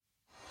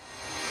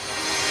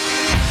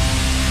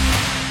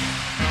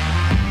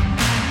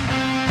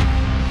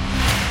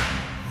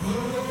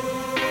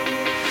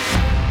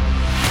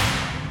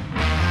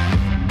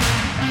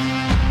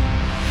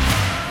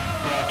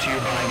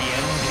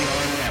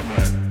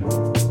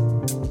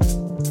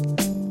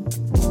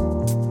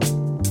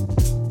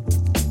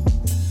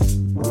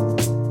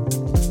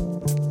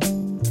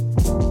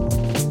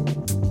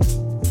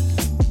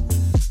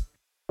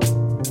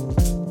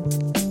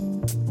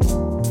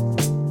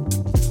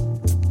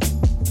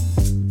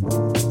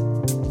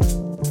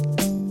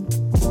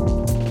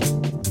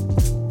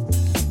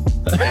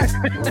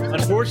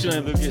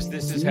unfortunately, Lucas,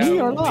 this is how We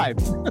are live.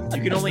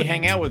 you can only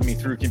hang out with me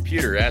through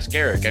computer. Ask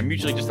Eric. I'm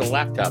usually just a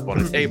laptop on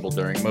a table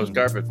during most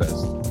Carpet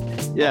Fest.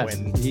 Yes,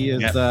 and he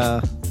is. Yeah.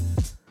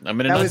 I'm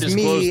in an that was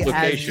undisclosed me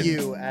location. as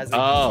you as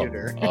a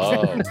computer.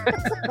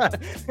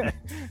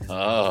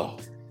 Oh.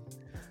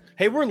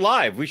 Hey, we're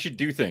live. We should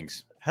do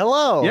things.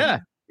 Hello. Yeah.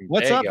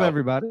 What's There you up, go.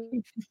 everybody?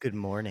 Good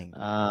morning.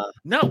 No,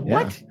 Yeah.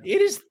 what?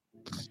 It is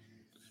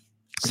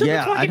 7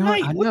 o'clock I at don't-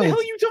 night. I What know, the hell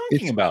are you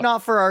talking it's about?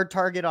 Not for our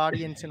target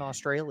audience in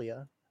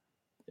Australia.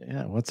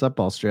 Yeah. What's up,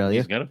 Australia?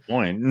 He's got a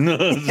point.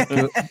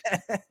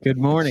 Good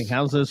morning.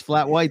 How's those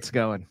flat whites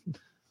going?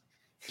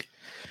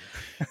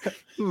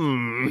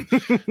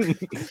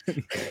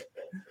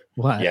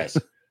 What? Yes.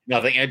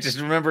 Nothing. I just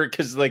remember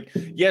because like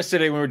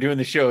yesterday when we were doing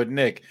the show at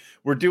Nick,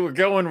 we're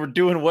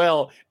doing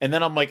well, and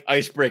then I'm like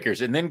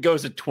icebreakers, and then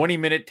goes a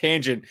 20-minute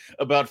tangent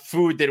about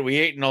food that we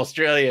ate in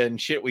Australia and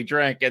shit we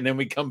drank, and then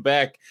we come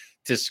back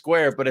to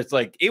square, but it's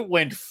like it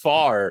went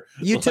far.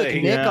 You took Like,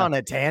 Nick yeah. on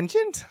a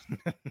tangent?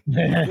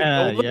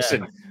 Yeah.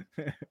 listen.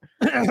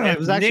 It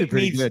was actually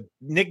pretty needs, good.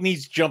 Nick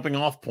needs jumping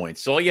off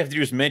points. So all you have to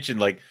do is mention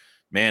like,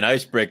 man,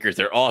 icebreakers,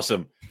 they're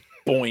awesome.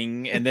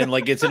 Boing, and then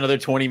like it's another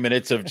 20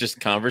 minutes of just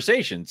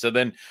conversation. So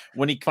then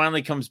when he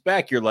finally comes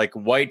back, you're like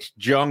white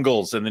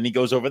jungles, and then he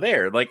goes over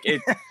there. Like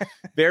it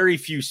very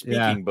few speaking,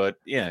 Yeah. but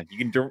yeah, you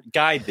can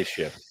guide the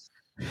ship.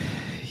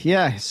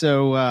 Yeah.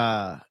 So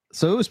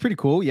it was pretty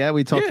cool. Yeah,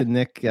 we talked Yeah. to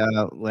Nick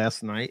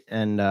last night,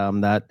 and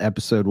that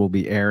episode will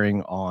be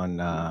airing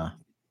on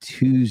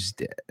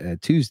Tuesday.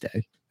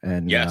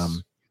 And Yes.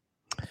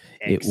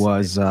 it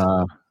was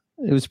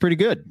pretty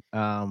good.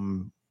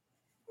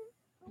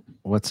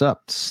 What's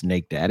up,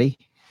 Snake Daddy?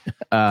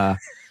 Nice.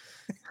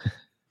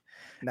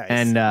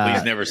 And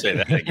Please never say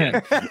that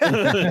again.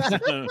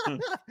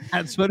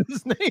 that's what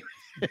his name.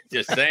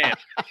 Just saying.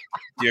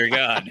 Dear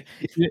God.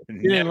 You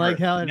didn't like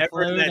how it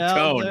never in flowed that out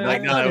tone. there?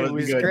 Like, I no, thought that it wasn't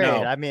was good. great.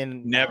 No, I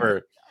mean,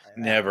 never.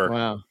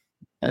 Wow.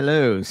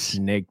 Hello,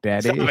 Snake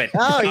Daddy. Stop it.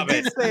 Oh, he Stop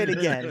did it. say it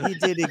again. He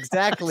did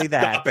exactly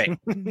that. Stop it.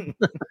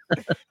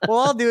 Well,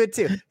 I'll do it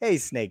too. Hey,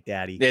 Snake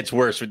Daddy. It's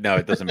worse. No,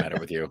 it doesn't matter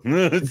with you.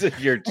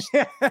 You're just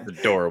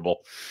adorable.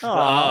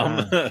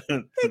 Aw,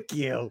 thank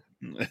you.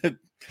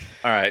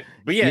 All right.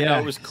 But yeah, no, Yeah.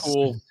 it was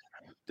cool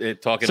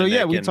talking So to yeah,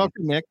 Nick we and- talked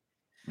to Nick,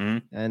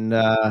 Mhm. and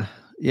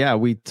yeah,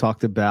 we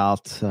talked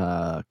about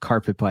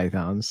carpet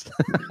pythons,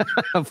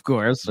 of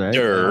course, right?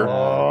 Sure.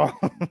 Oh.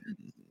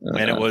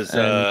 and it was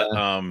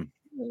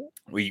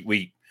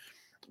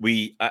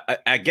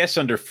I guess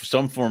under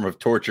some form of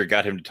torture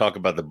got him to talk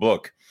about the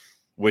book,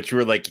 which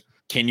we're like,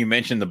 can you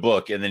mention the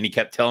book? And then he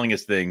kept telling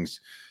us things,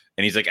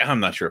 and he's like, I'm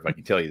not sure if I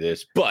can tell you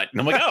this, but and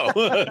I'm like, oh,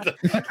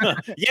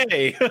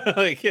 yay.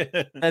 Like,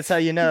 That's how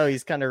you know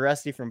he's kind of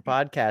rusty from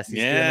podcasts. He's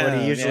doing what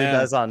he usually Yeah.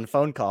 does on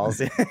phone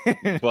calls.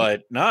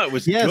 but no, it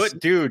was Yes. good,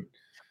 dude.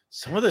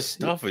 Some of the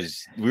stuff we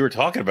were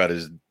talking about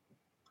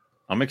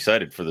I'm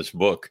excited for this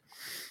book.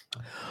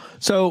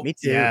 So Me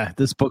too. yeah,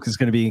 this book is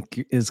going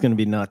to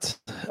be nuts,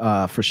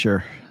 for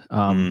sure.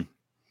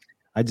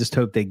 I just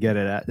hope they get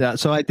it at.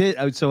 So I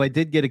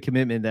did get a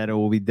commitment that it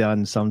will be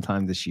done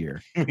sometime this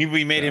year.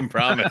 We made him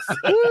promise.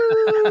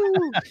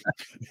 Will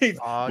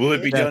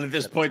it be done at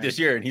this point this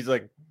year? And he's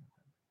like,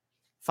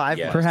 5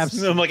 yeah. months.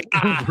 Perhaps- I'm like,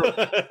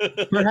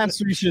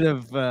 Perhaps we should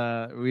have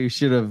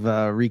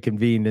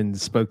reconvened and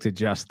spoke to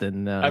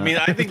Justin. I mean,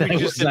 I if think that we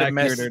was just did a accurate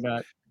mess. or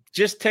not.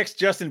 Just text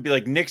Justin and be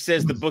like, Nick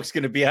says the book's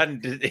going to be out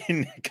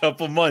in a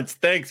couple months.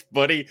 Thanks,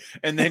 buddy.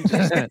 And then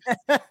just,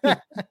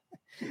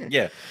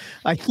 yeah.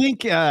 I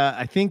think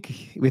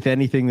with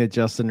anything that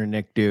Justin or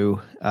Nick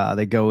do,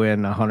 they go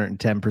in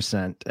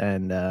 110%.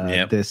 And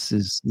Yep. this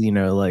is,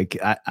 like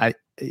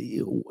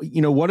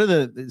one of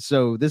the,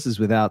 so this is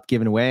without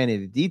giving away any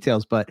of the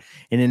details, but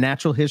in the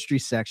natural history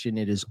section,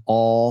 it is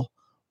all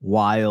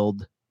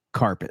wild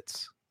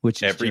carpets,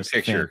 which is Every just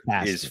picture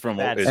fantastic. is from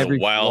That is is a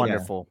wild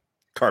wonderful.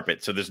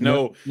 carpet. So there's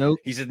no,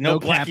 he said, no no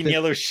black and captain.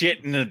 yellow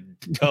shit in the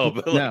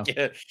tub. No.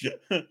 Like,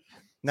 yeah.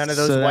 None of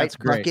those So white that's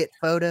great. bucket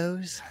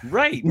photos.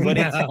 Right. But,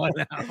 No,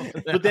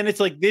 but then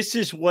it's like, this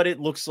is what it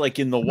looks like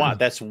in the wild.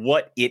 That's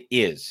what it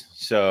is.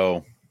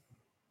 So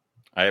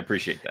I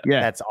appreciate that.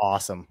 yeah. That's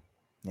awesome.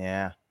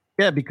 Yeah.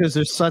 Yeah, because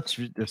there's such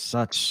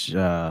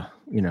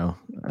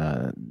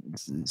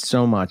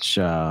so much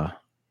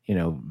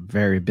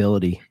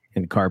variability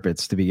in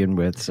carpets to begin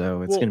with.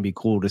 So it's Well- going to be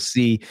cool to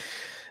see,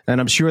 and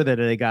I'm sure that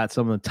they got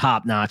some of the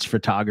top-notch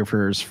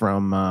photographers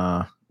from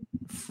Australia.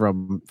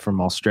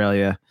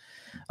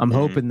 I'm Mhm.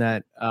 hoping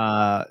that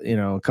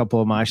a couple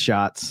of my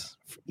shots,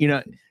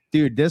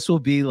 dude, this will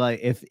be like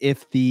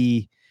if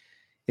the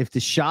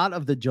shot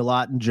of the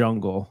gelatin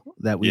jungle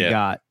that we Yeah.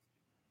 got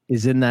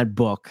is in that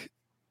book,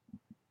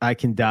 I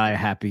can die a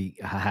happy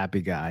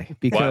guy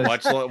because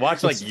Watch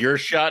like your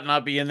shot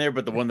not be in there,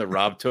 but the one that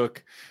Rob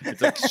took.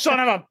 It's like,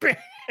 son of a bitch.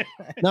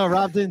 no,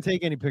 Rob didn't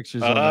take any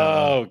pictures. on that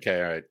Oh, one.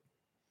 okay. All right.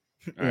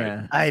 All right.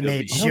 Yeah. I It'll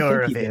made be-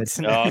 sure think of he it.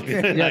 did. Oh,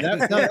 okay. Yeah,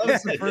 that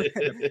was the first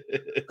trip.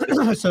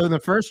 So in the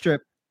first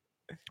trip,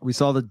 we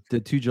saw the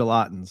two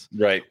gelatins,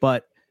 Right.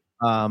 but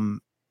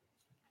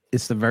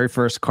It's the very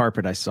first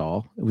carpet I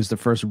saw. It was the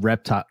first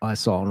reptile I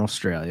saw in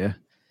Australia.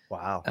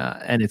 Wow.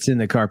 And it's in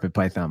the Carpet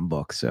Python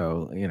book.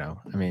 So, I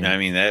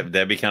mean,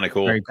 that'd be kind of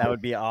cool. very That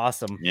would be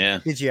awesome. Yeah.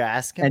 Did you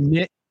ask him? And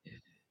Nick,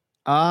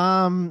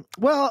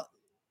 well,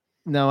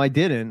 no, I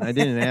didn't. I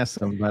didn't ask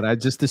them, but I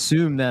just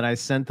assumed that I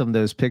sent them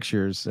those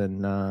pictures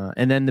and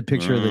then the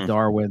picture of the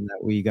Darwin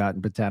that we got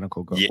in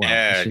Botanical Garden.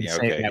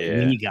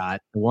 We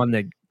got the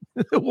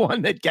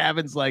one that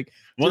Gavin's like,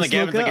 one that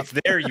Gavin's like, it's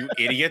there, you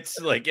idiots.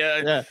 Like,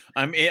 I'm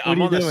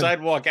on the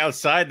sidewalk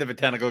outside the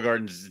Botanical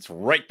Gardens. It's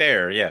right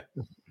there. Yeah.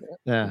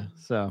 Yeah.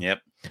 So.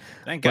 Yep.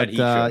 Thank God he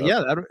showed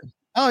up.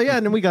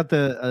 And then we got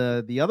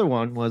the other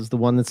one was the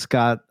one that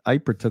Scott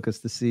Eiper took us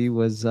to see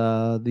was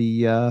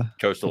the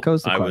Coastal.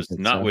 I was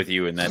not with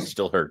you, and that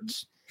still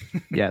hurts.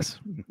 Yes.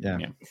 Yeah.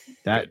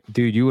 That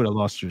dude, you would have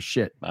lost your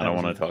shit. I don't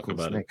want to talk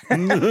about it.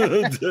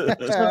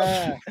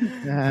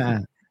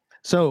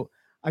 So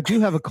I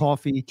do have a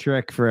coffee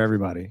trick for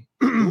everybody.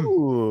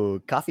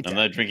 Ooh, coffee time. I'm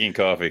not drinking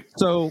coffee.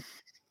 So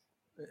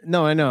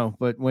no, I know,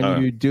 but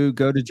when you do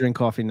go to drink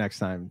coffee next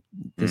time,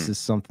 this is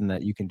something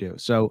that you can do.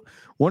 So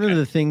one of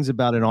the things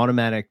about an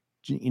automatic,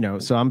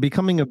 so I'm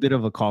becoming a bit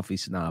of a coffee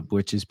snob,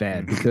 which is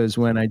bad because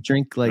when I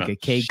drink like a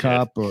K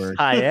cup or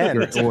high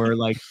end or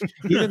like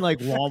even like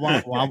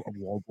Wawa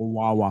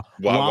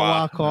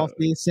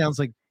coffee,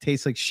 it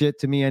tastes like shit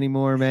to me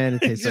anymore, man.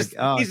 It tastes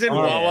he's in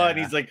Wawa and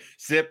he's like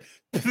sip.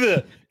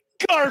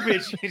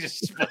 Garbage. He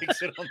just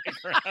spikes it on the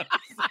ground.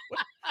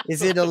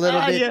 Is it a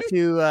little bit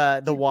too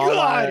the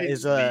Wawa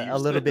is a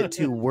little bit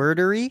too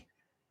wordery?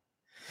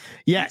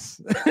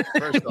 Yes.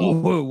 First off.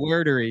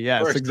 Wordery.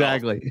 Yes, First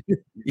exactly.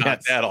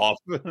 Not that off.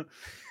 But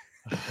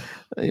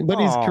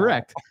he's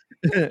correct.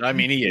 I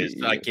mean, he is.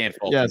 I can't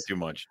fault him too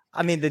much.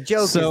 I mean, the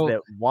joke is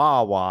that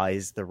Wawa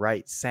is the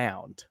right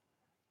sound.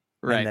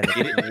 Right.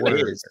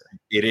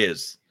 It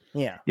is.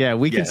 Yeah.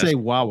 We can say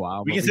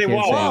Wawa. We can say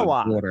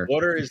Wawa. Water.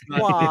 Water is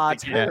not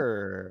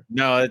water.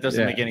 No, it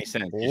doesn't make any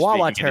sense.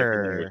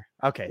 Water.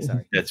 Okay,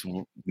 sorry. That's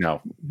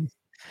no.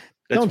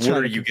 That's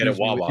water you get at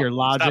Wawa. With your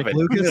logic,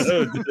 Lucas.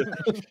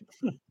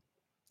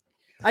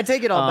 I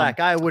take it all back.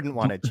 I wouldn't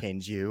want to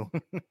change you.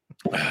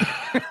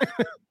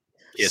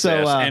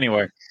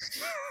 Anyway.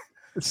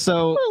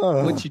 So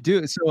what you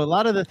do? So a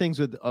lot of the things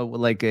with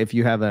like if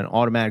you have an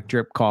automatic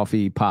drip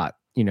coffee pot,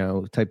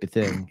 type of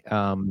thing.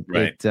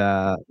 Right.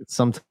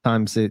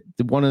 Sometimes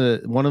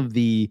one of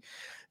the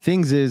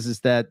things is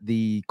that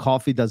the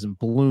coffee doesn't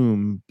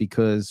bloom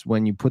because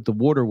when you put the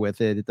water with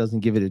it, it doesn't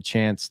give it a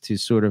chance to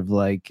sort of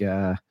like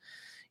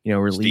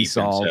release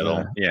all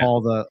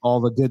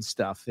the good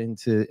stuff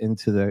into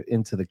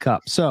the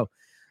cup. So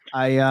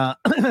I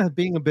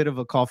being a bit of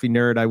a coffee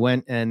nerd, I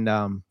went and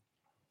I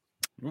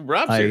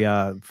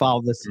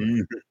followed this.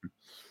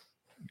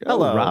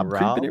 Hello, Rob.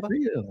 Rob. Creeping it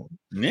real.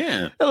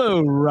 Yeah.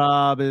 Hello,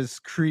 Rob is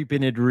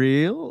creeping it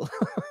real.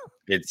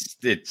 It's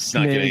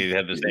not going to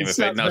have the same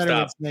effect. No,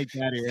 stop. Snake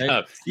Daddy,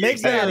 right?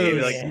 Snake Daddy.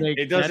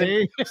 It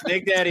doesn't.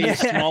 Snake Daddy is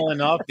small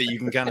enough that you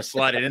can kind of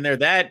slide it in there.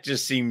 That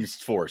just seems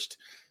forced.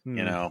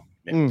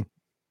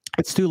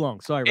 It's too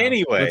long. Sorry, Rob.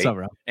 Anyway, what's up,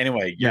 Rob?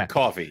 Your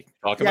coffee.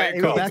 Talk about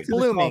your coffee. It's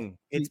blooming.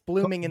 It's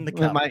blooming in the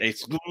cup.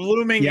 It's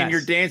blooming, and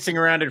you're dancing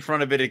around in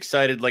front of it,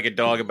 excited like a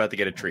dog about to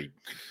get a treat.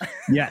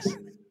 Yes.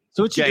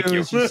 So what you do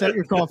is you set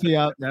your coffee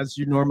out as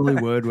you normally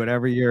would,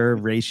 whatever your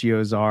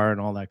ratios are and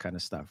all that kind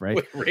of stuff, right?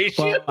 Wait,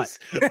 ratios?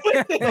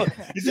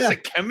 Is this a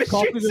chemistry?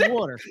 Coffee to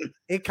water.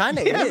 It kind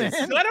of is. Man.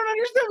 I don't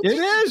understand.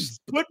 It is.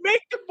 But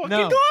make the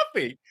fucking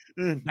coffee.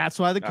 That's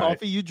why the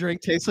coffee you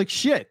drink tastes like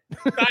shit.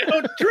 I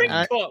don't drink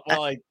coffee.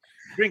 Well, I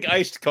drink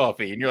iced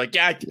coffee, and you're like,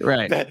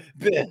 right. That's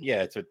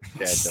what Dad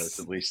does,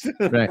 at least.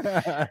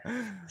 Right.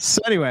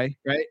 So anyway,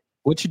 right.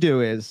 What you do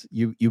is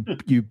you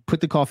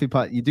put the coffee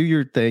pot, you do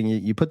your thing,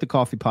 you put the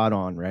coffee pot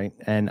on, right?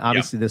 And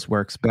obviously this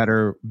works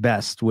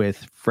best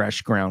with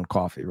fresh ground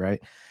coffee, right?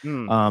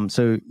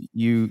 So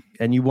you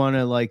want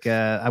to like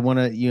I want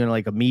to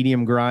like a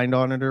medium grind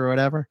on it or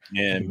whatever.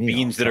 Yeah,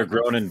 beans that are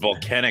grown in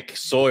volcanic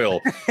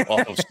soil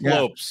off of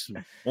slopes,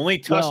 only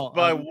touched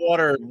by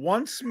water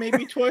once,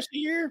 maybe twice a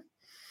year.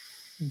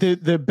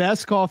 The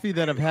best coffee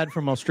that I've had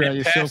from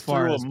Australia so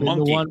far has been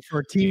the one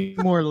for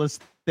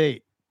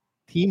Timor-Leste.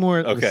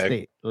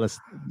 Timor-Leste.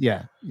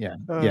 Yeah.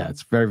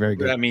 It's very, very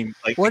good. I mean,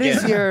 like, what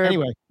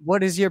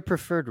is your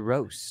preferred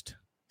roast?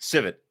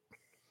 Civet.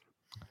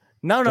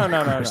 No.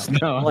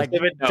 Like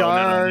Civet,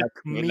 dark,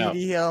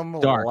 medium,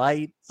 dark.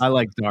 light. I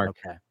like dark.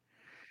 Okay.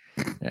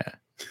 Yeah.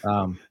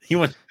 He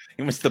wants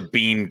the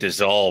bean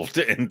dissolved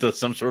into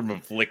some sort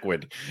of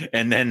liquid,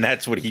 and then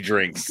that's what he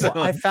drinks.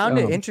 Well, I found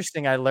it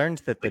interesting. I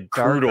learned that the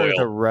darker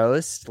the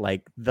roast,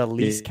 like the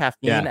least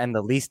caffeine and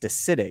the least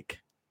acidic.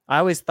 I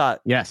always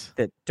thought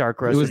that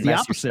dark roast was the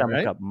opposite,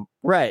 right? Up.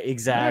 Right,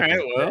 exactly.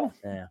 All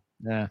right,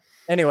 yeah.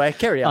 Anyway,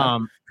 carry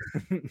on.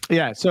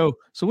 So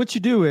what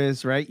you do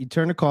is, right, you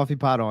turn the coffee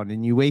pot on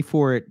and you wait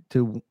for it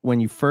to, when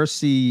you first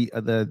see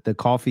the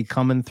coffee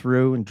coming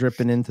through and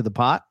dripping into the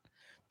pot,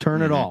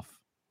 turn it off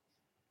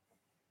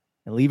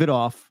and leave it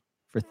off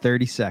for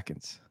 30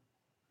 seconds.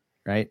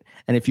 right?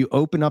 And if you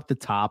open up the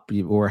top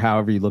or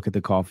however you look at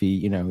the coffee,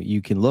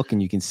 you can look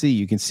and you can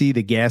see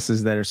the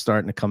gases that are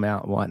starting to come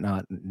out and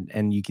whatnot.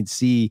 And you can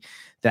see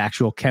the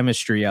actual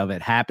chemistry of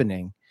it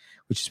happening,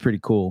 which is pretty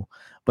cool.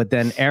 But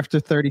then after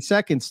 30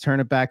 seconds, turn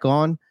it back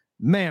on.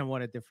 Man,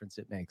 what a difference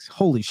it makes.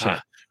 Holy shit.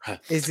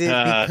 Is it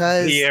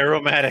because the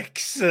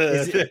aromatics?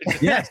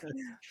 Yes.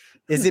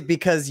 Is it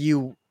because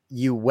you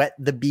wet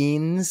the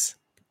beans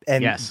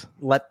and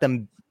let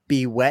them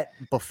be wet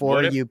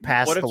before you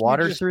pass the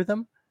water through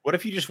them? What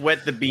if you just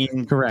wet the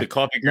bean, Correct. the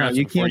coffee grounds? No,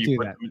 you can't do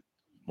that.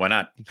 Why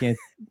not? You can't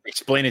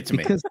explain it to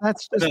me. Because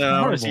that's just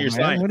I want to see your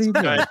science. What are you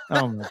doing?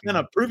 Oh my God.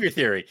 No, prove your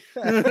theory.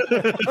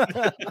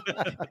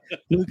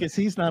 Lucas,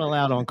 he's not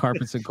allowed on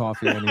carpets and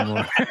coffee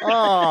anymore.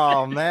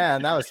 Oh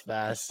man, that was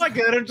fast. My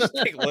God, I'm just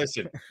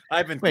listen.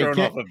 I've been thrown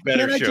off of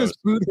better shows. Can I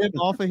just boot him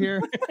off of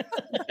here?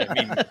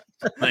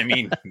 I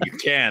mean, you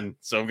can.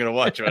 So I'm gonna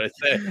watch what I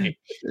say.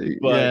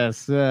 But,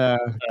 yes,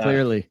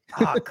 clearly.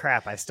 Oh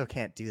crap! I still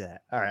can't do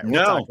that. All right,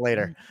 we'll talk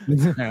later.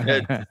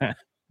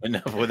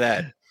 Enough with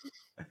that.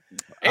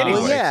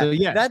 Anyway,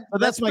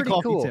 that's my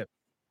coffee tip.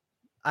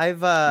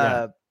 I've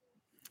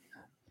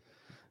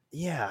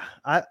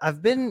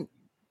I've been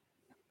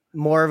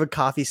more of a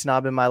coffee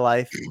snob in my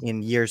life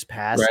in years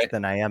past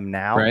than I am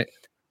now. Right.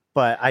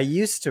 But I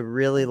used to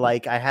really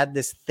I had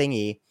this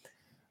thingy.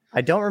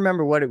 I don't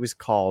remember what it was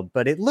called,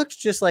 but it looked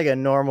just like a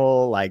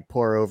normal like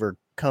pour over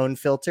cone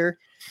filter,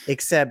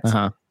 except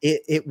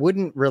it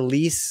wouldn't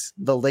release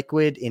the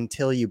liquid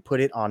until you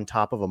put it on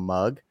top of a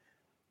mug.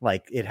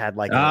 Like it had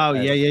like a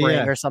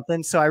spring or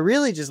something. So I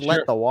really just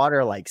let the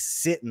water like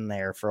sit in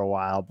there for a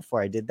while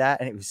before I did that.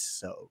 And it was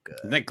so good.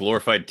 Isn't that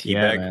glorified tea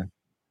bag? Man.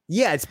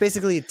 Yeah, it's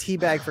basically a tea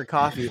bag for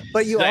coffee.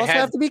 But you also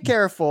have to be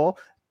careful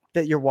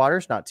that your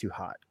water's not too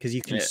hot because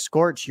you can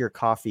scorch your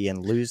coffee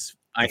and lose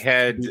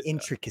the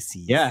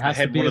intricacies. Yeah, it has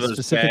to be one of those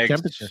specific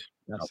temperature.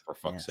 Oh, for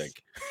fuck's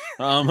sake.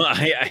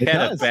 I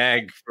had a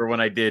bag for when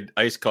I did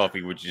iced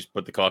coffee, which just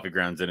put the coffee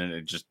grounds in and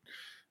it just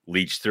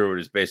leached through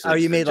it. Is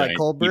basically you made like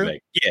cold brew?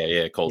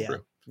 Yeah, cold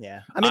brew.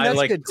 Yeah. I mean, that's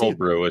like good cold too.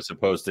 brew as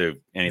opposed to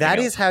anything That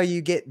else. is how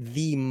you get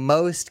the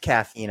most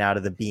caffeine out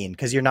of the bean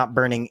because you're not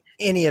burning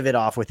any of it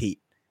off with heat.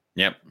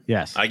 Yep.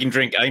 Yes. I can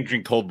drink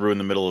cold brew in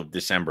the middle of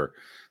December,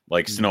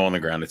 like snow on the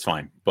ground. It's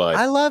fine. But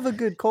I love a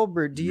good cold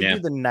brew. Do you do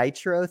the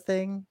nitro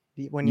thing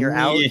when you're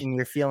out and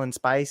you're feeling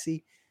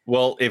spicy?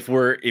 Well, if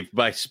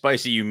by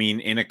spicy you mean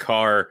in a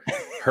car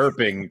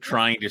herping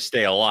trying to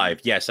stay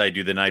alive, yes, I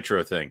do the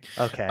nitro thing.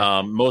 Okay.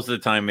 Most of the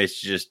time it's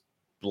just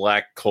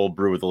black cold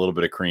brew with a little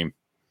bit of cream.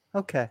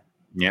 Okay.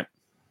 Yep.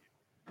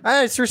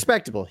 It's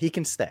respectable. He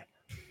can stay.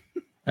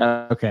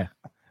 Okay.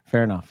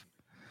 Fair enough.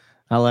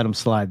 I'll let him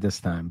slide this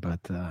time, but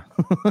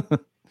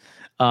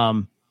I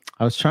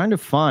was trying to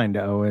find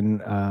Owen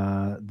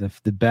the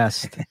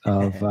best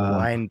of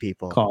wine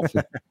people coffee.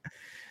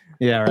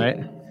 Yeah,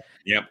 right.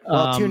 Yep.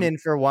 Well, tune in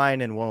for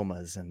wine and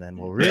Womas, and then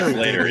we'll really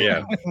later.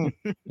 Yeah.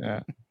 Yeah.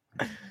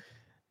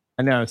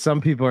 I know some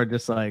people are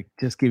just like,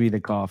 just give me the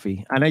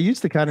coffee, and I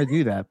used to kind of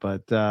do that,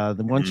 but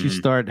once you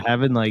start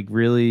having like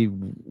really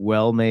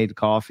well-made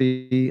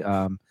coffee,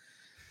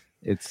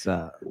 it's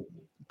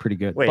pretty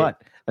good. Wait,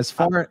 but as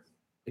far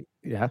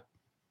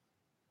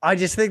I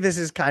just think this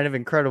is kind of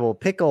incredible.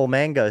 Pickle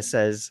Mango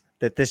says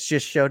that this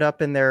just showed up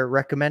in their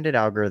recommended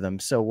algorithm.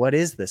 So what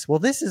is this? Well,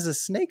 this is a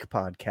snake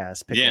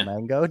podcast, Pickle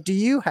Mango. Do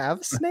you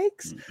have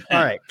snakes?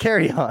 All right,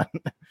 carry on.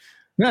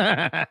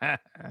 Yeah,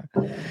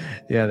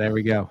 there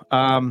we go.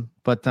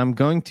 But I'm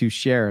going to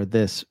share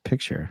this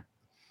picture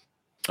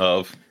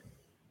of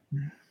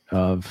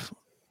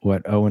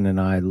what Owen and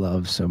I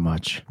love so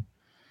much.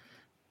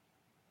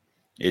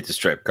 It's a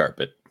striped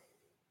carpet.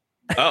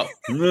 Oh,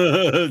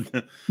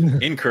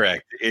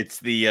 incorrect. It's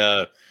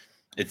the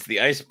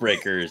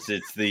icebreakers.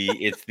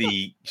 It's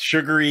the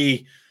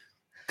sugary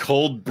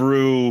cold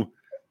brew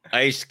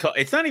ice.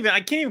 It's not even. I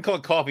can't even call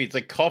it coffee. It's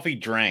like coffee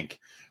drank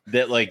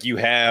that like you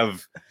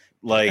have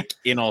like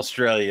in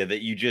Australia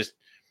that you just.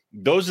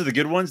 Those are the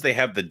good ones. They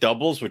have the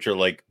doubles, which are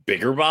like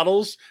bigger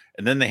bottles,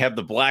 and then they have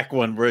the black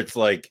one where it's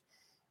like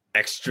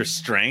extra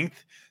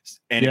strength.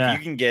 And if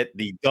you can get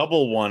the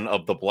double one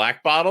of the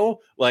black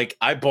bottle, like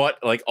I bought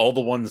like all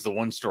the ones the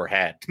one store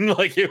had.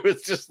 Like it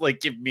was just like,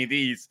 give me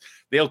these.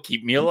 They'll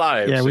keep me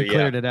alive. Yeah, so, we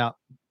cleared it out.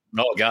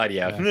 Oh God,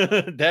 yeah.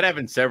 That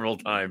happened several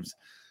times.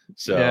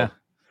 So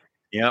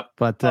yep.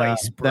 But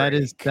that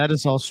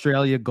is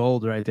Australia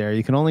gold right there.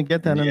 You can only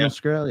get that in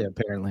Australia,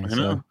 apparently.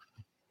 So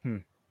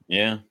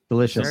yeah.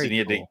 Delicious.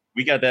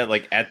 We got that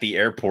like at the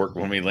airport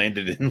when we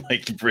landed in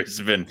like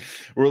Brisbane.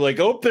 We're like,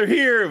 oh, they're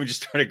here. And we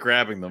just started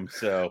grabbing them.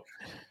 So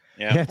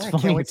yeah, it's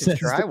funny.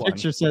 The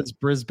picture says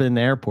Brisbane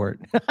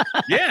Airport.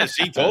 Yeah,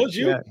 she told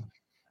you.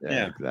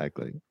 Yeah,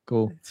 exactly.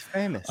 Cool. It's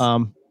famous.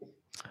 All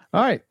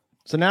right.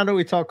 So now that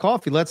we talk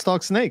coffee, let's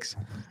talk snakes.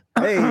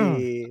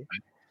 Hey.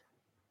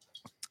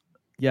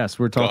 Yes,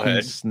 we're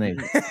talking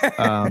snakes.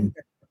 I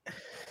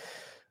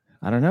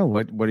don't know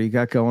what do you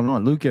got going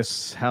on,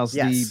 Lucas? How's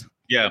the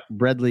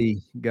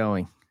Bredli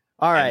going?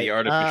 All right, the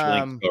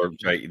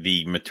artificial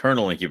the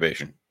maternal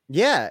incubation.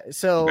 Yeah.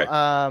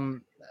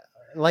 So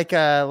like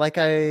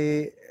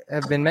I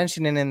have been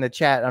mentioning in the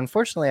chat,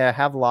 unfortunately, I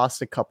have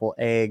lost a couple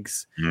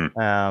eggs.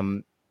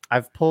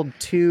 I've pulled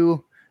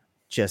 2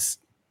 just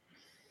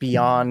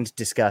beyond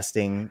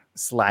disgusting,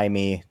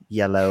 slimy,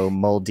 yellow,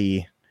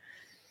 moldy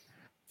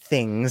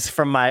things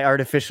from my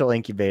artificial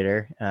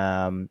incubator.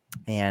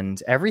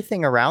 And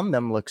everything around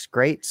them looks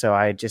great. So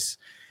I just,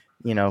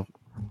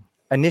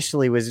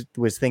 initially was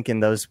thinking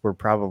those were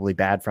probably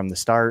bad from the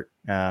start.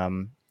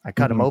 I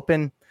cut them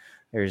open.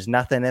 There's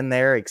nothing in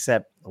there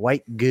except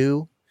white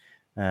goo.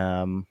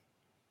 No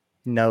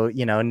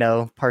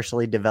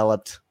partially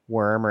developed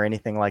worm or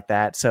anything like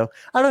that. So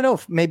I don't know,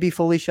 maybe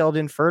fully shelled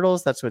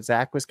infertils. That's what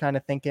Zach was kind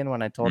of thinking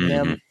when I told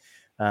him.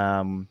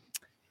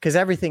 Because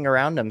everything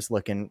around them's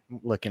looking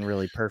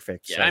really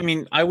perfect. Yeah, so. I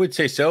mean, I would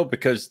say so,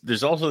 because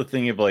there's also the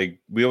thing of like,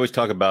 we always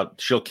talk about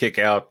she'll kick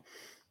out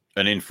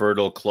an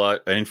infertile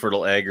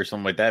egg or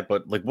something like that.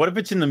 But like, what if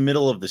it's in the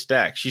middle of the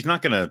stack? She's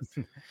not gonna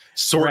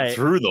sort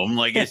through them.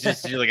 Like, it's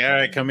just you're like, all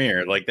right, come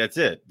here. Like, that's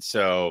it.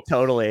 So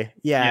totally,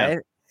 yeah.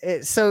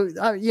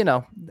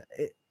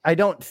 I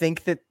don't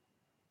think that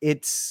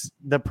it's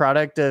the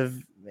product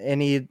of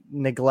any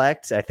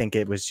neglect. I think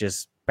it was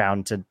just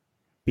bound to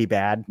be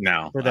bad.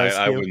 No,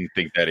 I wouldn't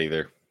think that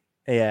either.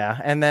 Yeah,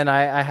 and then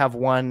I have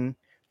one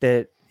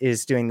that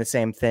is doing the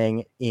same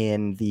thing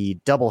in the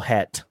double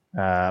het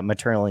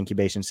maternal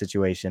incubation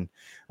situation.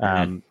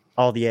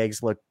 All the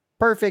eggs look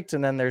perfect,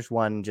 and then there's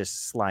one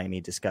just slimy,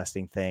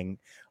 disgusting thing.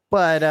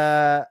 But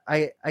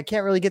I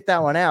can't really get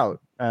that one out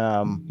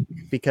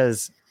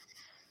because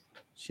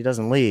she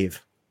doesn't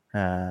leave.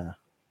 And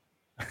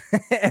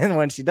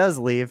when she does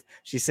leave,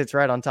 she sits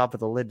right on top of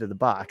the lid to the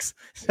box.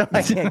 So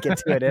I can't get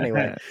to it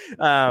anyway.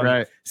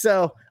 Right.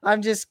 So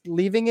I'm just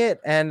leaving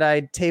it, and I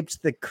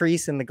taped the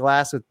crease in the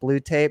glass with blue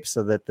tape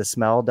so that the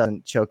smell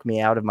doesn't choke me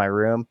out of my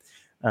room.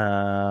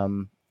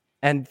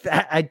 And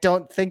I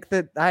don't think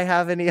that I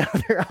have any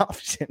other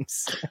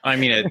options. I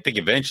mean, I think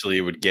eventually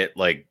it would get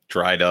like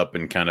dried up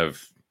and kind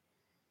of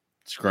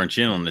scrunch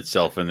in on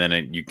itself. And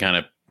then you kind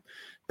of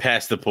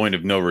pass the point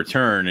of no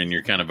return and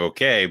you're kind of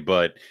okay.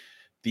 But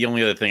the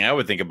only other thing I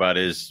would think about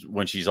is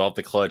when she's off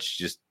the clutch,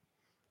 just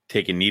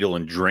take a needle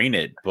and drain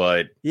it.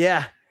 But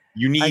yeah,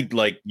 you need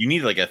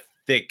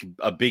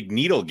a big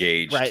needle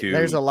gauge. Right.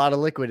 There's a lot of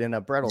liquid in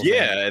a brittle.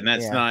 Yeah. And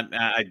that's not,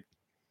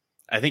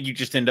 I think you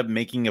just end up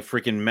making a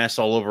freaking mess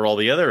all over all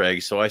the other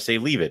eggs. So I say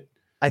leave it.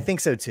 I think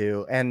so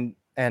too. And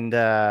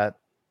the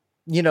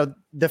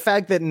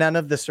fact that none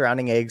of the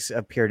surrounding eggs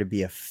appear to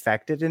be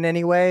affected in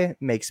any way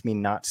makes me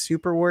not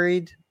super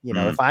worried.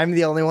 If I'm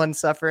the only one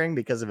suffering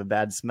because of a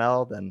bad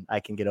smell, then I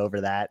can get over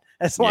that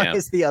as long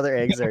as the other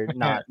eggs are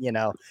not,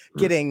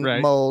 getting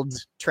mold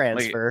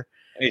transfer.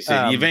 Like I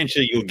said,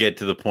 eventually you'll get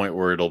to the point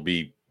where it'll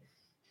be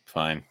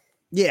fine.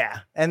 Yeah.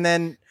 And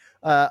then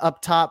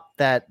up top,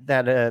 that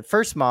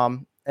first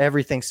mom,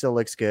 everything still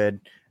looks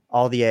good.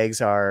 All the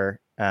eggs are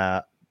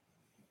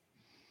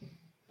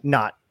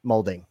not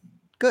molding.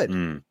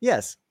 Good.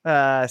 Yes. So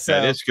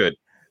that is good.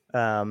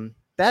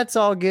 That's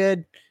all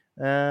good.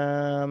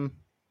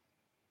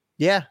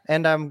 Yeah.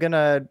 And I'm going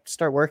to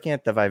start working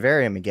at the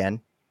vivarium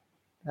again.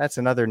 That's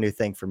another new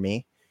thing for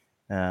me.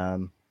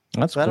 That'll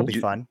be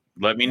fun.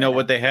 Let me know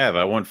what they have.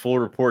 I want full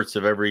reports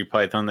of every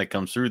python that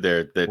comes through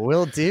there. That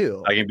will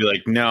do. I can be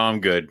like, no, I'm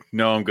good.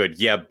 No, I'm good.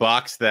 Yeah,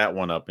 box that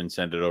one up and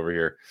send it over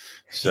here.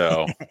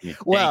 So,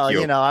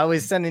 well, I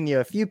was sending you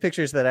a few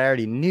pictures that I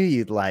already knew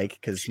you'd like,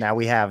 because now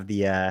we have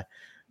the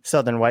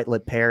southern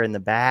white-lipped pear in the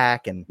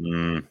back and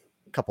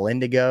a couple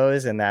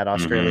indigos and that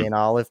Australian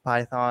olive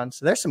python.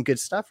 So there's some good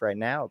stuff right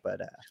now. But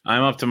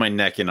I'm up to my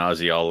neck in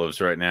Aussie olives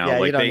right now.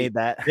 Yeah, you don't need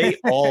that. They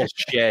all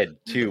shed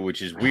too,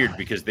 which is weird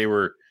because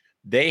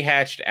they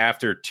hatched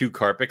after 2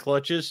 carpet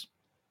clutches,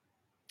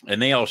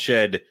 and they all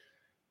shed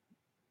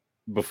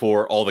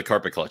before all the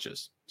carpet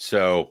clutches.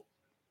 So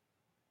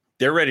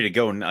they're ready to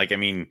go. And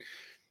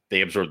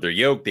they absorbed their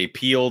yolk, they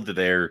peeled.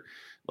 Their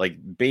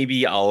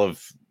baby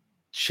olive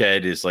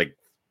shed is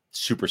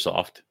super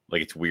soft.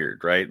 It's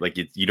weird, right?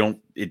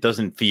 It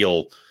doesn't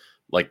feel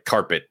like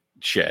carpet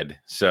shed.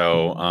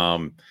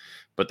 So,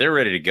 but they're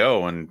ready to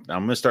go, and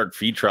I'm going to start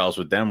feed trials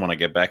with them when I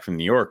get back from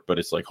New York. But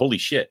it's holy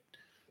shit,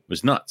 it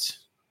was nuts.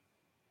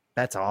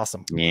 That's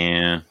awesome.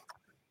 Yeah.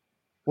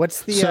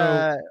 What's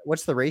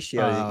the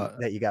ratio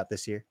that you got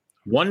this year?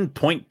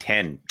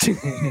 1.10.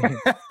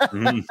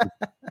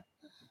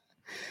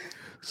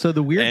 So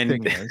the weird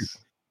thing is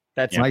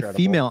that's my incredible.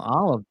 female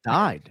olive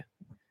died.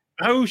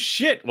 Oh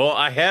shit. Well,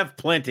 I have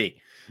plenty.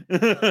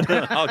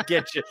 I'll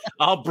get you.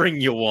 I'll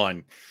bring you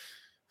one.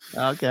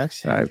 Okay.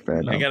 Sorry,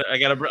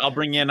 I'll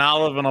bring you an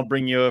olive, and I'll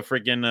bring you a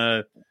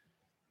freaking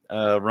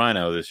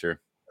rhino this year.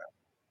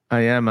 I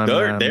am.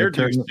 They're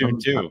due soon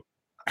too.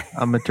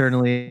 I'm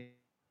maternally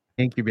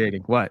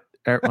incubating. What?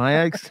 My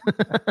eggs?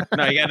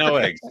 No, you got no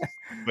eggs.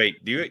 Wait,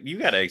 you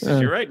got eggs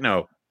this year, right?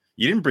 No,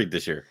 you didn't breed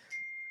this year.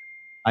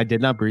 I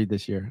did not breed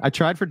this year. I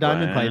tried for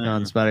diamond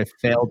pythons, but I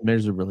failed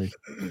miserably.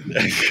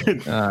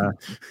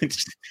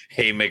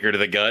 Haymaker to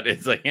the gut.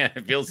 It's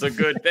it feels so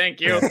good.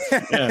 Thank you.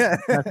 Yeah.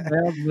 I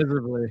failed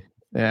miserably.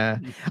 Yeah.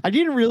 I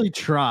didn't really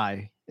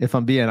try, if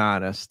I'm being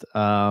honest.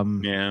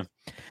 Yeah.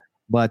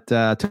 But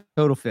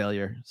total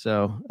failure.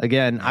 So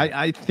again,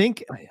 I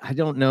think I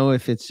don't know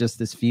if it's just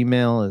this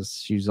female as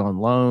she's on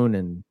loan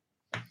and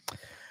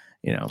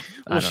well,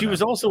 she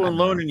was also on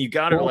loan and you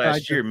got her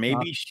last year.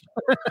 Maybe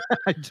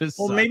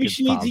maybe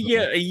she needs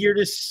a year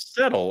to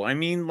settle. I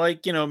mean,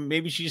 like,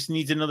 maybe she just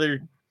needs another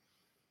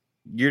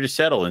year to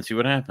settle and see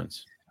what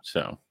happens.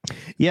 So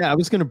yeah, I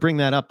was going to bring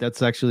that up.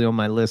 That's actually on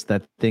my list,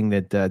 that thing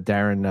that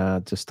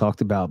Darren just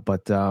talked about.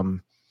 But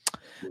there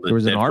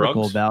was an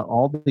article about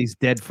all these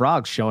dead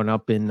frogs showing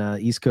up in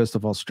east coast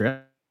of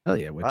Australia,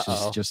 which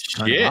is just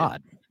kind of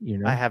odd.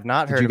 I have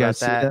not heard about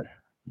that.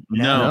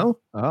 No.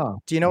 Oh,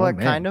 do you know what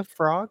kind of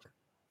frog?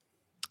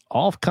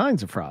 All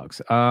kinds of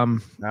frogs. I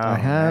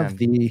have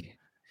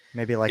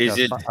maybe like is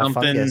it something?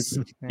 Fungus.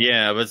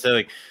 Yeah, but it's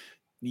like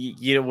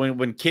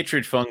when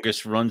chytrid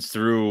fungus runs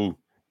through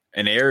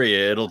an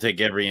area, it'll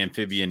take every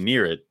amphibian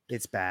near it.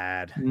 It's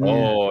bad.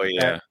 Oh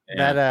yeah,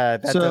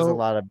 that does a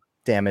lot of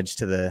damage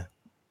to the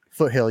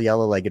foothill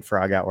yellow-legged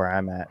frog out where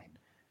I'm at.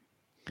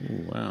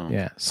 Wow.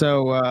 Yeah.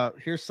 So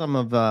here's some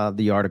of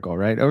the article,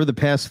 right? Over the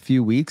past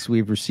few weeks,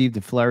 we've received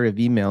a flurry of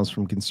emails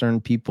from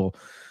concerned people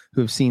who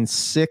have seen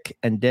sick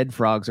and dead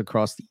frogs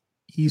across the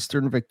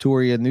eastern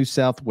Victoria, New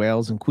South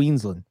Wales, and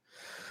Queensland.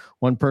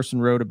 One person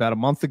wrote, about a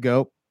month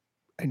ago,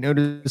 I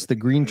noticed the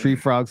green tree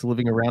frogs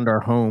living around our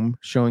home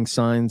showing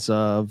signs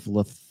of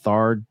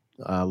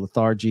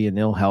lethargy and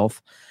ill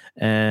health,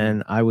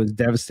 and I was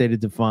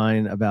devastated to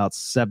find about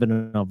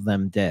 7 of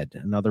them dead.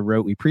 Another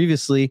wrote, we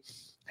previously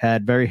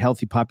had very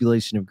healthy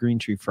population of green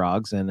tree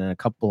frogs, and a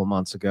couple of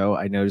months ago,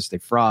 I noticed a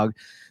frog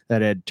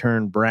that had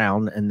turned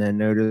brown, and then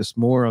noticed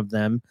more of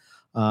them,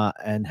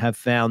 and have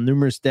found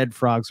numerous dead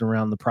frogs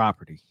around the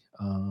property.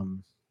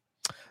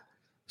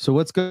 So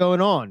what's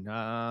going on?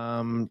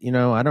 I don't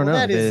know.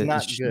 That is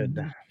not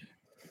good.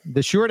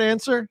 The short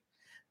answer,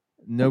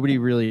 nobody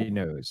really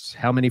knows.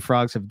 How many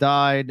frogs have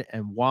died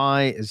and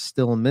why is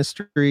still a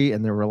mystery,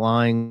 and they're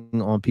relying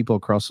on people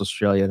across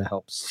Australia to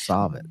help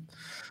solve it.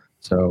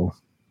 So,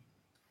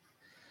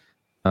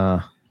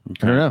 I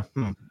don't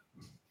know.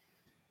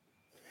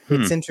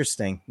 It's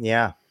interesting.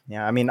 Yeah.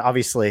 I mean,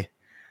 obviously,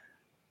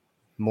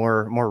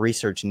 more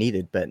research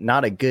needed, but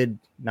not a good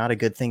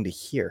thing to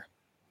hear.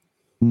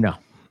 No,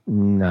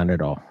 not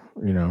at all.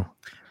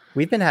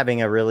 We've been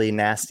having a really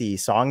nasty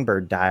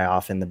songbird die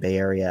off in the Bay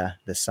Area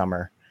this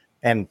summer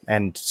and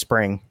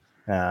spring.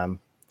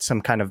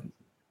 Some kind of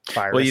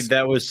virus. Well,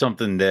 that was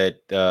something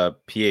that PA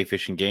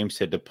Fish and Game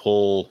said to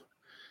pull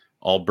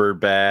all bird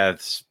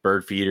baths,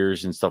 bird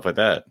feeders, and stuff like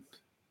that.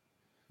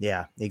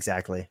 Yeah,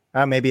 exactly.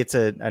 Maybe it's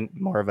a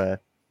more of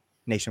a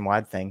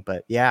nationwide thing,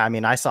 but yeah, I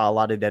mean, I saw a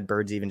lot of dead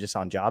birds even just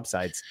on job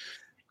sites.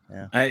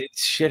 Yeah,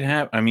 shit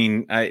happen. I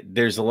mean,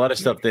 there's a lot of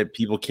stuff that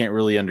people can't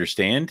really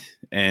understand,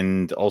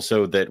 and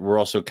also that we're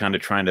also kind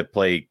of trying to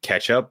play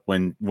catch up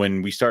when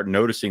we start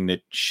noticing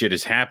that shit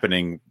is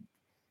happening.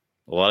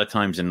 A lot of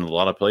times in a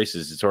lot of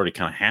places, it's already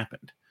kind of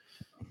happened.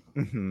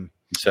 Mm-hmm.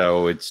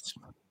 So it's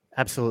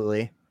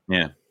absolutely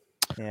yeah.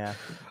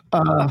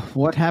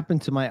 What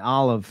happened to my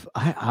olive?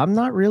 I'm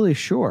not really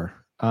sure.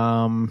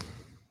 I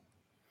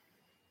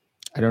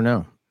don't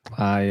know.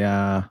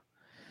 I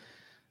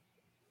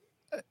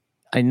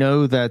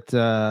know that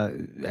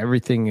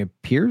everything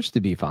appears to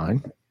be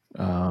fine.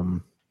 I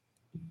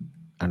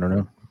don't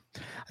know.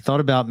 I thought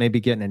about maybe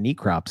getting a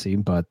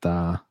necropsy, but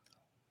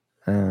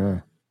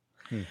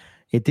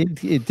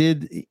it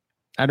did.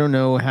 I don't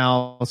know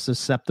how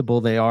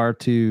susceptible they are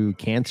to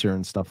cancer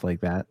and stuff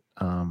like that,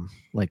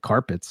 like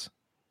carpets.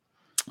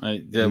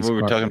 We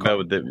were talking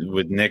about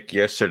with Nick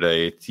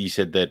yesterday. He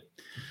said that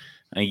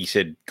I think he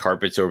said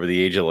carpets over the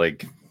age of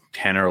like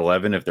 10 or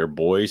 11, if they're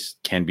boys,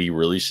 can be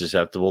really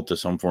susceptible to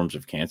some forms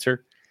of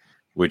cancer,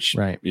 which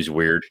is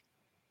weird.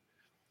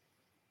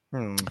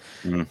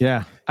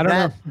 Yeah, I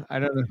don't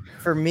know.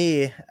 For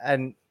me,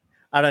 and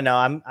I don't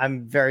know,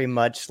 I'm very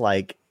much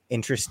like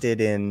interested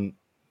in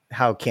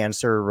how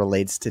cancer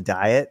relates to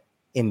diet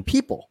in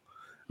people.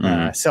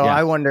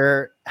 I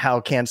wonder how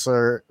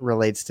cancer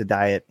relates to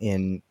diet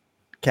in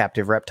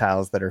captive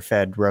reptiles that are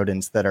fed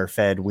rodents that are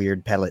fed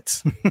weird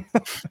pellets.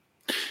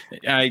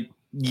 I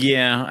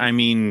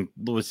mean,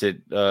 what was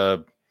it?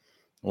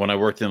 When I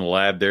worked in the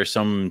lab, there's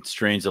some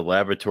strains of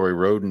laboratory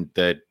rodent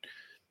that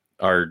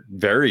are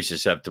very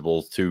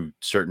susceptible to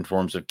certain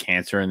forms of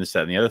cancer and this,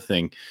 that, and the other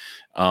thing.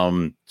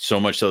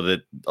 So much so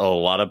that a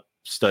lot of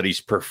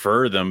studies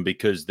prefer them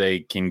because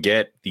they can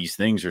get these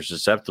things, or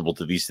susceptible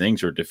to these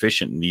things, or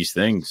deficient in these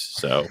things.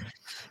 So,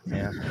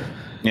 yeah.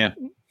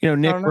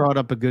 Nick brought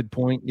up a good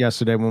point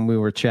yesterday when we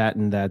were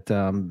chatting that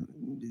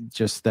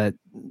just that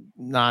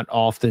not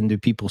often do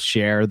people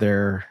share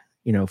their,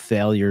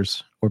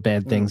 failures or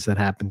bad things that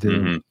happen to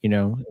them.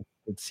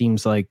 It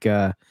seems like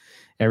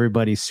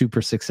everybody's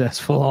super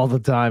successful all the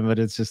time, but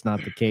it's just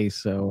not the case.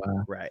 So,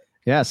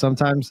 yeah,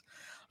 sometimes,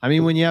 I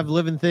mean, when you have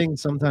living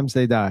things, sometimes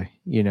they die,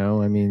 I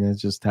mean,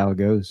 it's just how it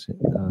goes.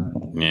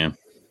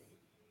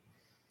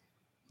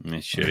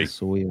 It's shitty.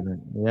 Soil.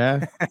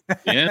 Yeah.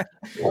 Yeah.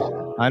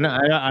 I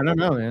don't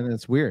know, man.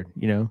 It's weird.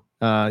 You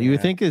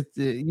would think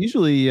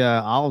usually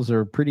olives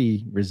are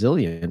pretty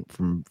resilient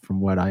from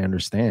what I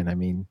understand. I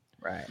mean,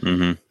 right.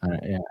 I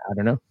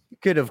don't know.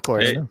 Could, of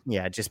course,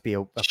 just be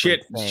a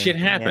shit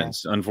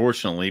happens.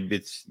 Unfortunately,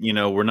 it's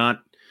we're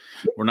not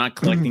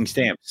collecting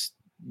stamps.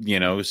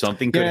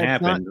 Something could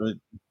happen.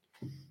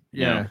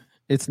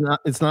 It's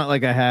not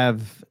like I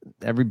have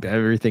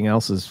everything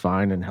else is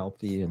fine and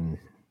healthy and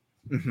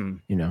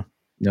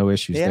no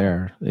issues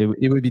there.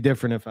 It would be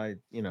different if I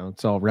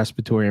it's all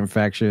respiratory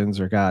infections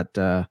or got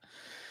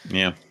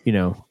new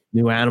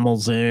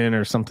animals in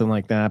or something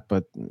like that,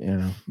 but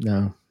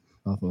no,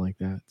 nothing like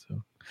that.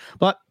 So,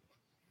 but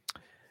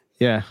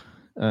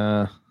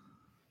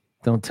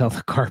don't tell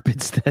the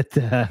carpets that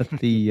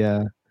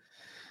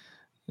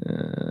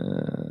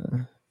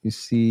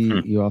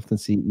you often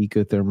see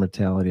ecotherm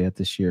mortality at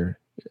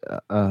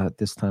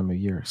this time of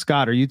year.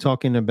 Scott, are you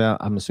talking about?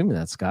 I'm assuming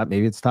that's Scott.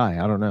 Maybe it's Ty.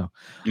 I don't know.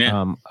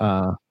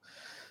 Yeah.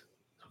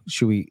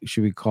 Should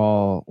we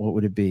call, what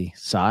would it be?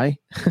 Sky?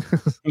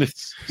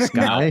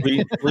 No,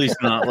 please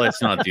not.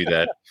 Let's not do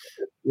that.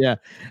 Yeah.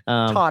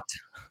 Tot.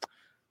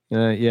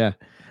 Yeah.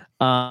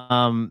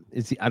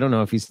 Is he, I don't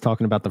know if he's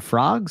talking about the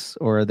frogs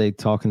or are they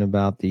talking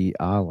about the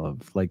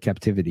olive, like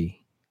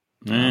captivity?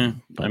 I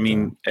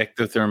mean,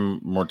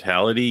 ectotherm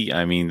mortality.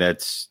 I mean, they're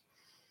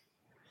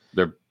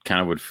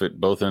kind of would fit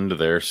both into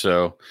there.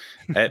 So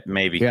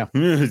maybe. Yeah.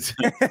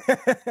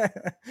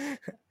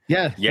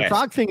 Yeah. Yes. The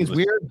frog thing is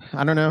weird.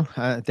 I don't know.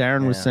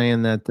 Darren was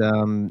saying that,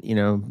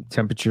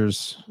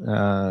 temperatures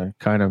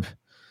kind of.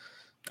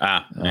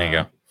 There you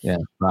go. Yeah.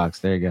 Frogs.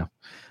 There you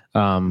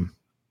go.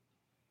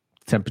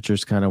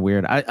 Temperature's kind of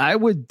weird. I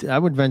would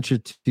venture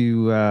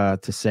to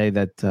say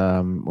that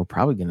we're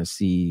probably going to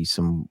see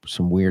some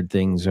weird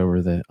things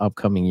over the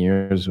upcoming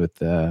years with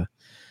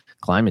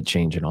climate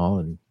change and all,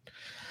 and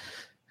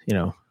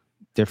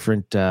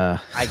different.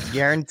 I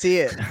guarantee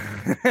it.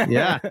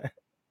 Yeah,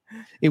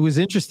 it was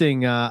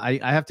interesting. I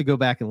have to go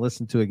back and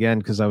listen to again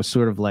because I was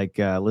sort of like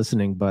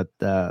listening, but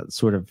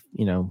sort of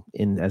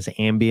in as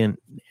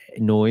ambient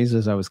noise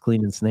as I was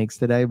cleaning snakes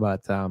today,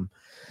 but.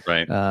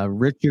 Right.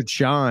 Richard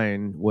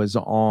Shine was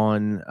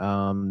on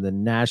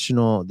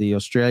the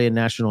Australian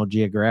National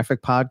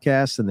Geographic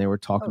podcast, and they were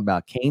talking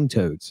about cane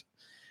toads,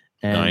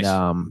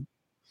 and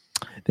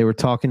they were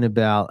talking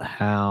about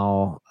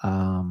how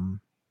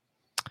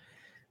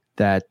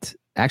that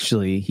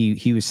actually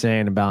he was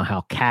saying about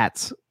how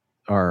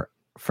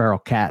feral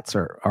cats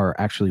are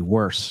actually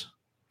worse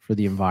for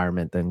the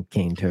environment than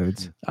cane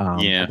toads.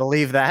 I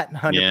believe that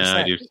 100%. Yeah,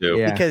 I do too.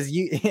 Yeah. Because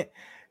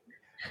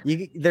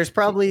there's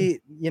probably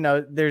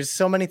there's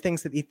so many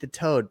things that eat the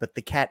toad, but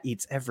the cat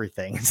eats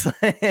everything.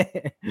 Sometimes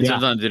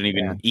it didn't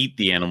even eat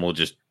the animal,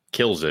 just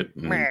kills it.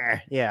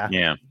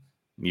 Yeah,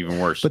 even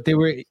worse. But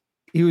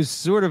he was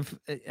sort of,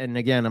 and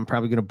again, I'm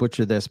probably going to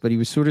butcher this, but he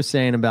was sort of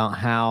saying about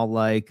how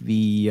like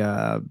the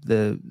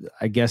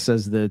I guess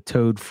as the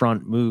toad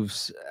front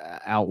moves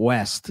out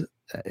west,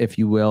 if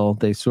you will,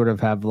 they sort of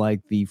have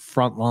like the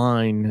front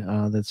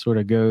line that sort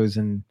of goes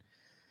and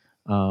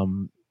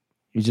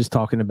he's just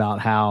talking about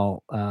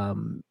how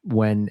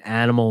when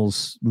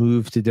animals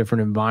move to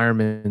different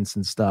environments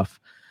and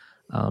stuff,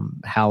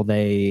 how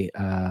they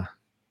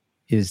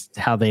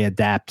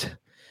adapt,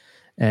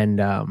 and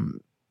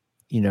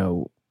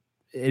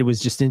it was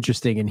just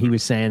interesting. And he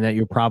was saying that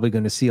you're probably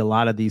going to see a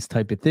lot of these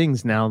type of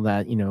things now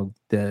that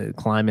the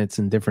climates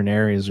in different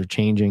areas are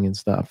changing and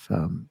stuff.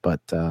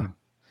 Yeah.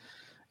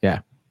 Oh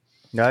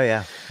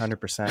yeah,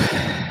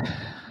 100%.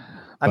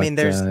 I mean,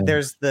 there's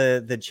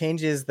the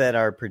changes that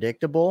are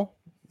predictable.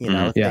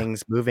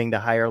 Things moving to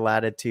higher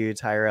latitudes,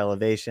 higher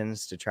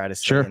elevations to try to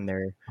stay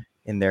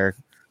in their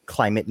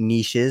climate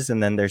niches,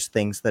 and then there's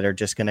things that are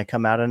just going to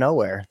come out of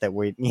nowhere that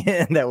we're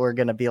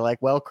going to be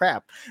like, well,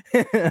 crap.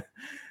 I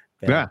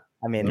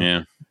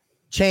mean,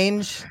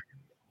 change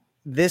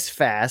this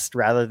fast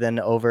rather than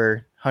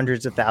over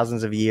hundreds of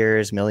thousands of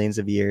years, millions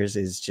of years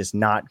is just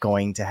not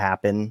going to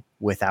happen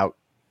without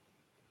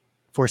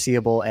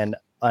foreseeable and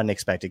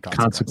unexpected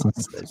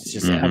consequences. It's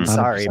just, I'm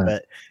sorry, 100%.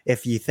 But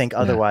if you think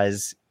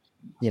otherwise,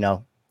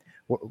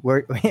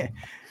 we're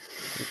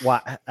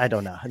why I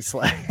don't know. It's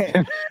like,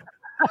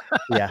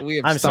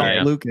 I'm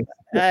sorry, Lucas.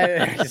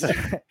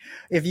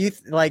 If you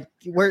like,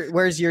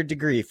 where's your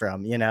degree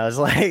from? It's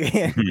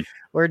like,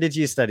 where did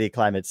you study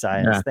climate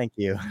science? Yeah. Thank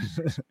you.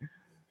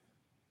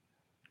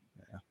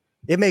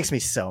 It makes me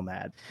so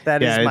mad.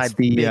 That is my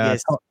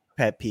biggest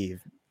pet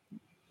peeve.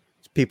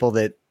 People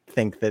that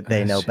think that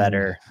they know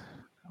better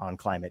on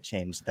climate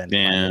change than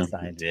climate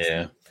scientists.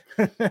 Yeah.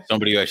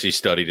 Somebody who actually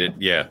studied it.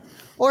 Yeah.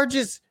 Or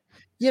just,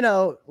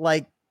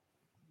 like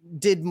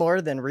did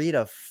more than read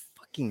a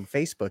fucking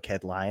Facebook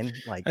headline.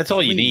 Like that's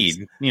all you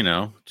need.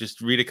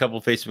 Just read a couple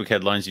of Facebook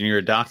headlines and you're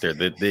a doctor.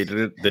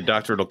 The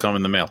doctorate will come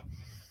in the mail.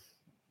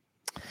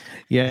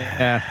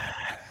 Yeah.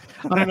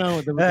 I don't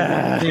know.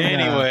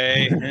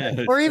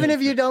 Anyway, Or even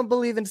if you don't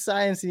believe in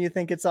science and you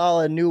think it's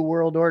all a new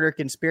world order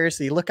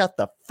conspiracy, look out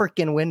the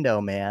freaking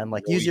window, man.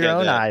 Like, Well, use your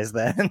own eyes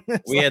then.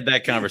 we had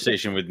that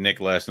conversation with Nick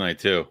last night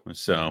too.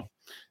 So,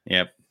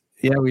 yep.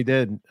 Yeah, we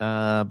did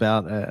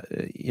about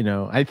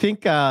I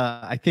think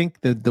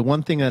the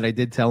one thing that I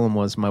did tell him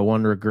was my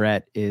one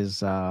regret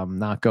is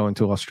not going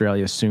to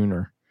Australia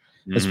sooner,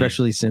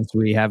 especially since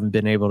we haven't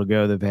been able to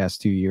go the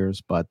past 2 years.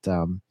 But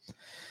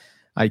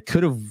I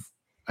could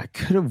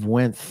have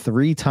went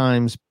 3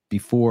 times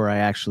before I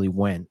actually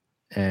went,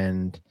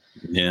 and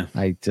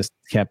I just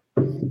kept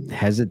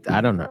hesitating. I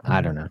don't know.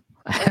 I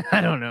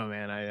don't know,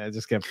 man. I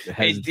just kept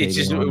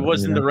hesitating. It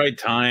wasn't the right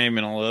time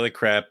and all the other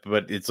crap.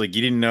 But it's like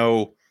you didn't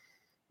know.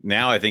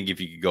 Now I think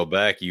if you could go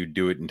back, you'd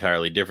do it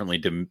entirely differently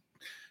to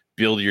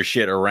build your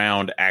shit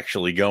around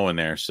actually going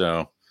there.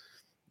 So,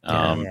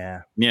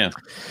 yeah.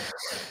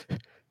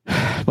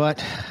 But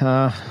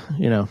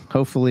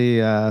hopefully,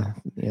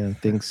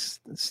 things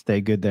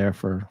stay good there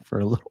for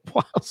a little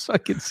while, so I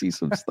can see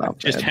some stuff.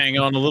 Just hang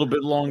on a little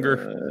bit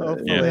longer.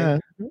 Hopefully.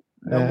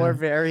 No more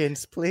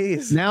variants,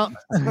 please. Now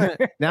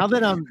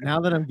that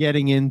I'm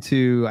getting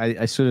into,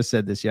 I sort of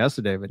said this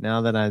yesterday, but now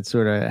that I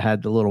sort of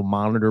had the little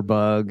monitor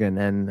bug, and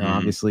then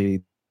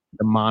obviously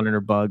the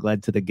monitor bug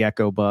led to the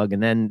gecko bug,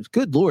 and then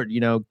good Lord,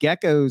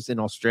 geckos in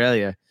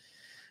Australia,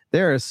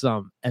 there are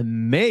some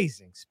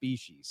amazing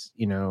species.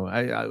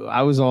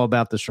 I was all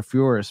about the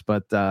Strophuris,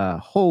 but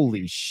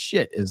holy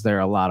shit, is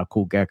there a lot of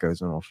cool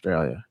geckos in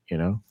Australia?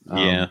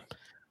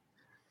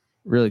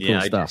 Really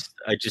cool stuff.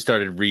 I just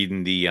started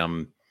reading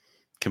the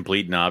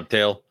Complete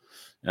Knobtail,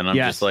 and I'm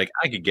just like,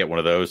 I could get one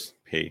of those.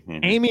 Hey,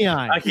 Amy,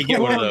 I could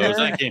get one of those.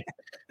 I can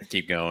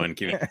keep going.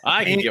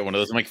 I can get one of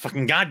those. I'm like,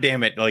 fucking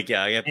goddamn it! Like,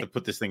 I have to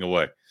put this thing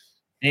away.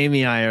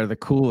 Amy, I are the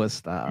coolest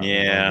stuff.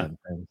 Yeah.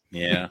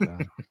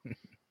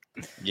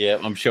 Yeah,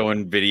 I'm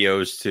showing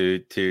videos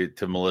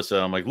to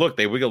Melissa. I'm like, look,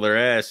 they wiggle their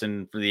ass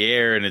and for the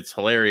air, and it's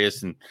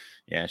hilarious. And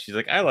yeah, she's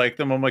like, I like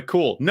them. I'm like,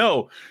 cool.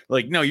 No,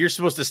 you're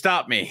supposed to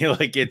stop me.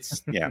 Like,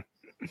 it's yeah.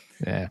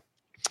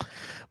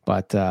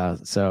 But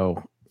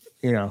so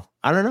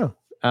I don't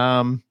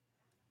know.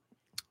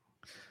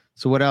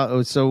 So what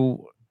else?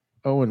 So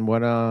Owen,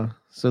 what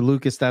so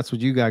Lucas, that's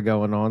what you got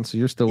going on. So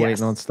you're still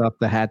waiting on stuff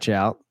to hatch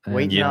out.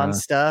 Waiting on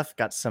stuff.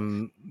 Got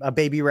a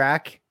baby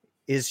rack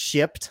is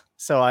shipped.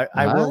 So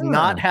I will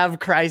not have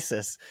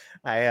Crisis.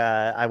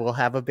 I will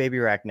have a baby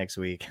rack next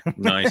week.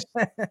 Nice.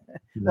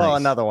 Well,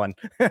 another one.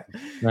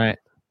 Right.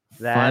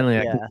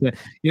 Finally,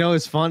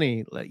 it's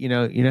funny. You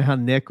know how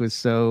Nick was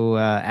so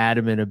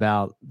adamant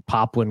about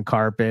Papuan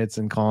carpets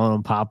and calling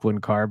them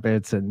Papuan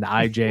carpets, and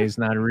IJ's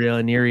not real,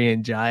 and Iri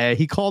and Jaya.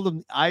 He called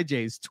them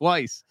IJ's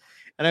twice,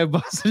 and I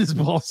busted his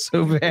balls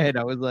so bad.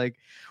 I was like,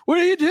 "What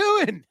are you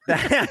doing?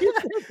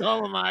 You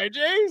call them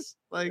IJ's?"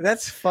 Like,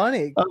 that's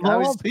funny. Of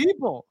all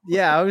people.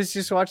 Yeah, I was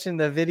just watching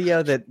the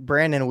video that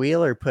Brandon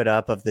Wheeler put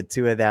up of the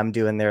two of them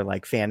doing their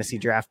like fantasy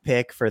draft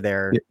pick for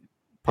their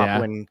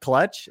Papuan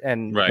clutch,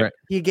 and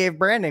he gave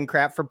Brandon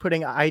crap for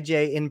putting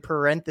IJ in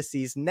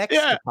parentheses next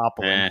to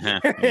Papuan.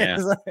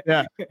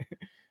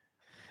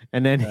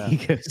 And then he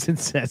goes and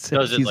says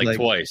does it like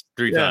twice,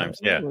 3 times.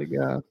 Yeah. Oh my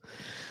God.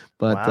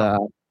 But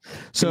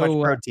so much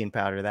protein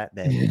powder that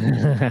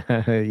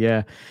day.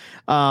 Yeah.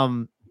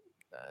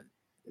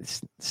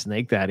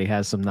 Snake Daddy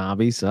has some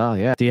knobbies. Oh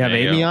yeah. Do you have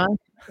Amy on?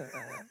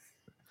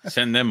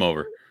 Send them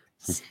over.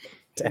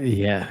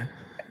 Yeah.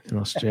 In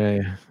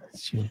Australia.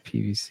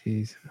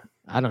 PVCs.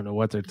 I don't know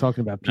what they're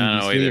talking about.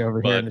 PVC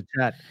over here in the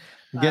chat.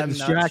 I'm getting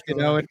distracted,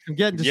 Owen. I'm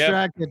getting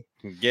distracted.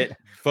 Get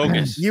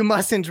focused. You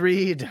mustn't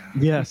read.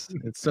 Yes.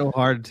 It's so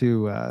hard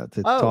to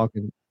talk.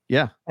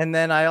 And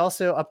then I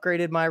also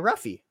upgraded my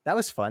Ruffy. That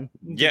was fun.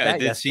 I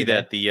did see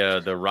that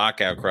the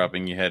rock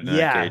outcropping you had in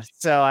that cage.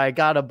 So I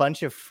got a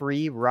bunch of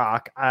free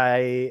rock.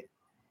 I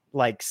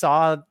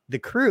saw the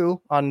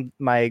crew on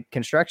my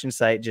construction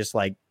site just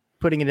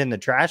putting it in the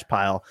trash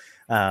pile.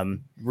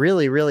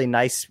 Really, really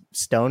nice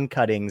stone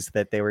cuttings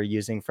that they were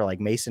using for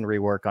masonry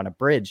work on a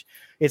bridge.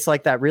 It's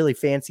like that really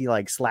fancy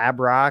slab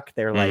rock.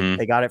 They're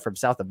they got it from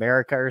South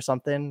America or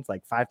something. It's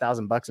like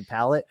 $5,000 a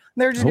pallet.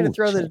 And they're just going to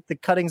throw the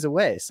cuttings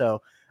away.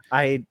 So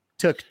I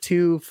took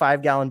 2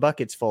 5-gallon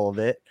buckets full of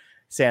it,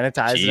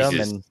 sanitized them,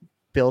 and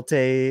built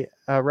a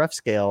rough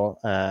scale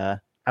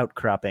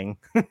outcropping.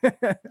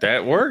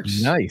 That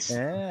works. Nice.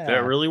 Yeah.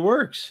 That really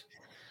works.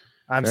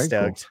 I'm very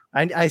stoked.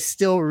 Cool. I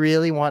still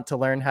really want to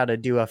learn how to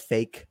do a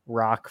fake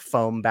rock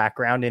foam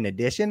background in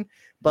addition,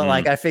 but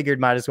I figured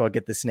might as well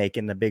get the snake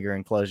in the bigger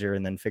enclosure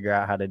and then figure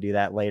out how to do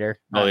that later.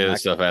 All the other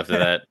stuff after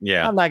that.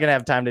 Yeah. I'm not going to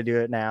have time to do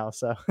it now.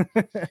 So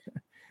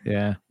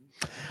yeah.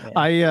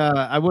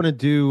 I want to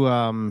do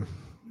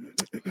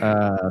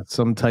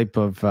some type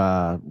of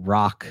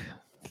rock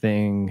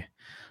thing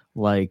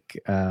like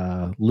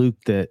Luke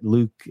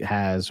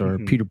has, or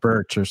Peter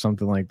Birch or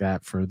something like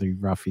that for the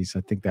Ruffies.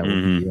 I think that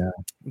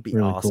would be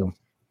really awesome. Cool.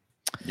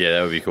 Yeah,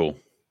 that would be cool.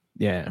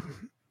 Yeah,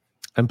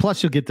 and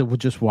plus you'll get to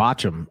just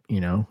watch them.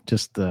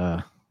 Just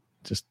oh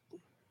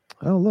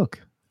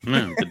look,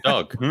 the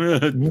dog,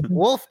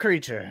 wolf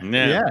creature.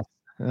 Yeah.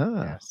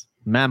 Yes.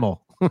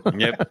 Mammal.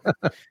 Yep.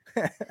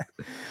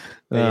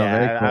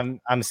 Yeah, cool.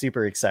 I'm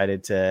super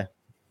excited to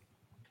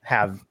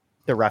have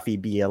the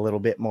Ruffy be a little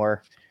bit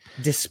more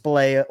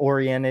display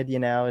oriented.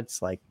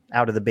 It's like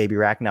out of the baby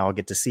rack now. I'll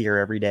get to see her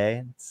every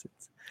day. It's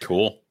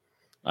cool.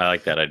 I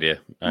like that idea.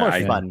 More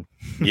fun.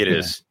 It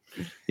is.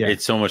 Yeah.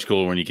 It's so much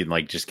cooler when you can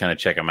like just kind of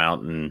check them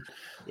out and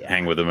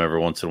hang with them every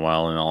once in a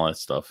while and all that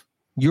stuff.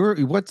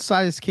 What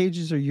size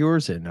cages are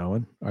yours in,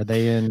 Owen? Are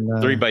they in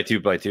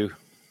 3x2x2?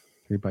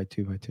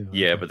 3x2x2. Okay.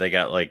 Yeah, but they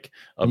got like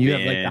a you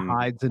bin have like the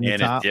hides in the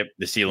top.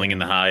 The ceiling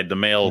and the hide. The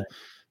male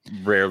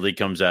rarely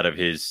comes out of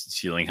his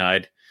ceiling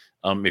hide.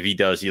 If he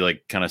does, he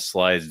like kind of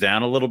slides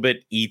down a little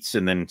bit, eats,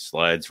 and then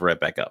slides right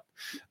back up.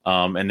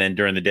 And then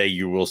during the day,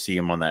 you will see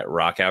him on that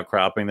rock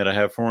outcropping that I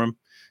have for him.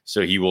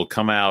 So he will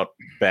come out,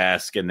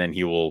 bask, and then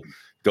he will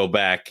go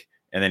back,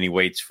 and then he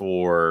waits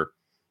for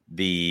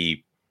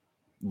the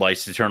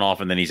lights to turn off,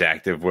 and then he's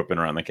active whipping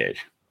around the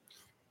cage.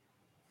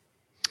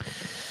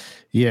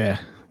 Yeah,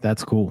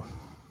 that's cool.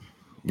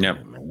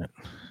 Yep.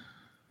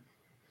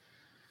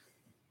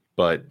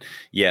 But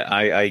yeah,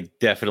 I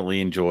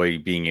definitely enjoy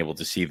being able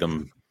to see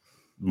them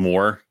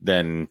more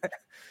than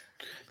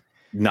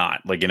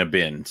not like in a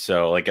bin.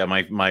 So like I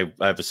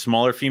have a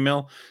smaller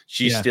female.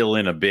 She's still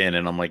in a bin,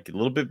 and I'm like a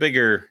little bit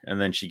bigger,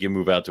 and then she can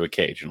move out to a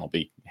cage, and I'll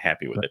be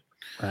happy with it.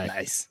 Right.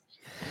 Nice.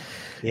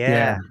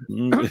 Yeah.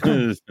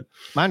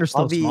 Mine are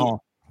still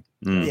small.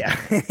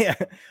 Yeah.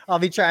 I'll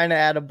be trying to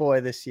add a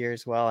boy this year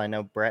as well. I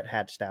know Brett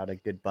hatched out a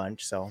good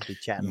bunch, so I'll be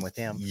chatting with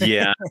him.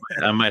 Yeah,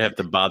 I might have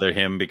to bother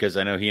him because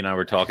I know he and I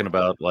were talking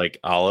about like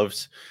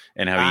olives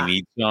and how he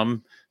needs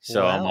some.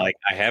 So I'm like,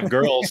 I have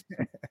girls.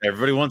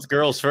 Everybody wants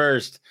girls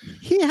first.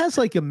 He has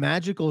like a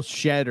magical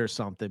shed or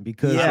something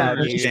because I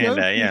understand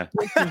that. Yeah.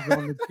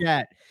 On the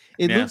chat.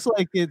 It looks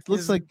like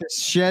the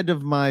shed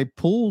of my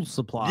pool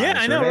supply. Yeah,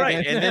 I know,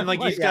 right? And then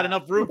like he's got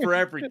enough room for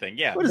everything.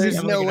 Yeah.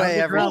 There's no way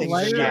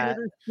everything's shed.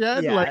 Yeah.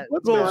 Like,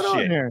 what's going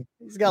on here?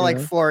 He's got like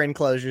 4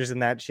 enclosures in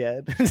that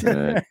shed.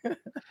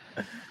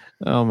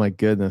 Oh my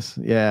goodness.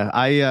 Yeah.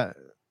 I'm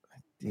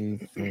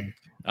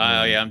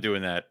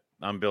doing that.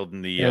 I'm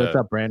building the what's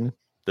up, Brandon?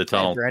 The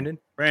tunnel. Hey,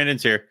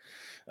 Brandon's here.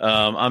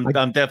 I'm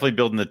definitely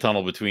building the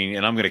tunnel between,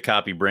 and I'm going to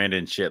copy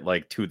Brandon's shit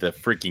like to the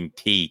freaking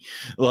T.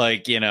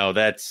 Like,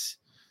 that's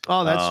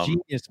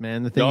genius,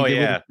 man. The thing.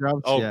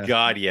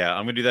 God, yeah.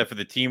 I'm going to do that for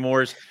the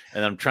Timors,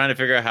 and I'm trying to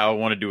figure out how I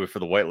want to do it for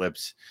the White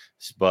Lips.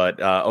 But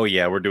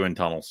we're doing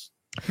tunnels.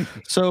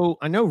 So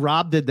I know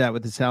Rob did that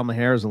with his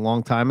Halmahares a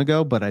long time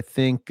ago, but I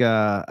think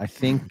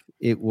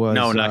it was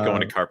not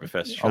going to Carpet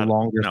Fest. A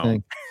longer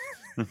thing.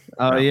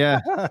 Oh yeah.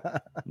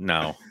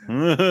 No.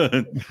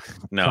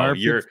 No,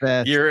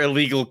 your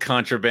illegal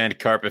contraband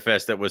Carpet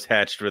Fest that was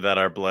hatched without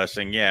our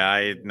blessing.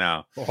 Yeah,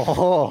 no.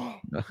 Oh.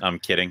 I'm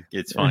kidding.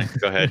 It's fine.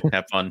 Go ahead.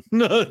 Have fun.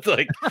 It's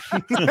like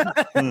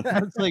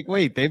it's like,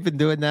 wait, they've been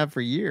doing that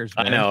for years,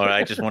 man. I know.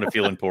 I just want to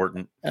feel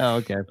important. Oh,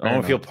 okay. I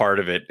want to feel part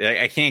of it.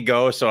 I can't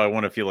go, so I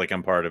want to feel like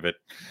I'm part of it.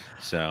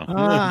 So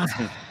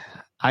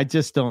I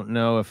just don't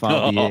know if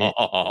I'll be.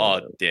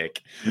 Oh,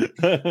 dick.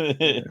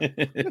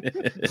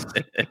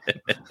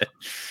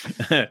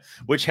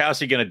 Which house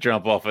are you going to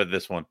jump off of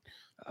this one?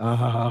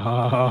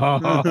 Oh,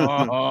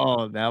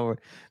 now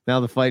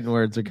the fighting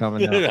words are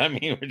coming out. I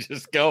mean, we're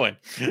just going.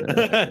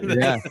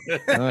 Yeah.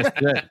 Oh,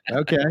 shit.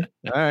 Okay.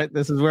 All right.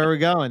 This is where we're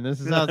going.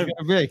 This is how it's going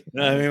to be.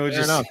 I mean, we're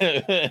just.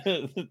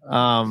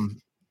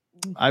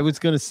 I was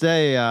going to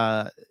say,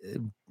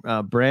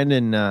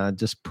 Brandon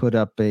just put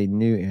up a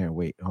new. Here,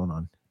 wait, hold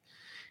on.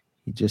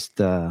 He just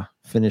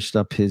finished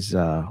up his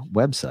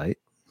website.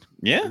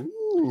 Yeah.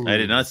 Ooh. I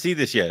did not see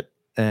this yet.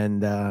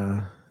 And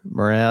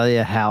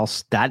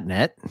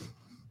MoreliaHouse.net.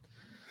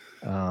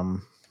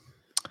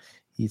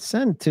 He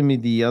sent it to me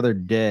the other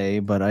day,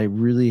 but I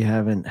really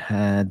haven't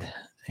had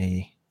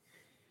a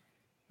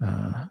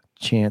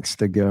chance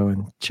to go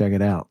and check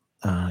it out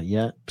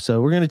yet. So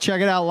we're going to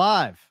check it out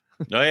live.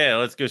 Oh, yeah.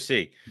 Let's go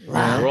see.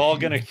 We're all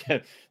going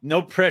to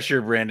no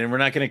pressure, Brandon. We're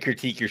not going to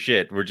critique your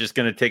shit. We're just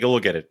going to take a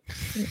look at it.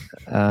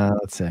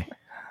 Let's see.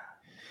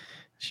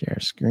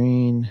 Share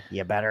screen.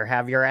 You better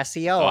have your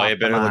SEO. Oh, you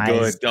better look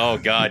good. Oh,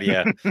 God,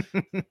 yeah.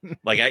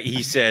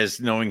 He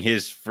says, knowing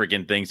his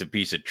freaking thing's a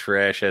piece of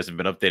trash, hasn't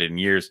been updated in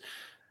years.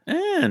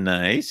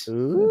 Nice.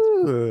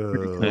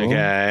 Ooh.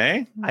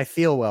 Okay. I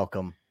feel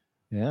welcome.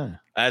 Yeah.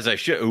 As I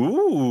should.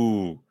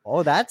 Ooh.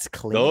 Oh, that's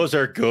clean. Those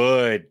are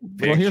good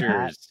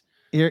pictures.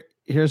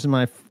 Here's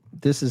my.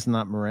 This is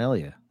not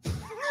Morelia.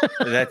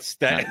 That's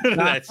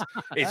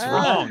it's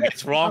wrong.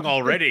 It's wrong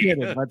already.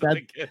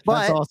 That's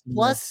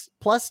awesome.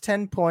 Plus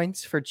 10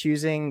 points for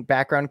choosing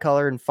background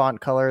color and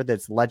font color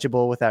that's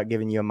legible without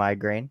giving you a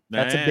migraine.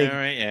 That's a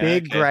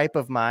big gripe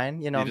of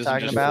mine. You know what I'm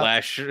talking about?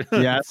 Flash.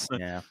 Yes.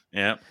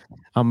 Yeah.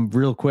 I'm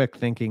real quick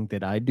thinking,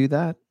 did I do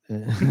that? I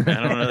don't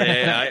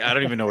know. I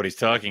don't even know what he's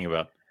talking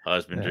about.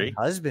 Husbandry.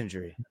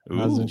 Husbandry.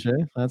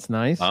 That's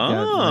nice.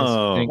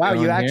 Oh, wow!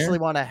 You actually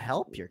want to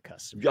help your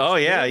customers. Oh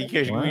yeah, you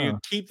keep them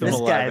this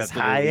alive. This guy's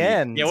high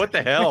end. Yeah, what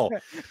the hell?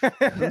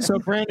 So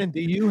Brandon,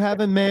 do you have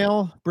a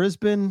male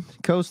Brisbane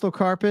coastal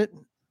carpet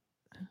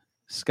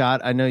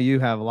Scott, I know you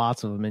have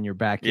lots of them in your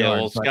backyard.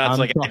 Yeah, well, Scott's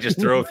like, I just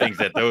throw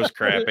things at those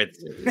crap.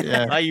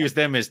 I use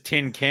them as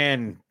tin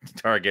can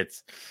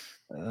targets.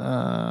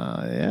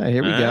 Yeah,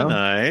 here we go.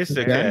 Nice.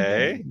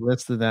 Okay.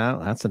 Listed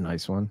out. That's a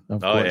nice one.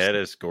 Of course. Yeah, it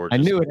is gorgeous.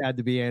 I knew it had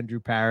to be Andrew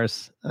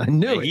Paris. I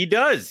knew it. He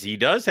does. He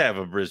does have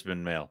a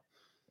Brisbane mail.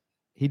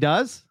 He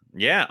does?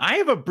 Yeah, I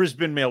have a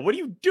Brisbane mail. What are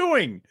you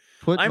doing?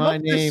 I'm my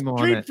name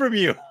on it. From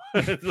you.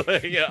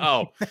 Like, he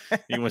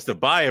wants to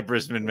buy a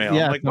Brisbane mail.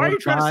 Yeah, I'm like, why are you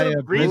trying to set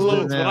up breeze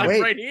loads when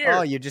I'm right here?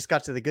 Oh, you just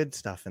got to the good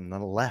stuff and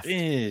then left.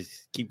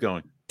 Keep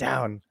going.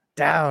 Down.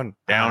 Down.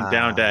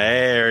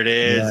 There it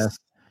is. Yes.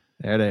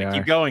 There they are.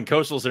 Keep going.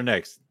 Coastals are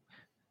next.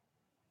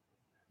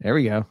 There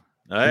we go.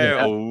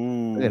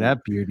 Look at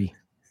that beauty.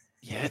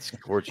 Yeah, it's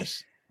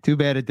gorgeous. Too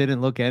bad it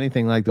didn't look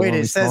anything like the one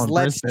we saw in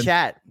let's Brisbane.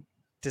 chat.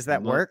 Does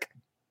that work?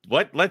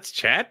 What? Let's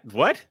chat?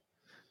 What?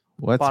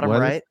 What's bottom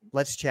what right?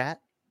 Let's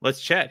chat.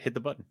 Let's chat. Hit the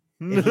button.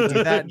 If you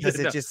do that, does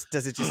it just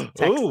text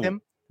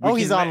him? Oh,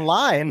 he's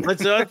online.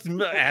 Let's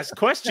ask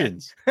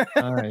questions.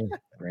 All right,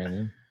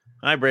 Brandon.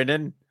 Hi,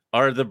 Brandon.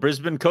 Are the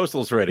Brisbane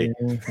Coastals ready?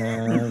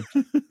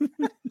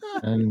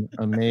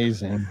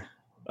 Amazing.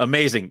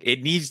 Amazing.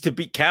 It needs to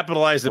be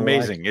capitalized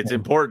amazing. It's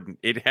important.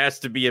 It has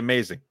to be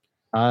amazing.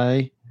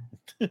 I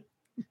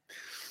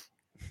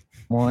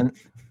want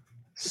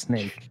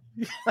snake.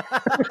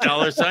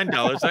 $sign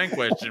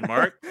question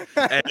mark,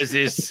 as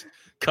is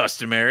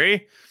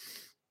customary.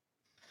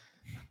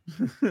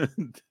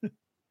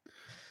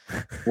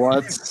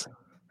 What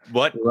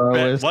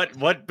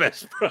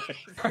best price?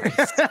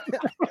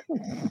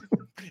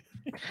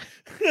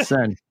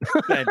 Send.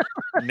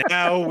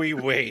 Now we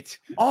wait.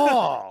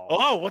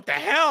 Oh, what the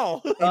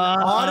hell?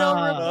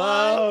 Auto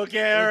reply.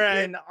 Okay, all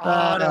right.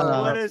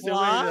 What is it?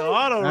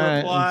 Auto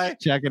reply. Right,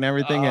 checking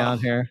everything out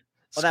here.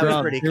 Well, that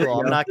was pretty cool.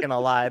 I'm not gonna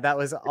lie. That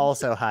was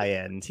also high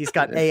end. He's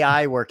got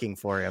AI working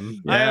for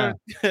him. Yeah,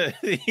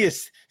 he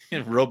is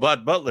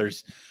robot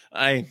butlers.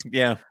 This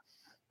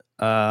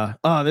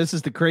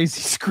is the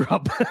crazy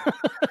scrub.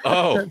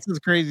 That's his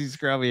crazy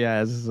scrub he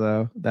has.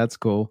 So that's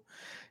cool.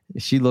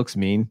 She looks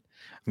mean.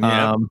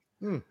 Yeah.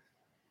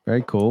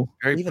 Very cool.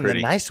 Even pretty.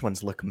 The nice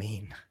ones look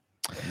mean.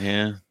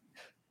 Yeah.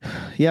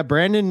 Yeah.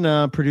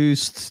 Brandon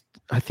produced,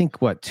 I think,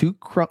 2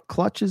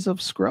 clutches of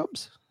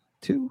scrubs?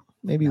 2,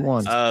 maybe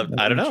 1.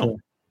 I don't know.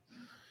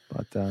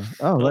 But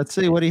let's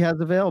see what he has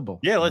available.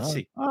 Yeah, let's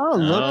see. Oh,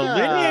 look,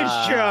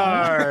 lineage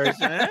charge.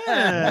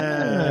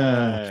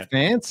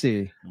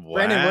 Fancy. Wow.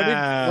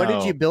 Brandon, what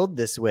did you build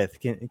this with?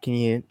 Can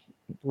you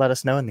let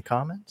us know in the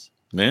comments?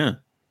 Yeah,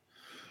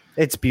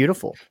 it's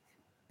beautiful.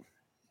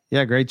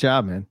 Yeah, great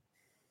job, man.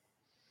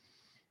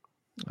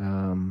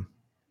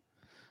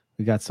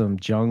 We got some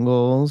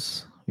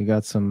jungles. We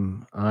got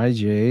some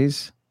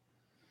IJs.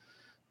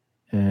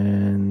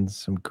 And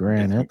some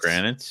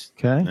granites.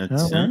 Okay.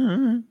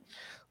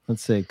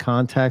 Let's say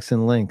contacts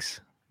and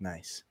links.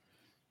 Nice.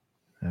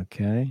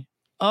 Okay.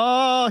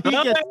 Oh,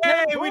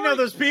 hey, we know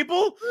those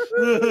people.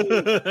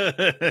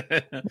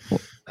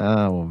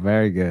 Oh,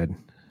 very good.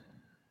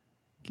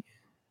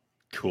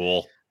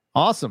 Cool.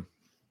 Awesome.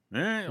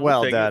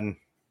 Well done.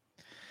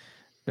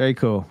 Very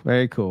cool.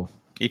 Very cool.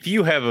 If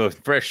you have a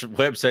fresh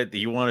website that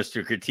you want us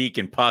to critique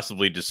and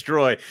possibly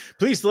destroy,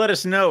 please let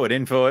us know at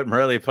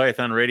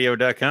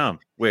info@MoreliaPythonRadio.com.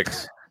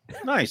 Wix.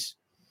 Nice.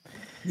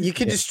 You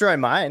could destroy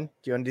mine. Do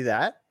you want to do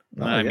that?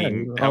 I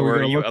mean, how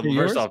are you?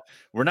 First off,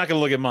 we're not going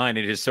to look at mine.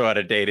 It is so out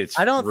of date. It's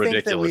I don't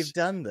ridiculous. think that we've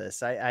done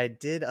this. I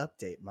did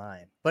update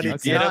mine, but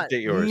it's not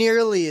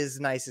nearly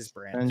as nice as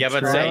Brandon. Yeah,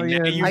 but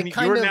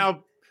you're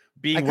now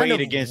being weighed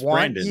against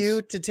Brandon's.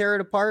 You to tear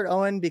it apart,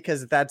 Owen,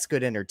 because that's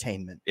good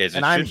entertainment,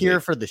 and I'm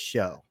here for the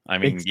show. I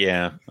mean,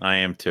 yeah, I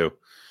am too,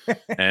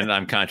 and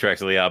I'm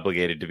contractually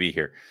obligated to be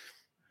here.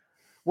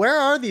 Where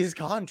are these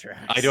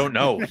contracts? I don't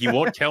know. He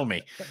won't tell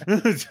me.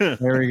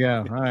 There we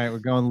go. All right, we're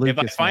going Lucas. If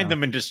I find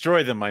them and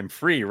destroy them, I'm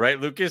free, right,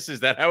 Lucas?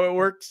 Is that how it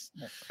works?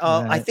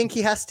 I think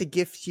he has to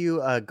gift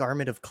you a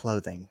garment of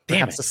clothing,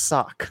 perhaps a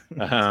sock.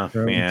 Yeah.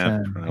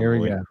 Here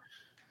we go.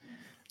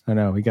 I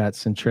know we got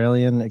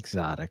Centralian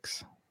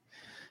Exotics.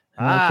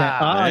 Okay.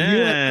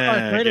 You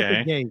right at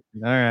the gate.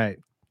 All right.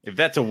 If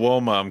that's a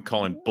Woma, I'm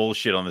calling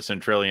bullshit on the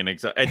Centralian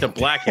Exotic. It's a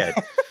blackhead.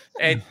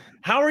 And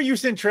how are you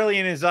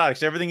Centralian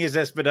Exotics? Everything is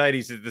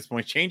Expedites at this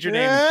point. Change your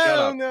name and shut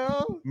up.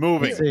 No.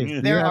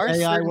 Moving. There are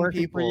AI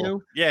working people. for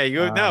you. Yeah,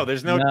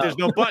 there's no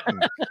button.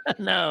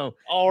 No.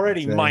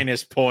 Already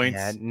minus points.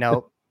 Yeah,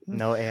 nope.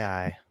 No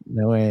AI.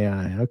 No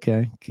AI.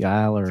 Okay.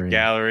 Gallery.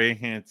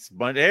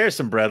 There's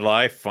some bread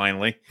life,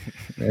 finally.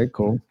 Very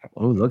cool.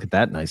 Oh, look at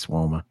that nice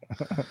Woma.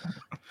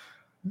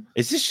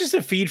 Is this just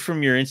a feed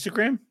from your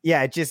Instagram?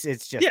 Yeah, it's just.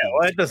 Yeah,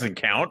 well, that doesn't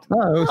count.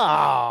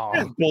 Oh,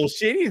 that's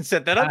bullshit. He didn't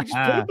set that up. He just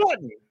put a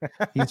button.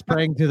 He's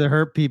praying to the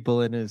hurt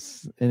people in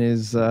his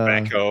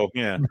backhoe.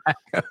 Yeah,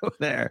 backhoe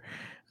there.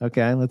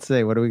 Okay, let's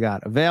see. What do we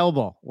got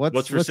available?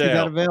 What's for sale? You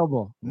got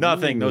available?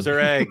 Nothing. Those are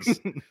eggs.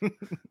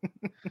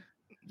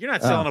 You're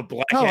not selling a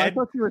blackhead. Oh, I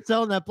thought you were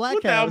selling that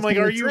blackhead. I'm like,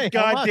 are you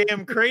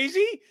goddamn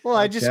crazy? Well,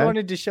 I just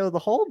wanted to show the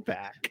hold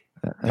back.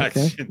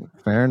 Okay,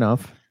 fair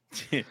enough.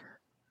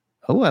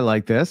 Oh, I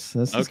like this.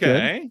 This is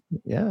Okay.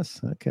 good. Yes.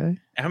 Okay.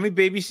 How many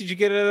babies did you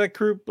get out of that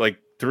group? Like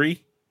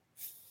 3?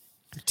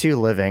 2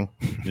 living.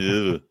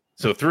 Ugh.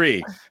 So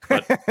 3,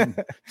 but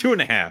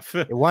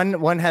 2.5.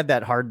 One had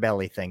that hard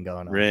belly thing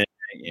going on. Right.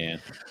 Yeah.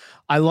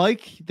 I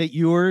like that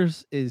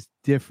yours is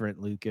different,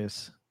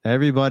 Lucas.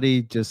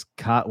 Everybody just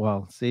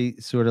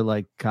sort of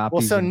like copies.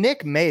 Well, so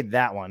Nick made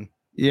that one.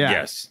 Yeah.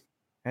 Yes.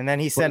 And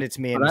then he sent it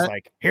to me and was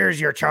like, here's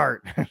your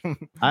chart.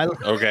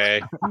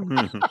 Okay.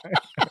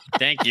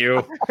 Thank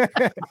you.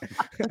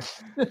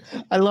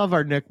 I love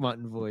our Nick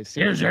Mutton voice.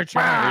 Here's your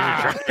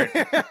chart.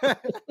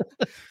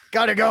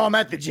 Gotta go. I'm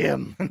at the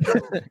gym.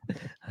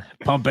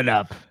 Pump it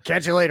up.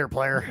 Catch you later,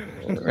 player.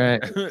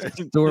 Right.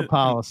 Store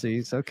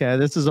policies. Okay.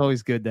 This is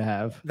always good to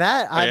have.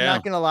 That, I'm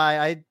not going to lie.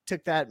 I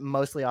took that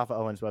mostly off of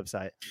Owen's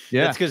website.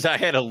 Yeah. That's because I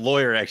had a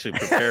lawyer actually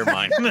prepare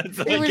mine.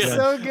 It was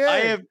so good.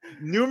 I have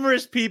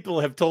numerous people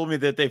have told me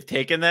that they've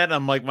taken that. And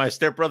I'm like, my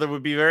stepbrother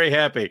would be very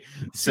happy.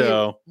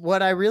 So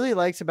what I really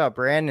liked about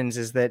Brandon's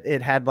is that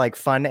it had like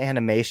fun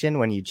animation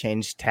when you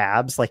change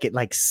tabs, like it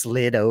like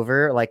slid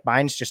over. Like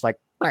mine's just like,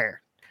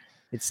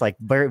 it's like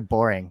very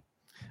boring.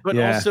 But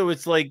also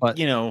it's like,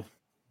 we're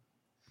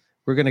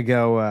gonna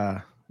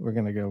go.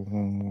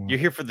 You're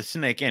here for the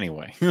snake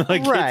anyway.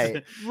 Like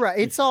right.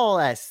 It's all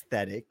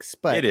aesthetics,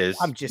 but it is.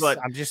 I'm just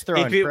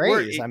throwing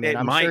praise. I'm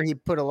sure he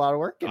put a lot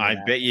of work in. I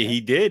bet you he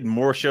did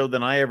more so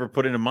than I ever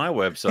put into my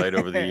website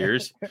over the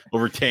years,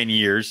 over 10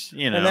 years.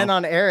 And then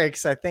on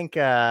Eric's, I think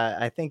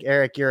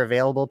Eric, your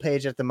available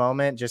page at the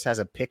moment just has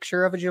a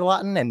picture of a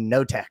gelatin and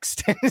no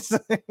text.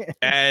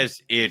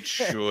 As it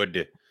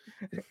should.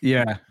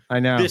 Yeah, I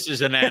know. This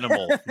is an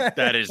animal.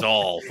 That is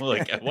all.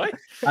 Like what?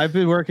 I've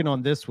been working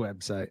on this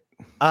website.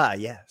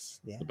 Yes.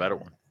 Yeah. The better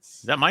one.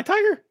 Is that my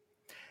tiger?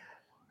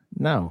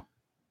 No.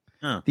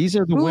 Huh. These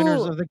are the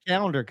winners of the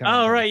calendar contest.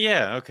 Oh, right.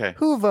 Yeah. Okay.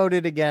 Who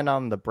voted again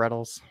on the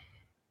Brettles?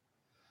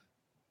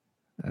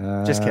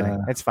 Just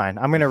kidding. It's fine.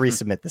 I'm going to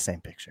resubmit the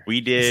same picture. We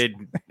did.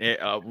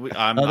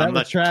 I'm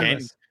not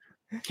Travis.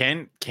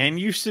 Can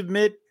you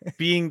submit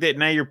being that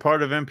now you're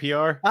part of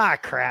NPR?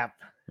 Crap.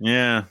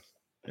 Yeah.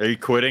 Are you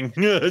quitting?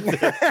 I'm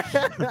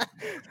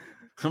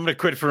going to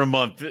quit for a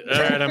month.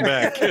 All right, I'm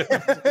back.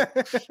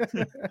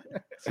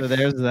 So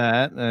there's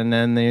that. And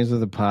then these are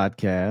the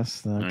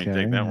podcasts. Okay. Let me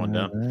take that one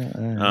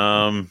down.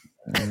 All right.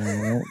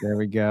 There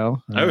we go.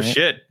 All right.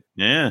 Shit.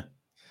 Yeah.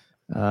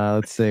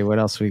 Let's see. What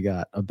else we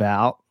got?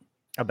 About.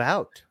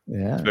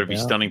 Yeah. Better be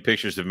stunning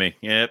pictures of me.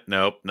 Yep.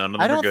 Nope. None of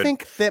them I are don't good.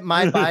 think that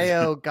my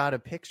bio got a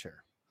picture.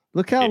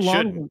 Look how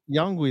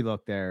young we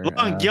look there.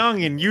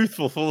 Young and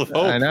youthful, full of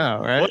hope. I know,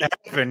 right? What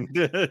happened?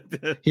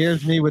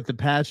 Here's me with the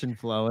passion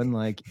flowing,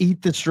 like,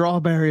 eat the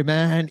strawberry,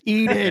 man.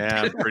 Eat it.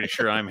 Yeah, I'm pretty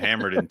sure I'm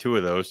hammered in 2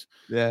 of those.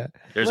 Yeah.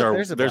 There's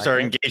our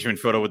engagement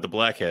photo with the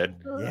blackhead.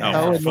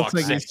 Yeah. Oh, it looks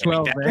like he's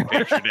 12, man.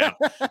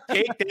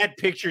 Take that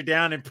picture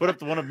down and put up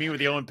the one of me with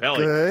the Owen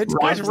Pelly. Good.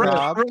 Why is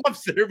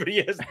Rob's there, but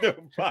he has no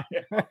bio?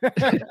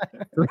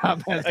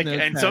 Rob has no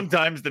and text.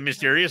 sometimes the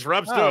mysterious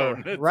Rob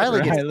Stone.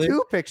 Riley gets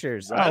 2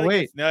 pictures. Oh,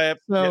 wait. No,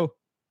 So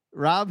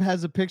Rob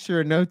has a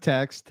picture and no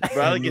text.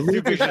 Riley gets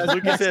 2 pictures.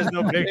 Lucas has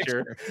no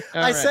picture.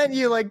 I sent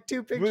you like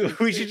 2 pictures.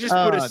 We should just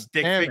put a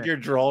stick figure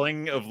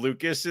drawing of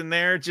Lucas in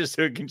there just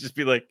so it can just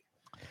be like,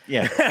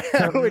 yeah.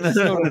 One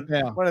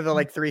of the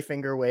like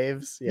 3-finger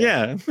waves.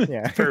 Yeah.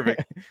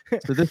 Perfect.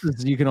 So this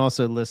is, you can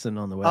also listen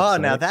on the website. Oh,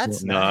 now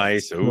that's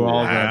nice. Ooh,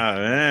 all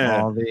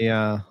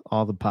the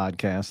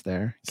podcasts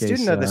there.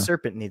 Student of the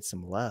Serpent needs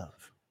some love.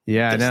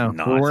 Yeah, I know.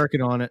 We're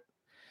working on it.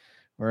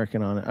 All right.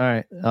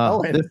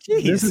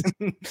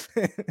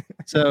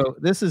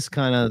 This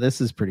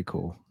is pretty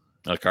cool.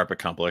 A carpet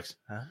complex.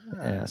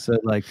 Yeah. So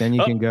like then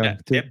you can go.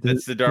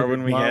 That's the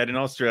Darwin we had in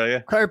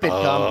Australia. Carpet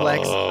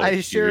complex.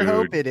 I sure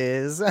hope it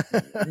is.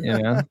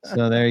 Yeah.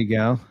 So there you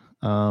go.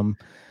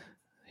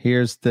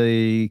 Here's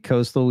the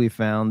coastal we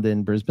found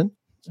in Brisbane.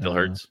 Still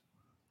hurts.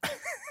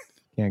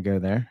 Can't go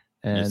there.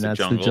 And It's that's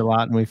the the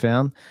gelatin we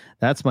found.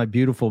 That's my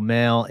beautiful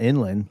male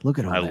inland. Look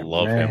at all that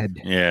love red. him.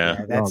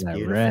 Yeah. That's all that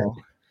beautiful. Red.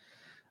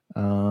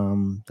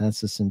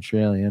 That's a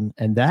Centralian,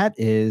 and that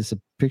is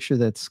a picture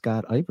that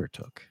Scott Iver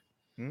took.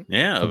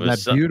 Yeah, of that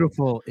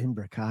beautiful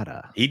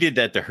imbricata. He did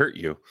that to hurt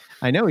you.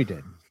 I know he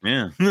did.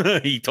 Yeah,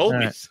 he told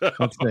me so.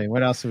 Let's see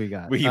what else we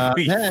got.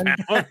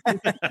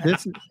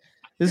 This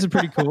is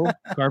pretty cool.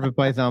 Carpet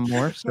python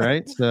morphs,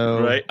 right?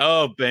 So right.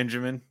 Oh,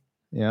 Benjamin.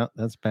 Yeah,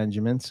 that's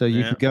Benjamin. So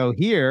you can go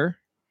here,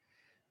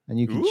 and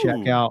you can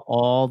check out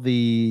all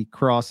the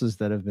crosses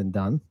that have been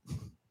done.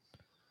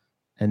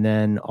 And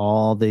then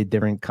all the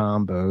different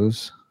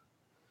combos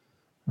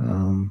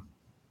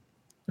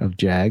of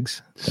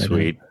Jags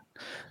that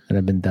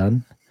have been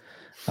done.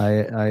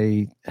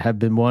 I have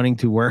been wanting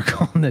to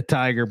work on the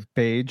Tiger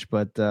page,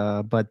 but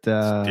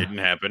didn't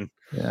happen.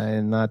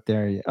 I'm not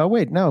there yet. Oh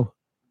wait, no.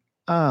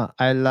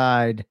 I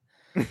lied.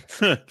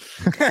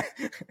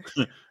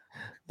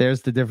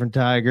 There's the different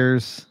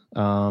tigers,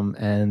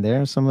 and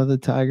there's some of the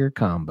tiger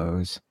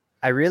combos.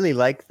 I really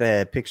like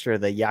the picture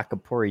of the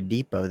Yakapuri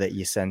Depot that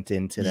you sent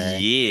in today.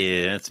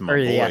 Yeah, that's my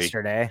boy.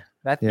 Yesterday.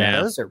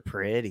 Those are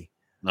pretty.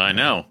 I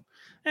know.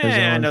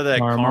 I know that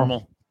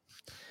caramel.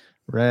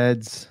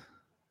 Reds,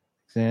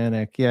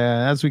 Xanac.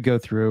 Yeah, as we go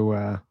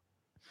through.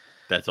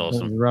 That's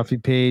awesome.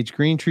 Ruffy page,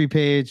 Green Tree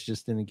page.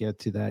 Just didn't get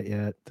to that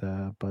yet.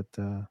 But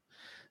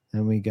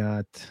then we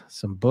got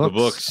some books. The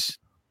books.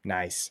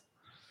 Nice.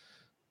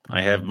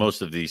 I have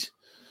most of these.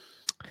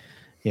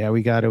 Yeah,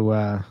 we got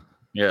to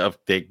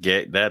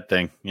get that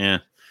thing. Yeah.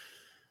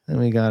 Then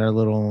we got our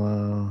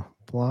little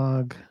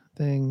blog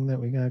thing that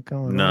we got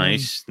going.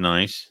 Nice.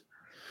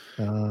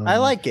 I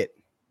like it.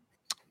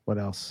 What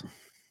else?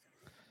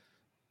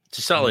 It's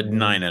a solid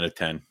 9 out of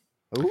 10.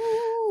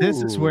 Ooh.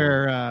 This is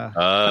where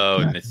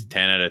and it's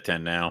 10 out of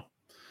 10 now.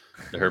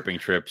 The herping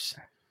trips.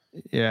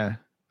 Yeah.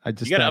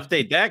 You gotta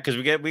update that because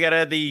we gotta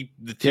add the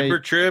timber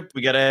trip.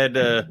 We gotta add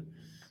a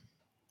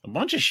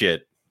bunch of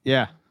shit.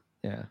 Yeah.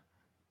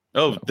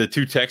 Oh, the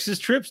 2 Texas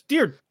trips?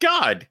 Dear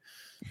God.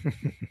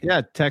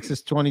 Yeah,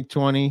 Texas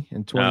 2020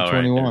 and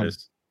 2021. Right,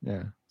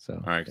 yeah. So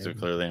all right, so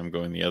clearly I'm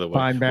going the other way.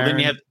 Pine Barrens. Well, then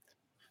you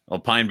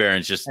have Pine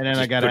Barrens and then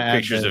I gotta put add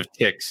pictures of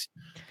ticks.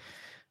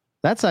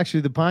 That's actually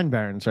the Pine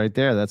Barrens right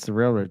there. That's the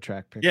railroad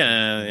track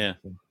picture.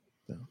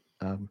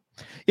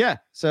 Yeah.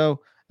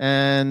 So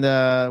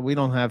and we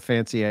don't have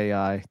fancy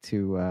AI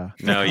to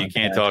no, you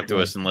can't talk to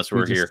us unless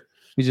we're here.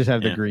 We just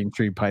have the Green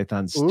Tree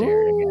Python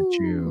staring at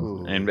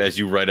you. And as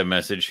you write a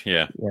message,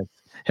 yes.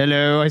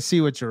 Hello, I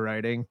see what you're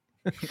writing.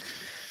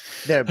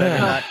 There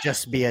better not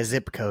just be a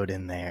zip code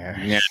in there.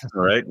 Yeah,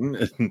 right.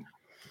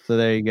 So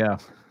there you go.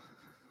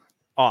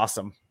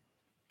 Awesome.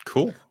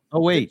 Cool.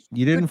 Oh wait,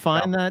 you didn't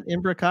find that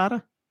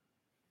imbricata?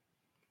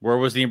 Where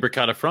was the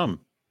imbricata from?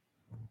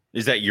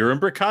 Is that your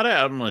imbricata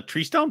out on a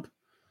tree stump?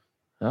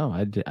 Oh,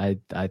 I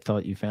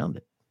thought you found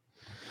it.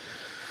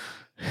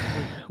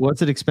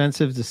 Was it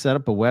expensive to set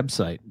up a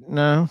website?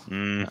 No.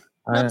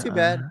 Not too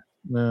bad.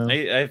 No.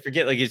 I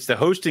forget, like it's the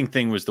hosting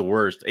thing was the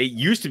worst. It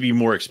used to be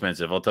more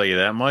expensive, I'll tell you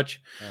that much.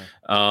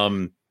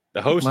 The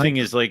hosting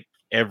is like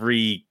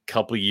every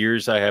couple of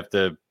years I have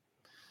to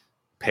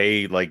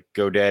pay like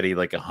GoDaddy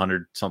like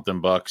 $100-something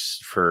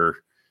for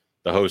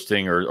the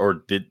hosting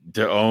or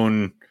to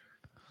own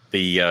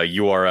the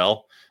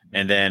URL.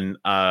 And then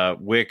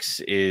Wix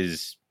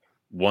is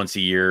once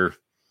a year,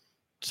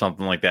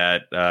 something like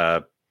that.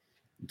 I'm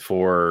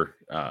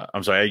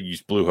sorry, I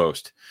use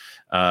Bluehost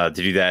to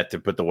do that, to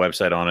put the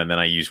website on, and then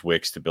I use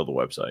Wix to build the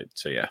website.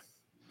 So yeah.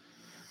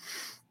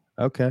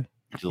 Okay.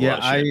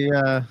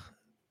 Yeah,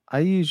 I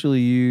usually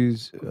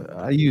use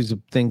a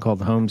thing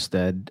called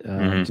Homestead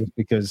just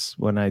because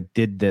when I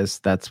did this,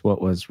 that's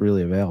what was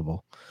really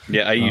available.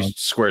 Yeah, I used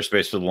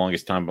Squarespace for the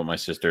longest time, but my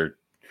sister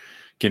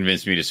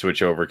convinced me to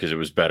switch over because it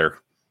was better,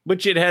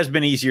 which it has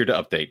been easier to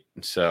update.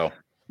 So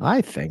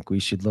I think we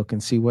should look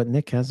and see what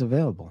Nick has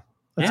available.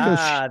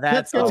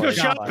 Let's go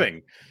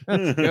shopping.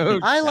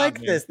 I like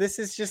this. This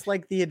is just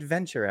like the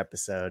adventure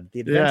episode,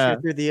 the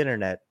adventure through the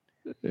internet.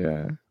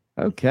 Yeah.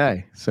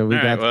 Okay. So we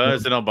got. Well,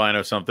 it's an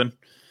albino something.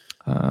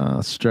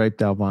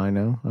 Striped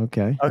albino.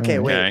 Okay. Okay.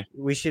 Wait.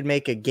 We should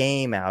make a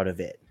game out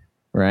of it.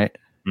 Right.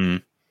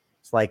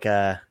 It's like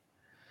a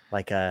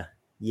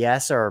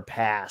yes or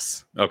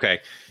pass.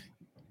 Okay.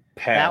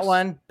 Pass. That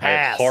one. Pass. I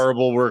have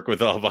horrible work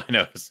with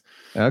albinos.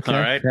 Okay. All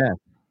right. Pass.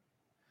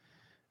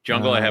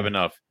 Jungle, I have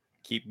enough.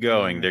 Keep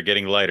going. They're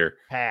getting lighter.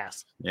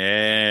 Pass.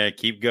 Yeah,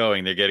 keep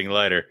going. They're getting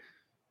lighter.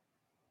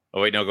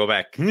 Oh, wait, no, go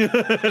back.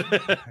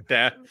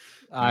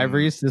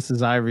 Ivories. This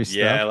is ivory stuff.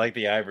 Yeah, I like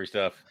the ivory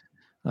stuff.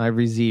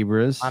 Ivory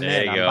zebras. I'm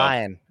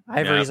buying.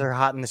 Ivories are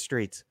hot in the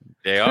streets.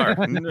 They are.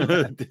 Here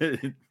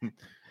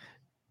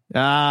we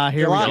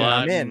go.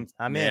 I'm in.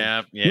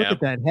 Yeah. Look at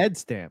that head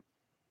stamp.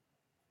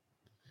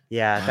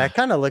 Yeah, that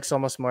kind of looks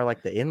almost more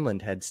like the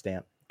inland head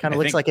stamp. Kind of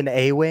looks like an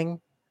A-wing.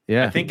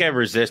 Yeah, I think I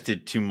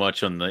resisted too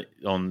much on the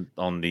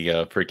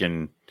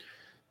freaking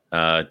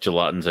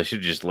gelatins. I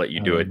should just let you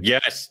do it.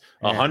 Yes,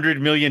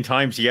 100 million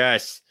times.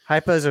 Yes,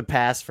 hypos would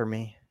pass for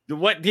me.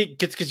 What?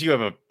 It's because you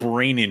have a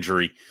brain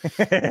injury.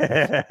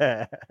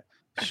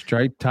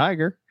 Striped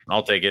tiger.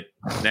 I'll take it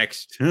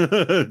next.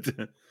 It's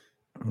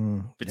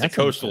a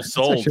coastal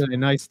soul. That's actually a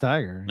nice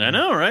tiger. I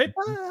know, right?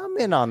 I'm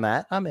in on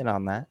that.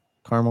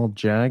 Caramel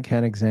jag,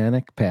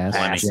 Henexanic,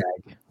 pass.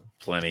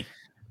 Plenty.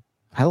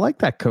 I like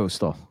that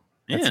coastal.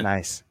 That's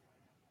nice.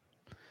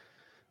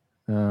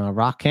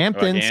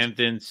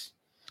 Rockhamptons.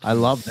 I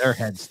love their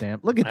head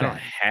stamp. Look at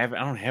that. I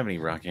don't have any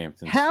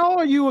Rockhamptons. How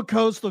are you a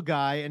coastal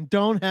guy and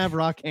don't have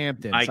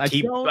Rockhamptons? I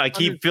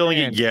keep feeling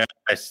it.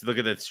 Yes. Look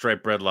at that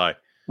striped red lie.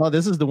 Oh,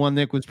 this is the one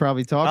Nick was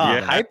probably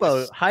talking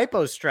about.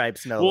 Hypo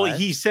stripes, no. Well,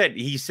 he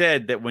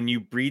said that when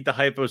you breed the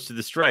hypos to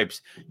the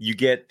stripes, you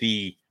get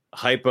the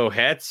hypo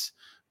hets,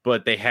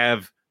 but they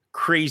have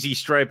crazy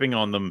striping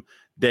on them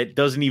that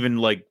doesn't even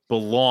like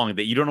belong,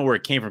 that you don't know where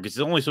it came from because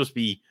it's only supposed to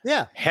be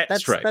het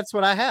stripe. That's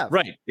what I have.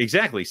 Right,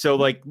 exactly. So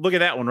like, look at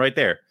that one right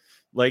there.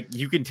 Like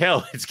you can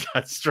tell it's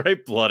got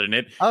striped blood in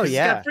it. Oh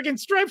yeah, it's got freaking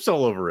stripes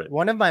all over it.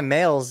 One of my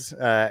males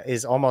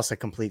is almost a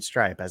complete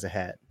stripe as a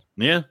het.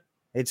 Yeah,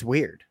 it's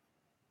weird.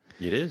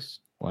 It is.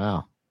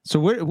 Wow. So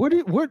what?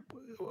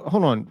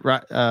 Hold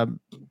on.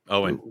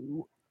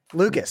 Owen.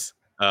 Lucas.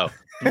 Oh.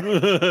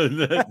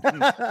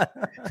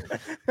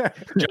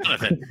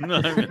 Jonathan.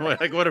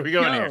 Like, what are we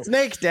going here?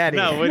 Snakes Daddy.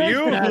 No, with Snakes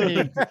you?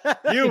 Daddy.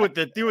 you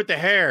with the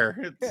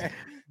hair.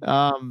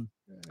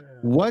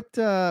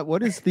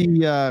 What is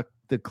the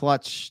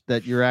clutch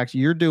that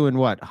you're doing?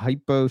 What,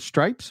 hypo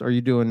stripes? Or are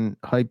you doing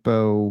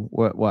hypo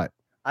what?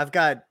 I've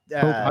got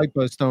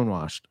hypo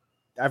stonewashed.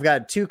 I've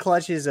got 2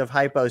 clutches of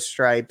hypo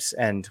stripes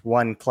and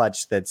 1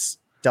 clutch that's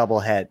double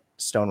het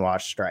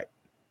stonewash stripe.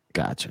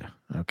 Gotcha.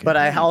 Okay. But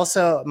I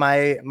also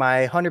my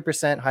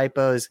 100%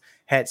 hypos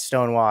het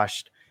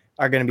stonewashed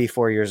are going to be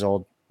 4 years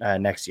old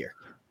next year.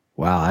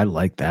 Wow, I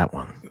like that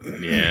one.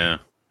 Yeah.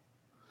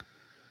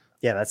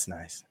 Yeah, that's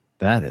nice.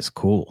 That is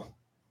cool.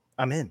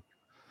 I'm in.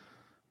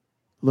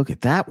 Look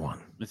at that one.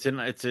 It's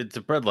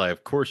a bread lie.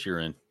 Of course you're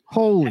in.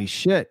 Holy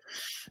shit.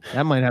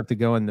 That might have to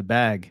go in the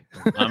bag.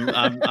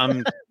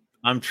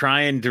 I'm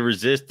trying to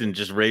resist and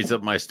just raise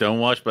up my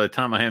stonewash. By the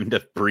time I end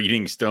up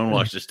breeding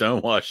stonewash to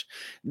stonewash,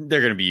 they're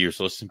going to be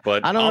useless.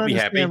 But I'll be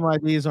happy. Why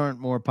these aren't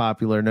more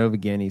popular. Nova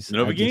Guineas.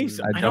 Nova Guineas?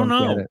 I don't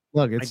know. Get it.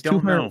 Look, it's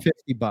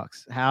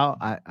 $250. How?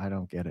 I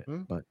don't get it.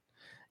 But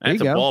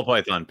that's a ball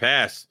python.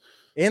 Pass.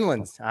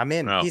 Inlands. I'm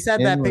in. Oh. He's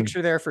had that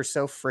picture there for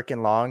so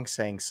freaking long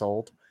saying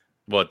sold.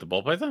 What, the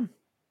ball python?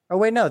 Oh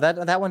wait, no,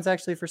 that one's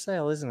actually for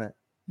sale, isn't it?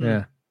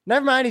 Yeah.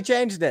 Never mind, he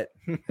changed it.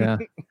 Yeah.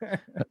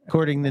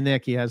 According to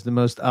Nick, he has the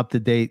most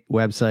up-to-date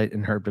website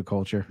in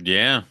herpetoculture.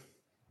 Yeah.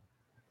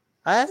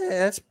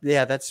 That's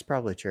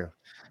probably true.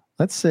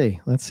 Let's see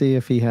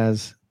if he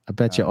has. I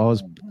bet you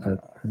always.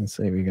 Let's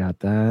see, we got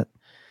that.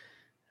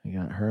 We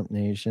got Herp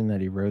Nation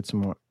that he wrote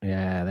some more.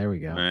 Yeah, there we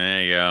go.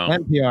 There you go.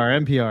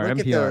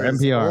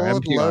 NPR.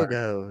 Old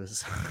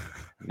logos.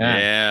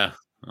 Yeah.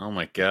 Oh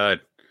my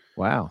God.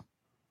 Wow.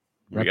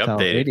 We Reptile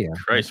updated. Radio.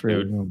 Christ,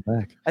 really dude.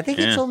 back. I think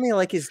he told me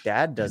like his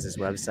dad does his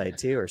website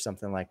too, or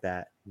something like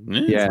that.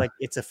 Yeah. It's like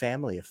it's a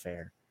family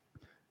affair.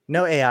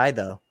 No AI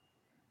though.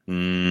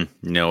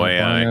 No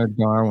AI. Albino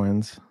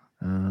Darwins,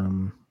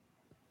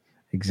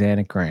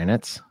 Exanic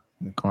granites,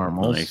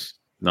 caramels.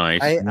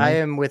 Nice. I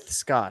am with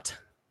Scott.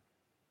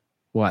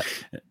 What?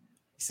 He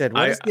said,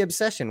 "What is the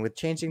obsession with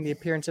changing the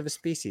appearance of a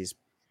species?"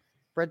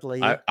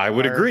 Bredli. I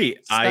would agree.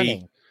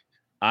 Stunning.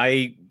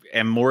 I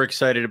am more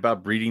excited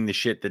about breeding the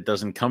shit that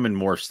doesn't come in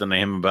morphs than I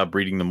am about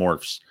breeding the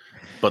morphs.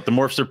 But the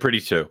morphs are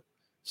pretty too.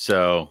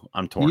 So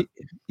I'm torn.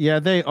 Yeah,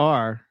 they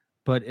are.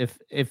 But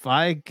if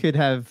I could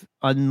have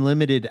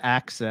unlimited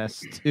access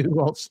to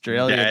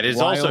Australia, that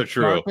is also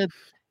true. Carpet,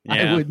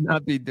 I would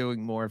not be doing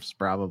morphs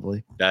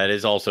probably. That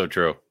is also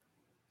true.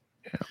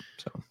 Yeah.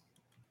 So,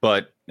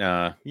 but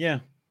yeah.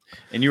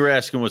 And you were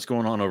asking what's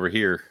going on over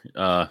here.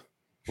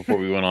 Before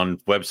we went on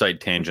website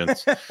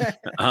tangents, right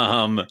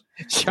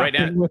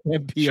now, with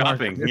NPR.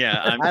 shopping.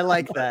 Yeah, I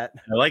like that.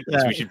 I like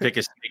this. We should pick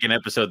a second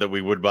episode that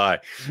we would buy.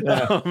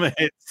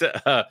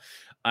 Yeah.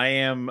 I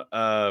am.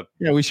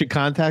 Yeah, we should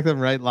contact them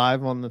right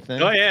live on the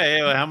thing. Oh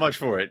yeah. How much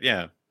for it?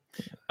 Yeah.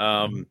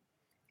 I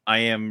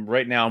am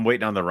right now. I'm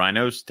waiting on the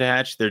rhinos to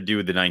hatch. They're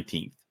due the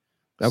 19th.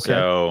 Okay.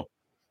 So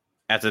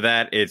after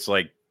that, it's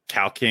like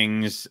cow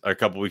kings a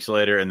couple weeks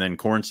later, and then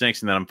corn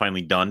snakes, and then I'm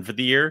finally done for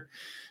the year.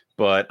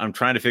 But I'm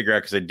trying to figure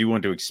out because I do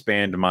want to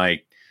expand my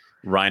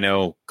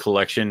rhino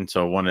collection.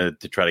 So I wanted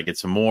to try to get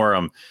some more.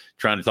 I'm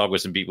trying to talk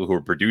with some people who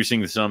are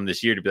producing some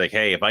this year to be like,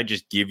 hey, if I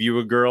just give you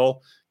a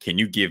girl, can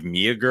you give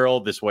me a girl?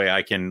 This way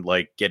I can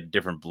like get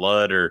different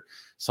blood or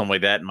something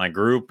like that in my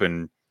group.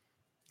 And,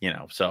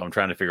 so I'm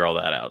trying to figure all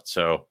that out.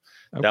 So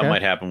that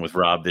might happen with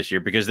Rob this year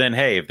because then,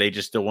 hey, if they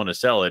just still want to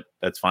sell it,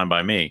 that's fine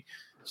by me.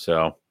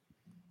 So,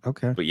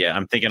 okay. But yeah,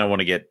 I'm thinking I want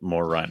to get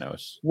more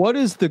rhinos. What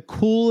is the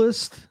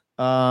coolest?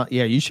 Yeah,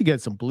 you should get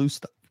some blue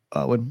stuff.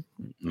 I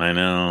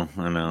know.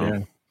 Yeah.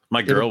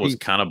 My girl was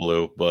kind of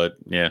blue, but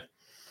yeah.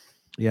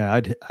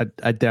 Yeah,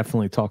 I'd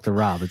definitely talk to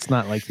Rob. It's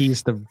not like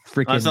he's the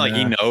freaking. It's not like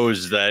he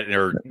knows that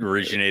or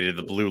originated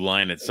the blue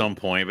line at some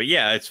point, but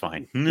yeah, it's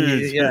fine.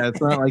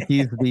 It's not like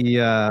he's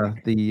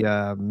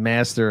the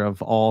master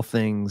of all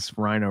things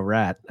rhino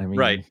rat. I mean,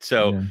 right.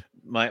 So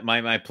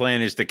my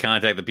plan is to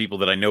contact the people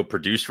that I know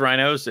produce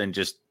rhinos and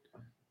just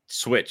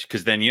switch,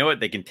 because then you know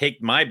what, they can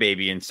take my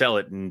baby and sell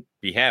it and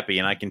be happy,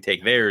 and I can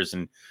take theirs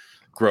and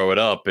grow it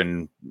up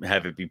and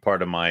have it be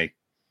part of my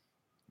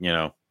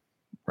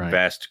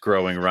vast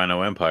growing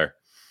rhino empire.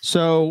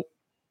 So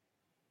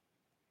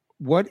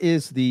what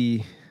is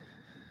the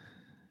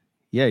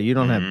you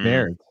don't have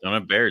bears. Don't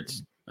have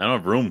bears. I don't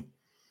have room.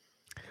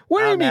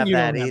 What do you mean you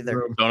don't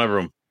have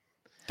room?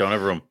 Don't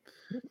have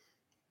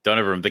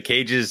room. The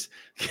cages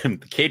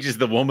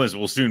the womas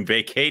will soon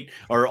vacate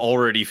are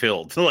already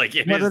filled. Like,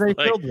 what are they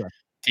filled with?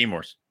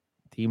 Timors.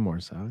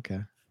 Okay.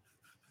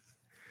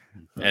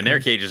 And their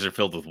cages are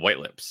filled with white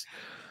lips.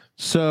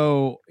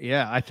 So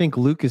yeah, I think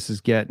Lucas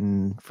is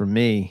getting from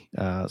me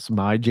some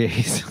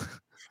IJs,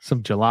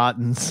 some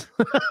gelatins.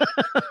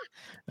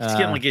 It's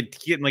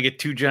getting like a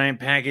 2 giant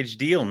package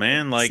deal,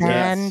 man. Like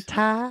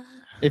Santa.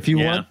 If you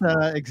want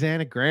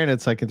Exanic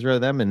granites, I can throw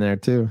them in there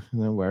too.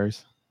 No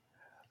worries.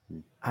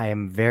 I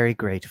am very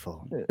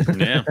grateful.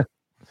 Yeah.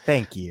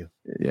 Thank you.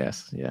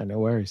 Yes. Yeah. No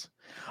worries.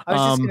 I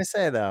was just gonna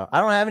say though,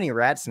 I don't have any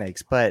rat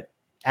snakes, but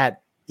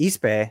at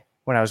East Bay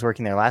when I was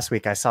working there last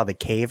week, I saw the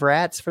cave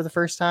rats for the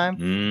first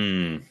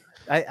time.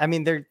 I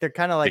mean, they're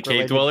kind of like the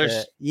cave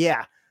dwellers.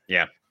 Yeah,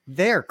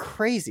 they're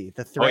crazy.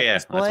 The threat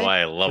display that's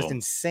why I love was them.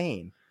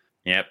 Insane.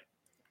 Yep.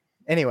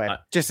 Anyway,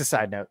 just a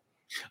side note.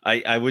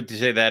 I would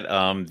say that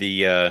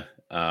the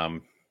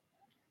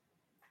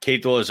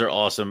cave dwellers are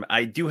awesome.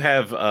 I do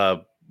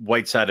have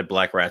white-sided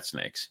black rat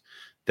snakes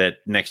that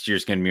next year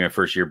is going to be my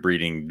first year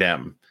breeding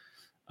them.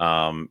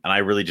 And I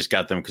really just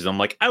got them because I'm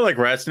like, I like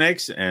rat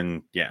snakes,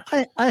 and yeah.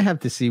 I have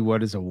to see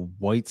what is a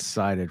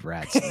white-sided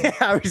rat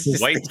snake. I was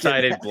just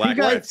white-sided black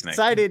rat snake.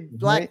 White-sided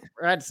black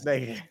rat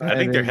snake. I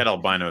think they're head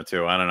albino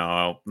too. I don't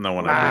know. No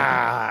one.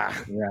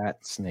 Rat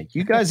snake.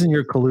 You guys and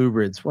your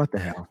colubrids. What the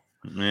hell?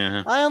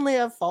 Yeah. I only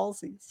have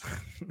falsies.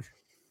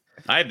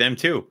 I have them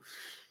too.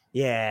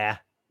 Yeah.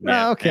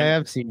 Okay,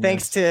 I've seen.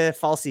 Thanks to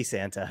Falsy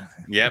Santa.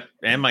 Yep,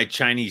 and my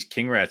Chinese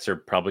king rats are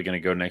probably going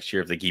to go next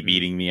year if they keep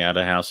eating me out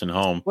of house and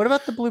home. What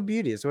about the blue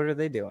beauties? What are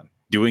they doing?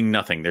 Doing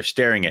nothing. They're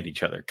staring at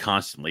each other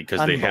constantly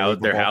because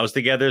they're housed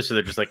together, so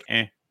they're just like,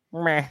 it's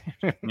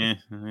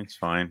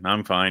fine.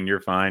 I'm fine.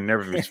 You're fine.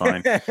 Everything's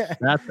fine.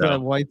 That's a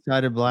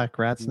white-sided black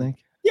rat snake.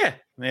 Yeah,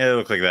 they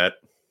look like that.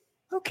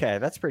 Okay,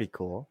 that's pretty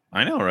cool.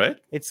 I know, right?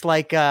 It's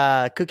like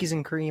cookies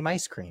and cream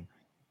ice cream.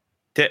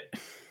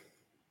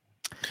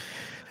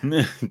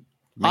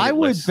 I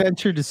would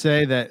venture to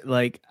say that,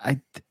 like,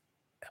 I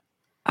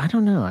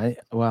don't know.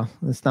 Well,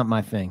 it's not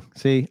my thing.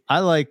 See, I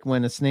like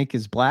when a snake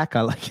is black.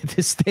 I like it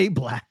to stay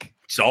black.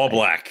 It's all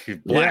black.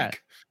 Yeah.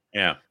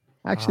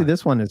 Actually,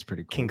 this one is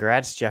pretty cool.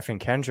 Congrats, Jeff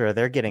and Kendra.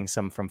 They're getting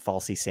some from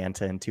Falsy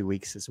Santa in 2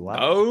 weeks as well.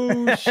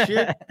 Oh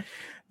shit!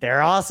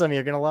 They're awesome.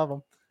 You're gonna love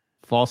them.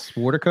 False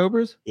water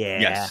cobras?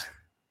 Yeah. Yes.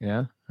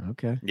 Yeah.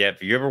 Okay. Yeah.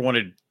 If you ever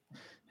wanted.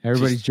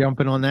 Everybody's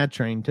jumping on that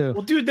train too.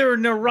 Well, dude, they're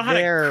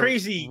neurotic,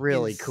 crazy,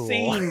 really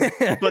insane,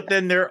 cool. But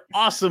then they're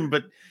awesome.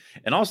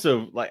 And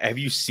also, like, have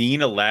you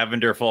seen a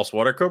lavender false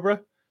water cobra?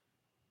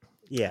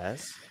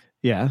 Yes.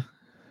 Yeah.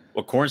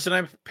 What corns did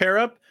I pair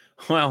up?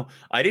 Well,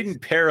 I didn't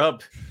pair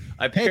up.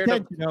 I paired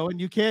up. And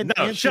you can't.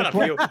 No, shut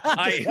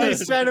up.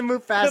 He's trying to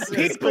move fast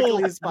as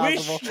quickly as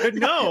possible. Wish to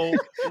know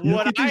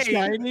Look at the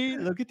shiny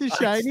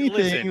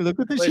thing. Look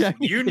at the shiny.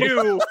 You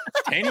knew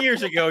 10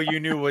 years ago.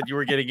 You knew what you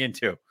were getting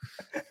into.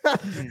 All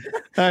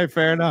right,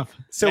 fair enough.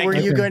 So, were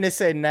you going to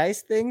say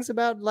nice things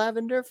about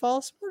lavender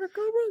false water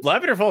cobras?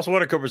 Lavender false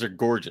water cobras are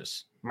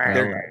gorgeous.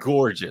 They're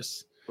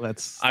gorgeous.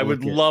 I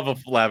would love a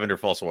lavender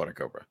false water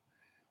cobra.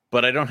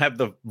 But I don't have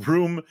the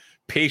room,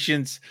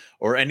 patience,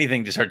 or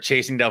anything to start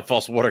chasing down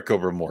false water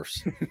cobra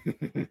morphs.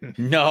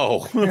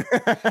 No.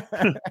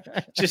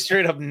 Just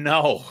straight up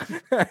no.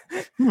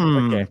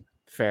 Okay,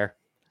 fair.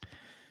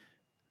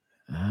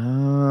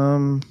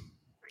 I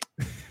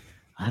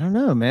don't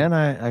know, man.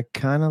 I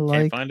kind of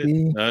like find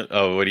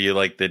it. What do you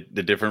like? The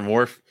different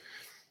morph?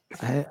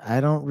 I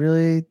don't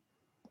really.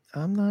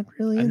 I'm not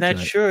really. I'm not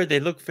sure. They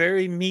look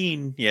very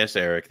mean. Yes,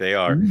 Eric, they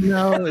are.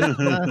 No,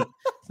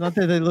 it's not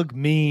that they look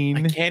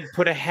mean. I can't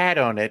put a hat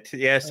on it.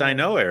 Yes, I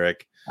know,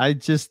 Eric. I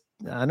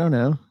don't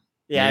know.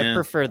 Yeah, I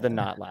prefer the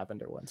not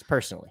lavender ones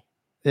personally.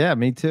 Yeah,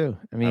 me too.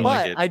 I mean,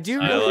 but I do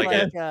really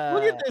like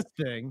look at this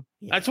thing.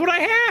 That's what I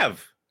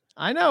have.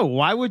 I know.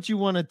 Why would you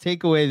want to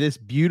take away this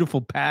beautiful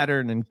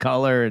pattern and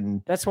color?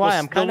 And that's why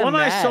I'm kind of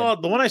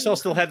mad. The one I saw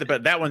still had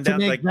that one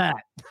down like that.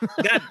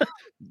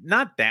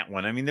 Not that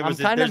one. I mean, there's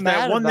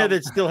that one there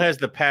that still has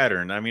the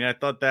pattern. I mean, I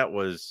thought that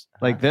was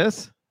like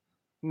this.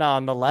 No,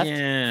 on the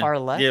left, far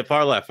left. Yeah,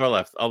 far left,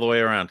 all the way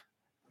around.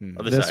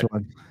 Other this side.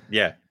 One.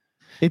 Yeah.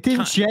 It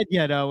didn't shed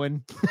yet,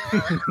 Owen.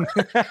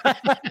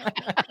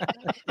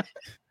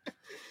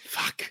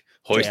 Fuck.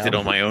 Hoisted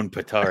on my own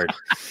petard.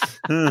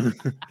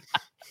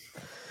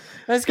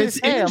 I was gonna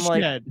say, I'm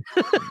like,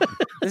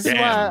 this is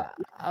why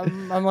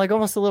I'm like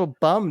almost a little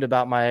bummed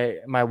about my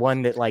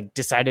one that like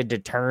decided to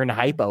turn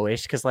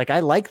hypo-ish because like I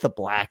like the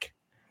black.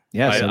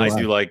 Yeah, I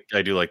do like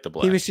the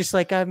black. He was just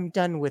like, I'm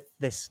done with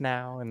this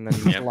now, and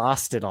then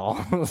lost it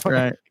all.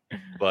 Right.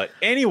 But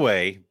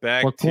anyway,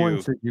 what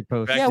corns did you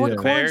post? Yeah, what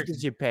corns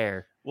did you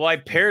pair? Well, I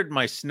paired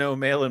my snow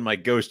male and my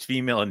ghost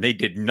female, and they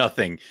did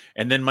nothing.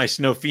 And then my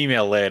snow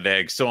female laid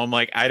eggs. So I'm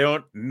like, I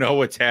don't know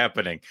what's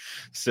happening.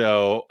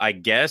 So I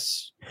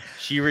guess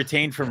she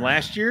retained from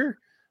last year,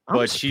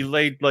 but she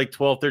laid like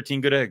 12, 13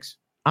 good eggs.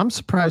 I'm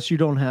surprised you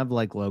don't have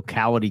like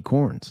locality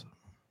corns.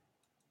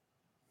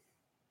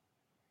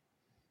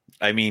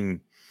 I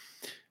mean,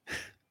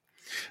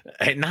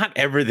 not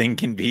everything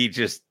can be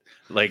just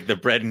like the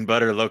bread and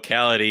butter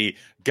locality.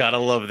 Gotta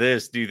love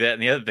this, do that,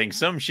 and the other thing.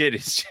 Some shit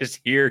is just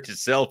here to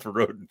sell for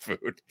rodent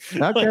food. Okay,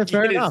 like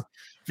fair enough.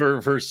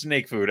 For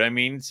snake food. I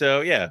mean,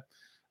 so yeah,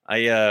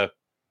 the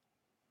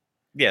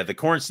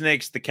corn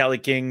snakes, the Cali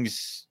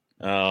Kings,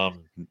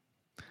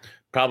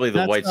 probably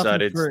the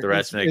white-sided, the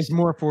rat snakes. It's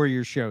more for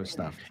your show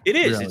stuff. It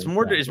is. Really,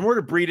 it's more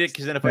to breed it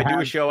because then if I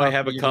do a show, I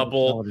have a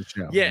couple.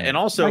 Yeah, and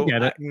also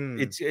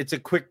it's a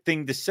quick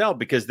thing to sell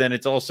because then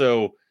it's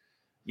also,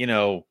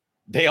 the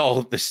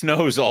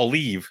snows all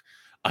leave.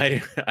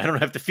 I don't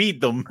have to feed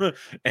them,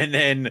 and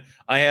then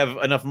I have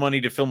enough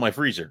money to fill my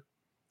freezer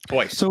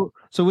twice. So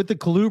with the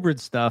colubrid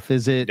stuff,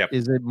 is it Yep.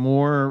 is it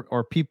more,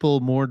 or people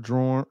more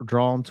drawn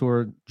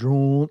toward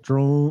drawn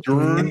towards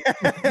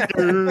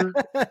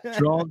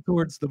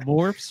the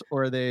morphs,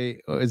 or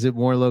is it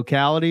more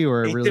locality,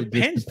 or it really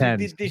depends. just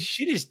depends? This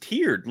shit is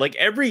tiered. Like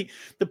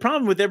the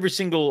problem with every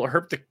single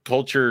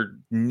herpetoculture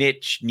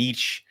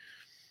niche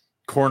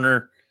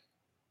corner,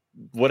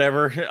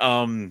 whatever.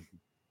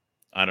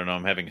 I don't know.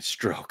 I'm having a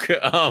stroke.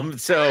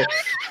 So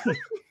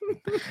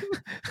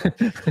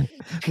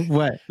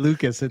what,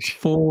 Lucas? It's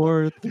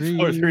 4,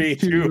 3,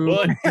 2,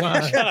 1.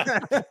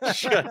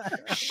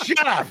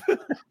 Shut up.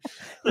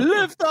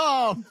 Lift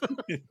off.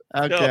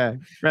 Okay,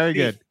 very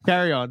good.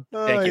 Carry on.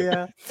 Thank you.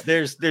 Yeah.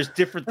 There's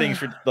different things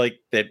for like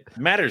that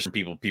matters to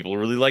people. People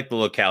really like the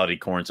locality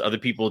corns. Other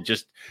people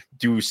just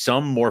do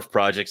some morph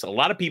projects. A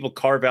lot of people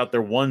carve out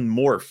their one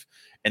morph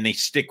and they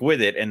stick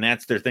with it, and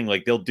that's their thing.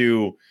 Like they'll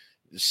do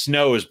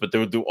snows, but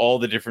they'll do all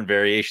the different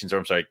variations. Or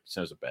I'm sorry,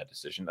 snow's a bad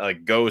decision.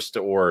 Like ghost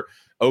or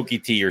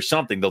Oki-T or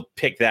something. They'll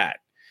pick that.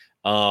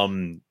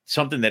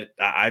 Something that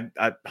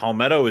I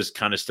Palmetto is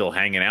kind of still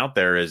hanging out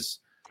there is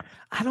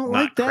I don't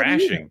not like that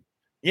crashing. either.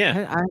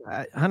 Yeah,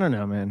 I don't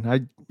know,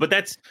 man. but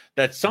that's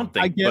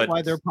something. I get but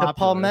why they're The popular,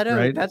 palmetto,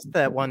 right? that's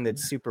that one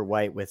that's super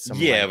white with some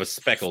with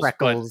speckles.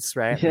 freckles,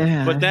 right?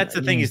 Yeah, But that's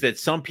the thing is that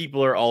some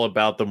people are all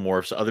about the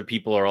morphs. Other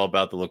people are all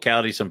about the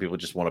locality. Some people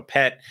just want a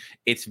pet.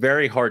 It's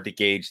very hard to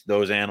gauge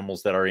those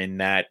animals that are in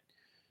that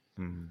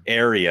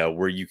area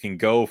where you can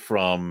go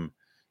from.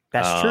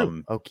 That's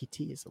true.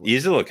 Oki-T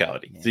is a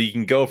locality, so you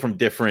can go from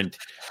different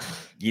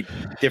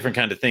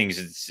kind of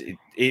things.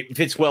 It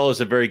fits well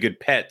as a very good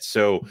pet,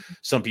 so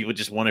some people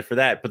just want it for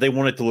that, but they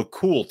want it to look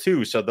cool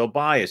too, so they'll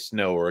buy a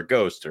snow or a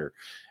ghost or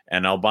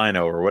an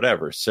albino or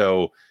whatever.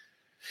 So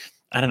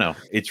I don't know,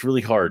 it's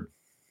really hard.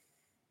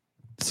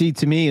 See,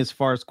 to me, as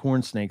far as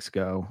corn snakes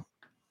go,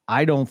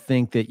 I don't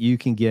think that you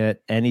can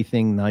get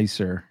anything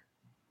nicer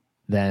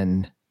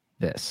than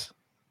this.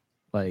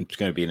 Like, It's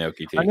going to be an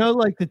Oki-T. I know,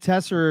 like the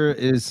Tessera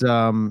is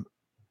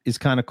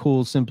kind of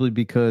cool simply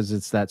because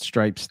it's that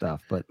stripe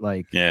stuff, but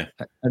like, Yeah,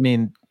 I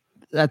mean,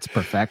 that's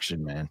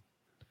perfection, man.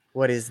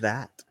 What is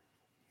that?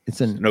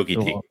 It's an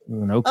Oki-T.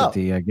 An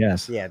Oki-T, I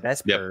guess. Yeah,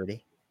 that's Yep.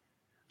 pretty.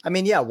 I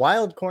mean, yeah,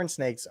 wild corn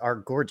snakes are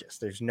gorgeous.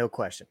 There's no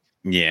question.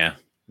 yeah.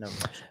 No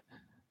question.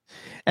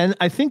 And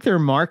I think their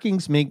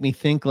markings make me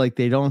think like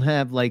they don't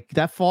have like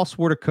that false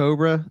water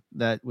cobra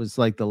that was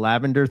like the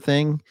lavender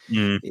thing.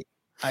 Mm.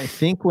 I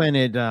think when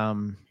it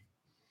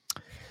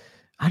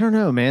I don't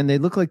know, man. They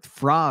look like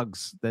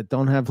frogs that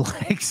don't have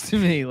legs to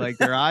me. Like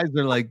their eyes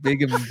are like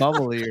big and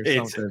bubbly or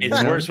something.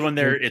 It's worse when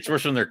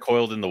they're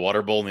coiled in the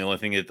water bowl, and the only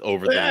thing that's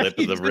over the lip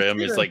of the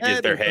rim is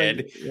their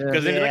head.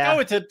 Because then you're like, oh,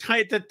 it's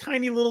a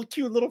tiny little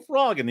cute little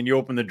frog, and then you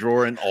open the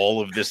drawer and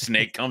all of this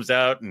snake comes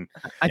out. And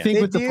I think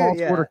They with the do, false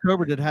yeah. water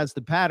cobra that has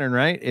the pattern,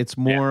 right? It's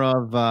more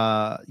of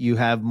you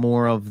have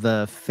more of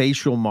the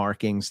facial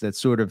markings that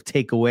sort of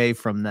take away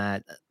from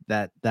that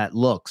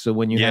look. So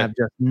when you have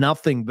just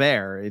nothing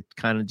there, it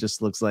kind of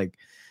just looks like,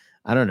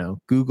 I don't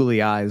know,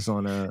 googly eyes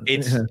on a.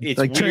 It's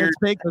like weird.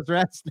 those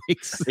rat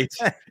snakes.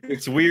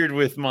 It's weird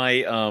with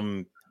my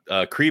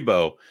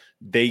Crebo.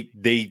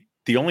 The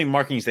only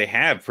markings they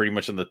have pretty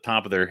much on the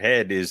top of their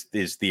head is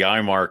the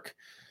eye mark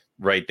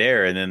right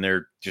there, and then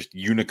they're just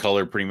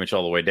unicolor pretty much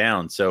all the way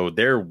down. So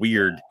they're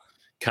weird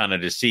kind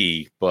of to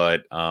see,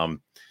 but I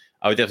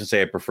would definitely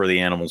say I prefer the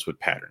animals with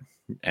pattern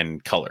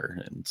and color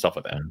and stuff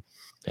like that.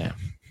 Yeah.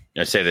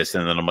 I say this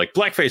and then I'm like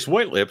blackface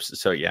white lips.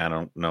 So yeah, I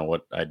don't know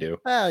what I do.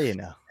 Well, you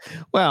know.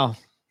 Well,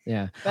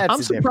 yeah. That's I'm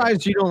a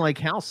surprised you don't like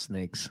house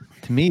snakes.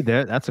 To me,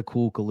 that's a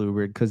cool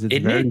colubrid because it's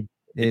Isn't very.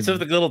 It's of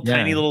the little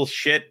tiny little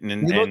shit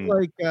and They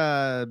look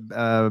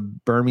like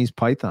Burmese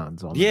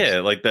pythons. Almost. Yeah,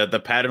 like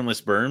the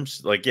patternless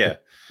berms. Like yeah.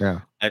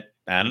 I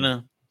don't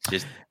know.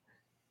 Just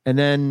and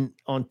then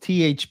on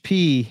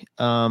THP,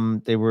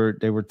 they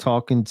were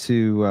talking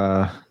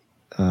to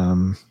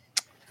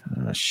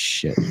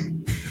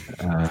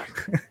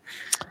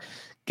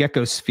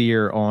Gecko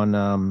Sphere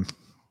on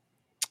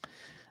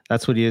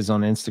that's what he is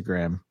on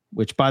Instagram,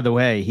 which by the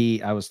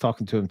way, I was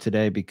talking to him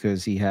today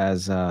because he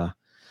has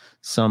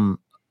some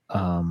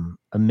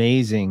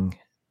amazing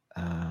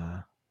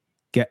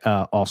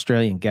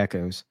Australian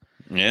geckos.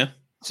 Yeah.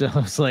 So I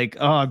was like,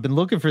 oh, I've been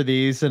looking for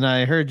these and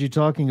I heard you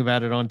talking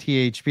about it on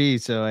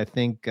THP. So I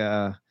think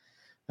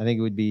it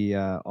would be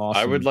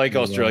awesome. I would like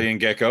Australian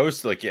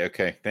geckos. Like, yeah,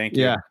 okay. Thank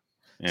you. Yeah.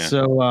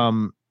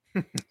 So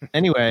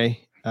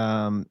anyway,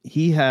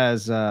 he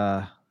has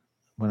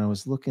when I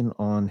was looking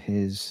on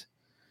his,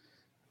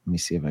 let me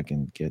see if I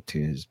can get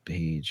to his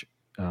page.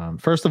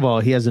 First of all,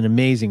 he has an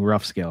amazing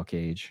rough scale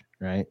cage,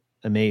 right?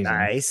 Amazing.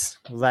 Nice.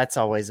 Well, that's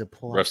always a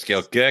plus. Rough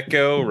scale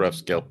gecko, rough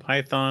scale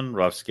python,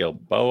 rough scale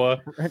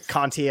boa.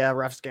 Contia,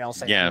 rough scale.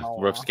 Yeah,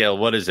 rough scale.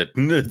 What is it?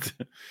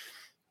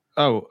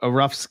 Oh, a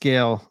rough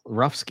scale,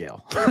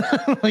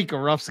 like a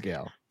rough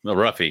scale. A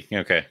roughy.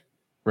 Okay.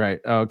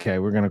 Right. Okay.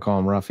 We're going to call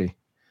him Ruffy.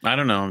 I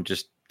don't know. I'm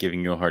just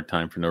giving you a hard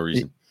time for no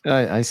reason.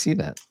 I see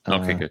that.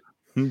 Okay, good.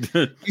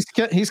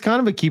 He's kind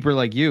of a keeper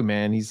like you,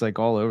 man. He's like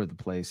all over the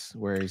place.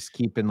 Where he's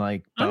keeping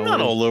like. I'm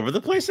not all over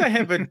the place. I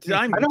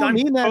don't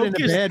mean that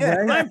focused, in a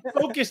bad way. I'm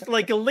focused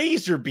like a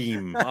laser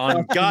beam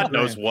on God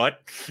knows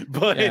what.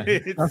 But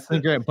it's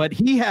great. But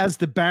he has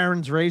the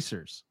Barron's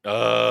racers.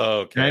 Oh,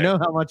 okay. And I know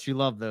how much you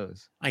love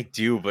those. I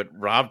do, but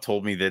Rob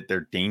told me that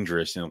they're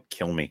dangerous and it'll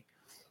kill me.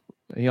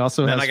 He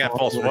also then I got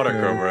false water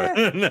cobra.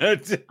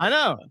 I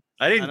know.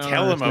 I didn't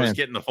tell him I was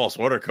getting the false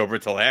water cobra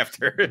till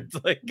after. It's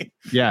like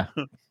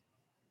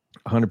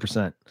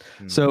 100%.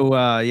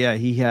 So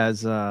he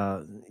has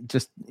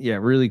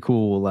really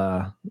cool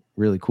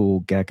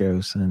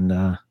geckos, and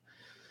I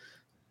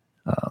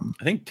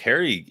think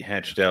Terry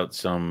hatched out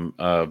some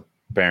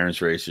Barron's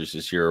racers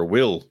this year, or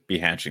will be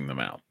hatching them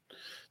out.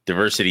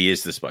 Diversity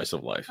is the spice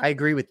of life. I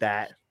agree with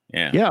that.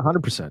 Yeah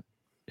 100%.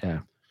 Yeah.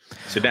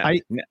 So now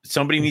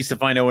somebody needs to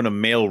find Owen a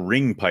male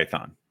ring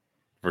python.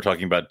 We're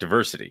talking about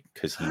diversity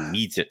because he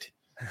needs it.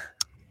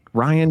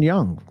 Ryan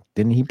Young,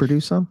 didn't he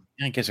produce some?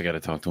 I guess I got to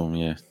talk to him.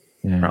 Yeah,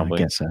 probably.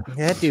 I guess so.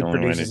 That dude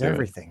produces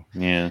everything.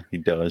 Yeah, he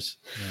does.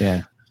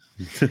 Yeah.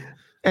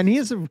 And he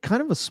has a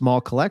kind of a small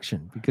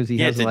collection because he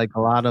has like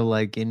a lot of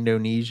like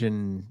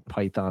Indonesian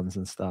pythons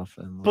and stuff.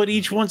 And but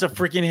each one's a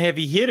freaking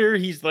heavy hitter.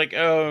 He's like,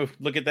 oh,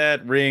 look at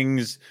that.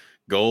 Rings,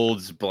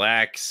 golds,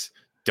 blacks,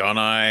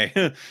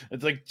 Dunai.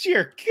 It's like,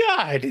 dear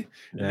God. And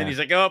then he's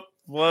like, oh,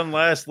 one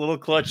last little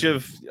clutch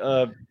of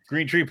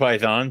green tree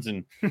pythons.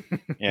 And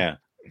yeah,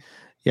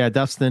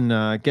 Dustin,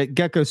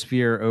 Gecko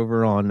Sphere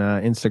over on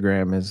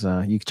Instagram is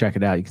you can check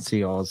it out. You can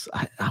see all his.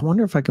 I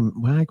wonder if I can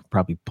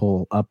probably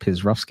pull up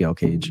his rough scale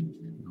cage.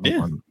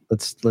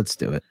 Let's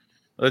do it.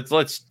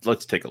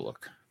 Let's take a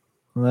look.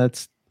 I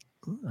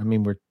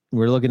mean,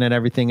 we're looking at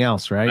everything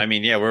else, right? I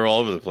mean, we're all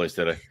over the place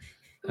today.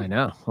 I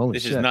know. Holy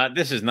shit.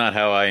 This is not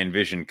how I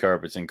envisioned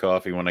Carpets and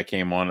Coffee when I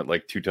came on it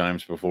like 2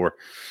 times before.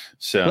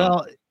 So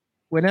well,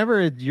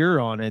 whenever you're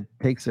on, it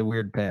takes a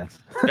weird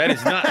path. That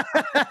is not.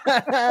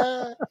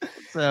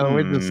 So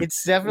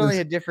it's definitely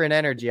a different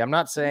energy. I'm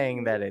not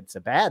saying that it's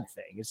a bad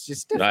thing. It's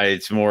just different.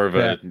 It's more of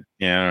a all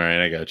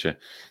right. I gotcha.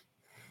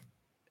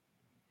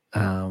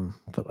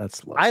 But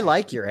let's look. I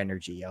like your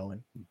energy,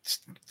 Owen.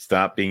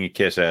 Stop being a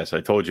kiss ass. I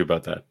told you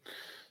about that.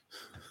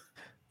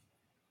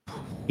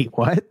 Wait,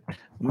 what?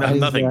 No,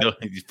 nothing.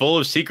 He's full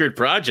of secret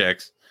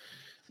projects.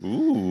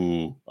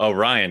 Ooh. Oh,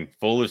 Ryan,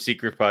 full of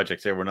secret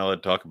projects. We're not allowed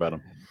to talk about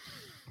them.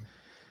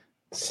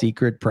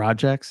 Secret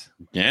projects?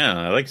 Yeah,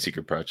 I like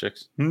secret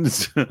projects.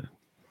 Let's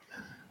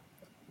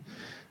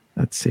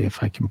see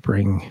if I can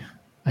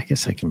I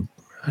guess I can.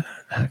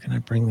 How can I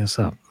bring this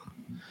up?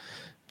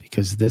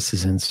 Because this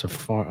is in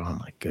Safari. Oh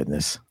my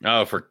goodness!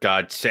 Oh, for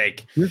God's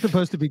sake! You're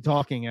supposed to be as.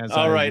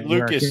 All right,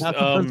 Lucas. You're not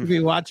supposed to be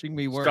watching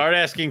me work. Start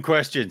asking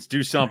questions.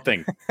 Do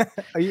something.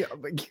 Are you?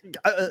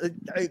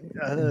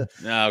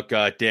 Oh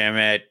God damn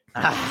it!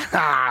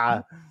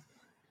 I've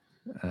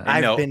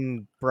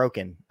been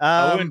broken.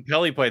 Owen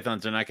Pelly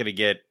pythons are not going to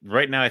get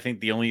right now. I think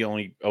the only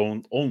Owen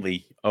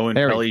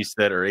Pellys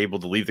that are able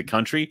to leave the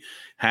country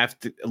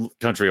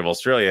of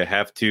Australia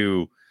have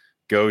to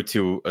go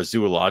to a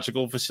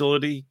zoological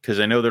facility because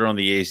I know they're on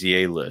the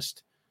AZA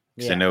list.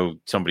 Because I know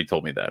somebody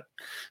told me that.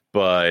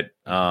 But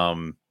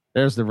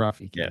there's the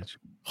Ruffy cage.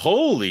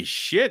 Holy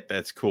shit,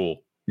 that's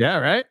cool. Yeah,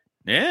 right?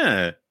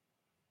 Yeah.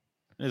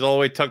 It's all the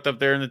way tucked up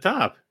there in the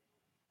top.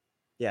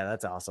 Yeah,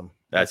 that's awesome.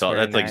 That's all.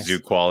 That's nice. Like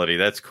zoo quality.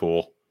 That's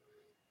cool.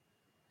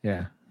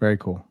 Yeah, very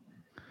cool.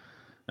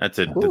 That's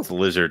a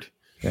lizard.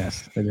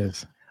 Yes, it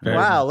is.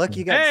 Wow, look,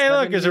 you got. Hey,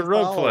 look, there's a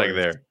rogue flag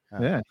there.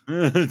 Yeah.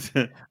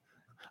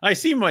 I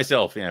see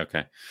myself. Yeah,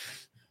 okay.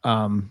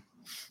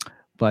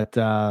 But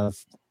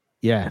that's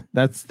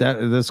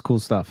cool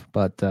stuff.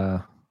 But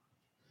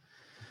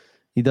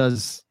he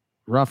does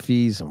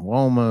Ruffies and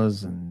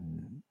Womas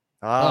and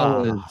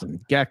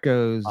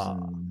geckos.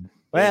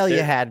 Well,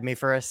 you had me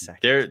for a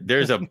second.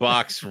 There's a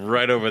box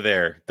right over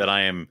there that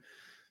I am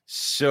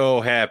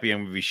so happy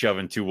I'm gonna be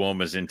shoving 2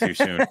 Womas into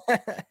soon.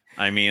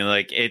 I mean,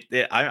 like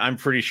I'm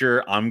pretty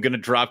sure I'm gonna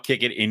drop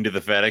kick it into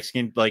the FedEx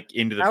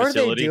into the How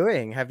facility. How are they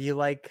doing? Have you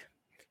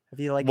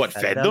what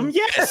fed them?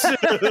 Yes.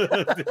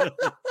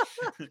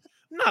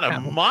 Not a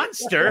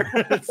monster.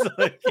 It's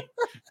like,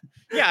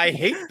 yeah, I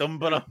hate them,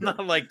 but I'm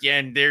not like,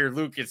 and they're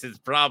Lucas's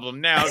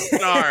problem now.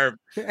 Starve.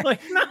 Like,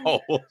 no.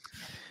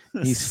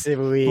 He's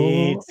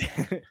sweet.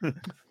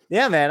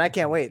 Yeah, man, I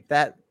can't wait.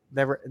 That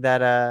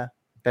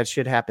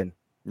should happen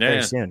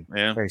very soon.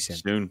 Yeah, very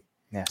soon.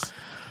 Yes.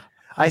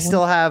 I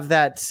still have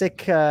that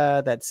sick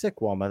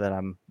Woma that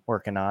I'm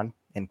working on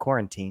in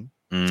quarantine.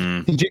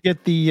 Did you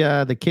get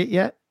the kit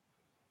yet?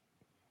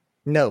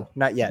 No,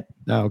 not yet.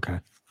 Oh,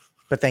 okay.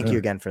 But thank you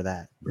again for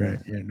that. Right.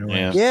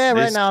 Yeah.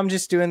 Right now I'm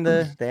just doing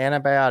the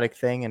antibiotic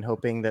thing and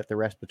hoping that the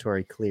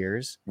respiratory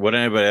clears. What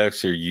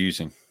antibiotics are you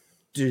using?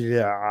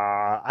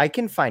 I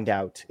can find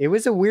out. It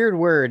was a weird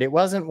word. It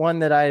wasn't one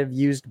that I've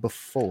used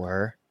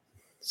before.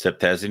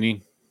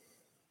 Ceftazidime?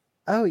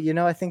 Oh,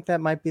 I think that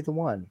might be the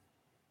one.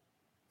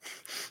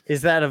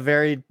 Is that a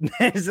very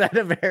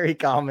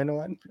common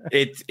one?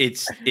 It's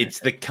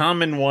the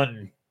common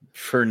one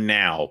for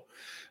now.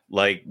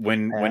 Like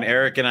when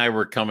Eric and I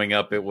were coming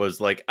up, it was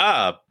like,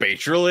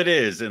 Baytril it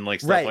is, and like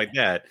stuff like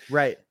that.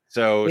 Right.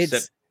 So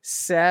it's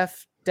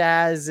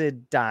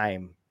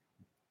ceftazidime.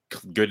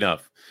 Good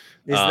enough.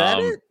 Is that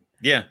it?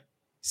 Yeah.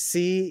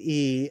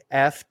 CEFTAZI.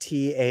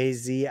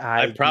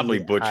 I probably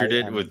butchered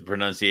it with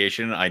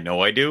pronunciation. I know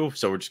I do.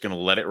 So we're just gonna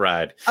let it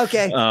ride.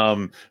 Okay.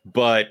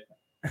 But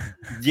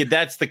yeah,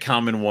 that's the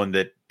common one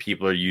that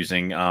people are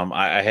using.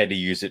 I had to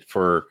use it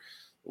for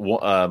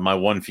my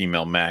one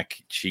female Mac.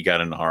 She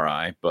got an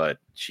RI, but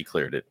she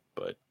cleared it.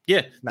 But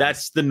yeah,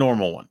 that's the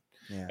normal one.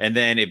 Yeah. And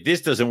then if this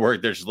doesn't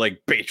work, there's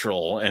like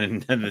Baytril,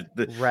 and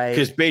right,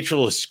 because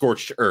Baytril is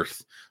scorched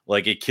earth,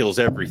 like it kills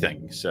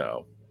everything.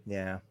 So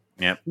yeah.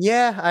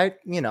 Yeah.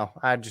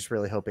 I just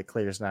really hope it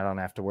clears and I don't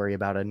have to worry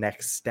about a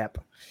next step.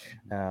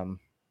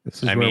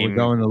 This is where we're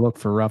going to look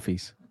for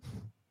roughies.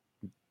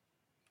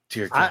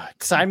 Dear God.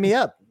 Sign me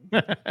up.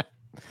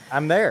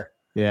 I'm there.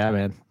 Yeah,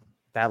 man.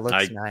 That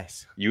looks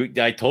nice.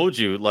 I told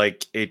you,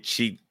 like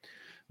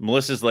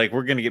Melissa's like,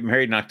 we're gonna get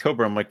married in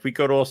October. I'm like, we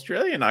go to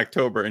Australia in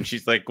October, and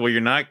she's like, well,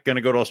 you're not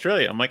gonna go to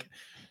Australia. I'm like,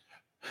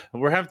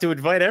 we'll have to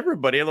invite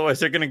everybody, otherwise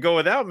they're gonna go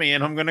without me,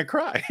 and I'm gonna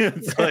cry.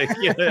 It's like,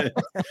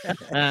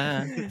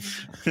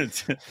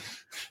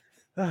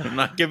 I'm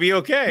not gonna be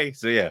okay.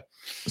 So yeah.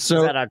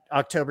 So is that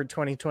October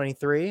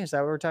 2023? Is that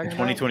what we're talking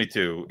about?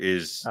 2022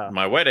 is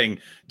my wedding.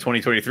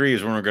 2023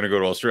 is when we're gonna go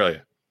to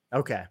Australia.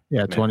 Okay.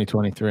 Yeah,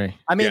 2023.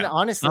 I mean,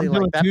 honestly,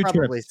 like that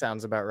probably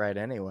sounds about right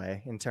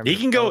anyway. In terms, he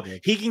can go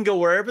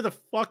wherever the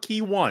fuck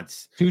he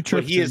wants. 2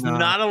 trips, but he is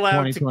not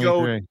allowed to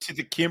go to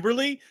the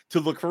Kimberley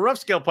to look for rough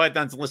scale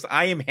pythons unless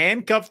I am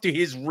handcuffed to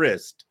his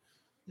wrist.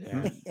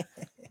 Yeah.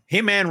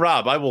 Him and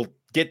Rob, I will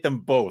get them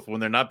both when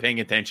they're not paying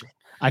attention.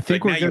 I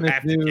think we're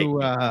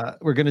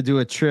gonna do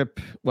a trip.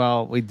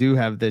 Well, we do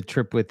have the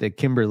trip with the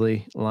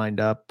Kimberley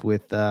lined up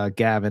with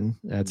Gavin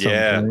at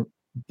some point.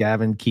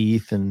 Gavin,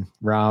 Keith, and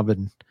Rob,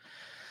 and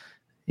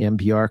the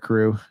NPR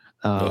crew.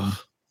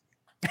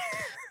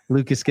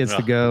 Lucas gets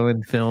to go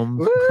and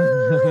film.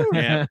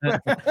 Yeah.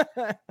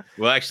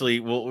 Well, actually,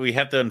 we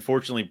have to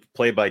unfortunately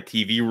play by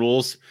TV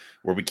rules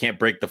where we can't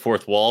break the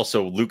fourth wall.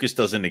 So Lucas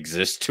doesn't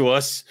exist to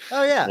us.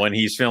 Oh yeah, when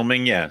he's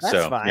filming, that's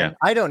fine. Yeah.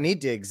 I don't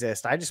need to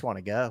exist. I just want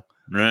to go.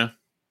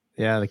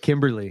 Yeah, the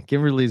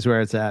Kimberley's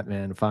where it's at,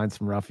 man. Find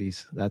some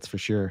roughies, that's for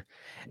sure.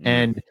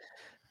 And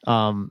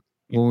no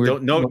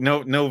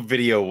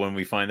video when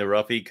we find the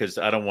roughie, because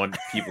I don't want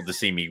people to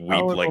see me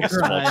weep like a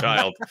small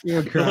child.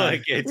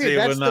 Like that's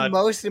the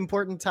most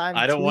important time.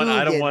 I don't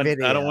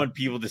want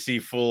people to see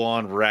full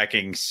on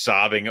racking,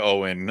 sobbing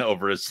Owen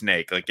over a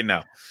snake. Like,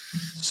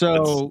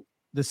 So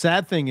the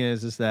sad thing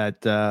is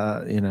that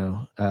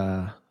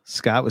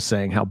Scott was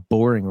saying how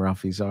boring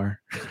roughies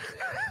are.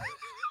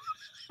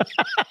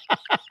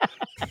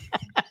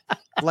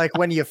 Like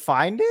when you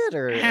find it,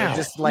 or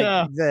just like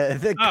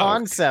the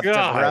concept of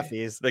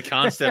roughies. The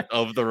concept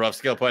of the rough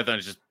scale python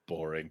is just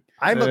boring.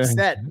 I'm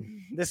upset.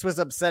 This was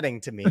upsetting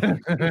to me.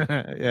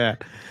 Yeah.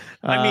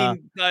 I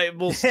mean,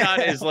 Scott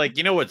is like,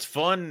 what's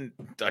fun?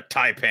 A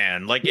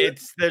taipan. Like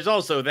there's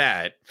also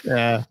that.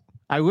 Yeah.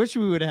 I wish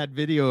we would have had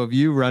video of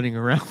you running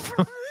around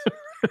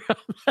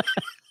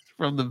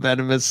from the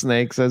venomous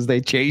snakes as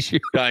they chase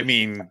you. I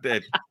mean,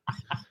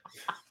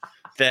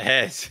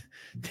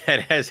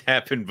 that has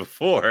happened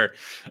before.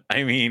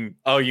 I mean,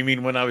 you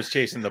mean when I was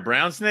chasing the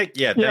brown snake?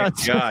 Yeah,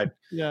 thank God.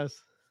 Yes.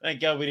 Thank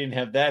God we didn't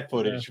have that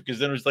footage, because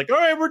then it was like, all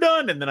right, we're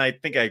done. And then I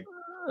think I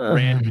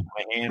ran with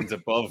my hands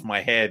above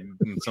my head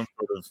in some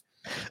sort of.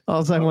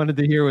 All I wanted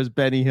to hear was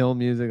Benny Hill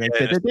music. Right.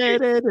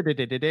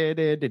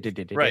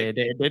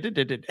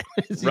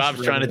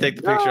 Rob's trying to take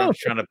the picture. I'm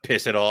trying to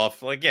piss it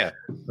off. Like, yeah.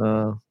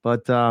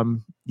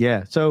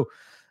 Yeah. So,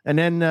 and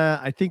then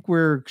I think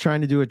we're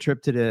trying to do a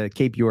trip to the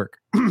Cape York.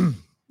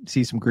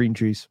 See some green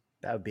trees.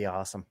 That would be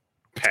awesome.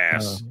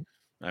 Pass.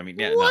 I mean,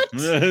 yeah. What?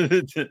 No.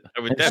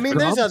 I mean,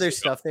 there's other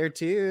stuff there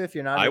too. If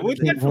you're not, I would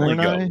definitely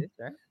go.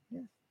 Yeah.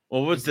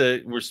 Well,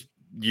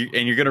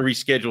 you're going to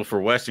reschedule for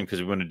Western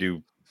because we want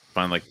to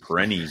find like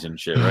perennies and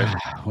shit, right?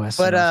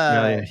 Western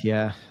Australia.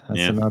 Yeah,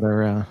 that's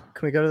another.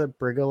 Can we go to the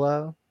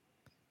Brigalow?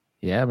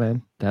 Yeah,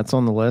 man, that's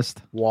on the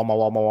list.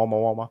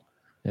 Wama.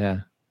 Yeah.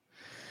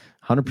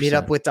 100%. Meet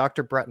up with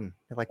Dr. Breton.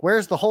 You're like,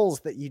 where's the holes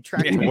that you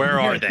tracked? Where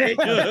are they?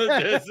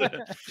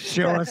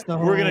 Show us the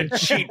holes. We're going to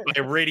cheat by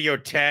radio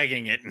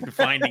tagging it and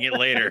finding it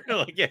later.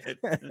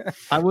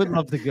 I would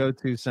love to go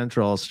to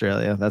Central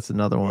Australia. That's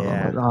another one.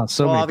 Yeah. Many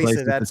obviously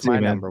places that's my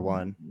number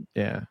one.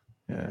 Yeah.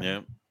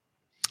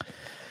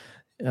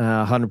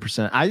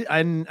 100%.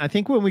 I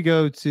think when we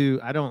go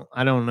to, I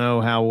don't know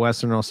how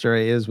Western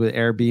Australia is with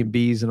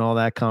Airbnbs and all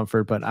that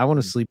comfort, but I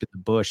want to sleep in the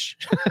bush.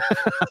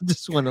 I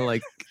just want to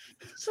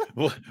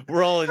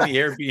we're all in the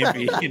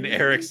Airbnb and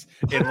Eric's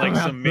in like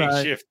some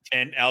makeshift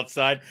tent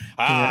outside.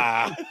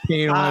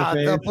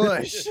 The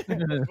bush.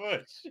 The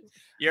bush.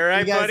 You all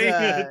right, buddy?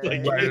 Are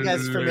you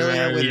guys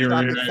familiar with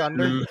Tropic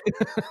Thunder?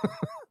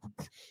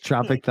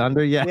 Tropic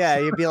Thunder, yeah. Yeah,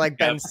 you'd be like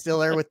Ben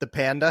Stiller with the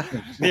panda.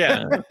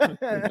 Yeah.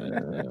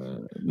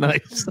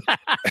 Nice.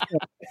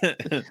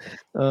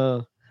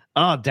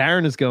 Oh,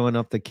 Darren is going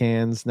up to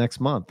Cairns next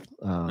month.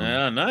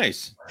 Yeah,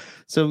 nice.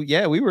 So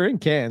yeah, we were in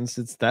Cairns.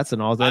 That's an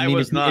awesome. I mean,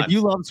 if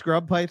you love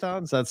scrub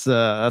pythons, that's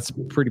a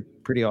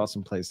pretty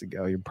awesome place to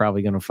go. You're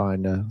probably going to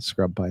find a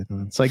scrub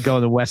python. It's like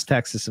going to West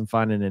Texas and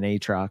finding an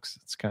Atrox.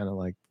 It's kind of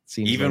like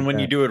even like when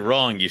that. you do it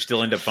wrong, you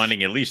still end up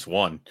finding at least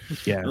one.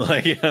 Yeah.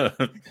 Like,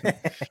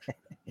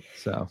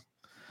 so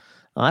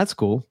that's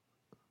cool.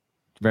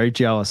 Very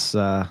jealous,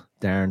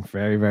 Darren.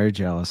 Very, very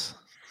jealous.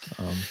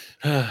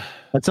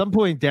 At some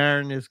point,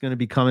 Darren is going to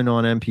be coming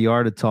on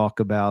NPR to talk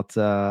about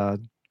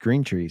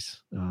green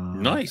trees,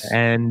 nice,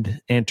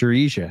 and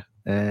Antaresia,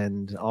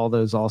 and all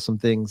those awesome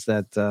things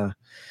that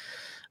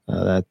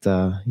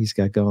he's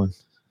got going.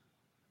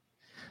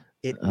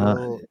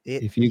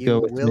 If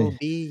you will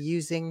be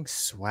using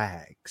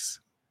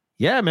swags.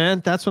 Yeah,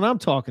 man, that's what I'm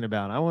talking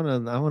about. I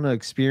want to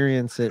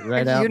experience it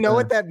right out. You know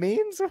what that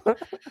means?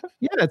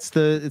 Yeah,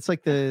 it's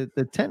like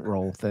the tent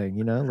roll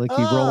thing, like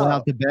you roll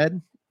out the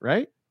bed,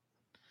 right?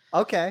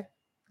 Okay.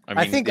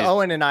 I think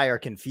Owen and I are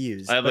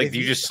confused. You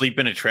just sleep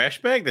in a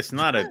trash bag? That's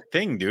not a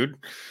thing, dude.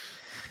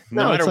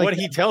 No matter what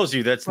he tells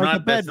you, that's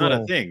not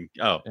a thing.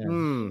 Oh, yeah. You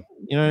know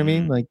what I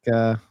mean? Like,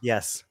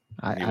 yes,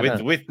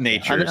 with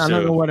nature. I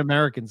don't know what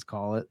Americans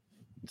call it.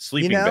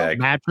 Sleeping bag,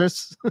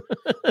 mattress.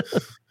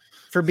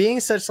 For being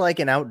such like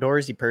an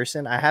outdoorsy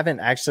person, I haven't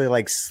actually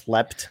like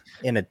slept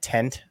in a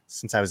tent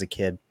since I was a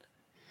kid.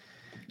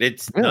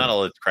 It's not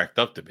all it's cracked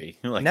up to be.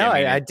 Like, no,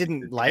 I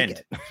didn't like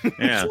it.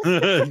 Yeah.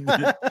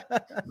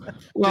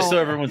 Just so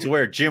everyone's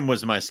aware, Jim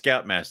was my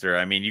scoutmaster.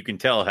 I mean, you can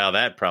tell how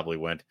that probably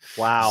went.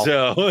 Wow.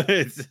 So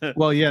it's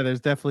there's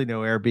definitely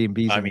no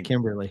Airbnbs in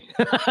Kimberly.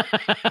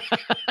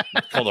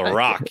 It's called a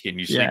rock, and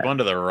you sleep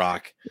under the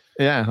rock.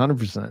 Yeah,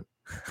 100%.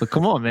 But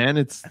come on, man,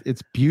 it's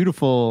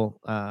beautiful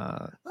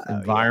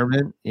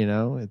environment.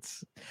 Yeah.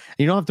 It's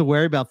you don't have to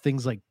worry about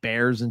things like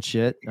bears and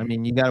shit. I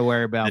mean, you got to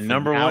worry about the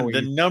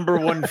number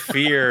one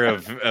fear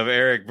of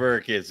Eric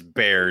Burke is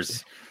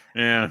bears.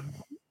 Yeah,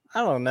 I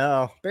don't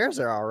know. Bears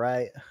are all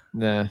right.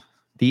 Nah.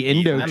 The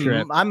Indo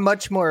trip. I'm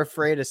much more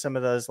afraid of some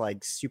of those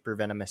like super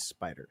venomous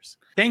spiders.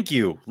 Thank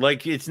you.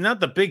 Like, it's not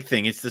the big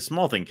thing; it's the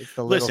small thing. It's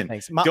the little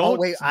things.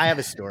 Wait, I have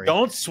a story.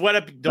 Don't set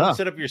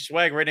up your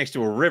swag right next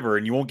to a river,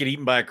 and you won't get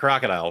eaten by a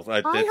crocodile.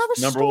 That's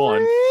number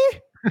one.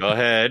 Go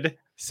ahead.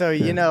 So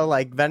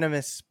like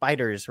venomous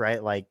spiders,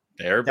 right? Like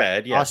they're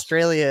bad. Yeah.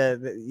 Australia,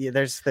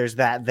 there's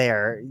that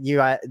there.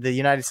 The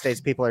United States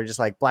people are just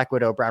like black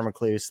widow, brown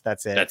recluse.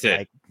 That's it. That's it.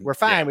 Like, we're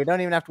fine. Yeah. We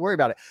don't even have to worry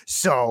about it.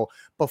 So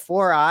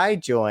before I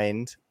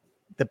joined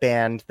the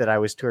band that I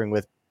was touring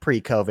with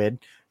pre-COVID,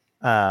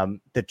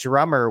 the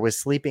drummer was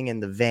sleeping in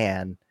the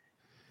van,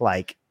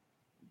 like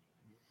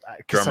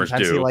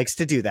sometimes he likes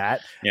to do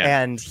that,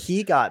 and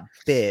he got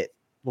bit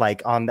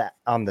like on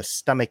the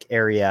stomach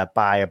area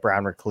by a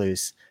brown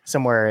recluse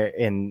somewhere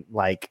in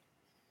like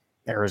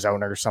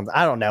Arizona or something.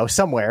 I don't know,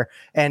 somewhere.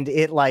 And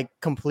it like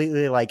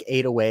completely like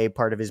ate away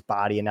part of his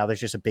body. And now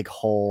there's just a big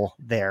hole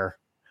there.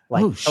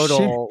 Like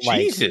total like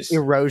Jesus.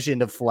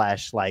 Erosion of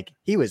flesh. Like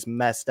he was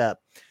messed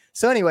up.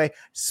 So anyway,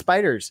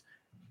 spiders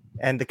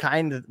and the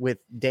kind with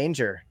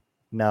danger.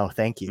 No,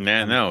 thank you.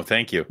 No,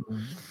 thank you.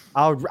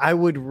 I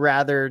would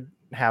rather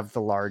have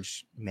the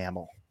large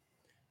mammal.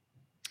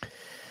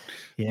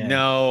 Yeah.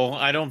 No,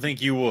 I don't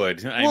think you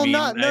would.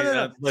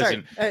 No.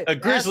 Listen, a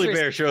grizzly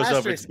bear shows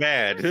up, it's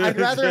bad. I'd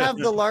rather have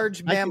the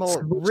large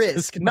mammal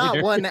risk,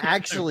 not one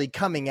actually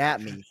coming at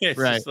me.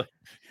 Right.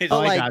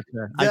 I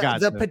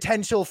got the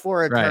potential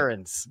for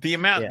occurrence. Right. The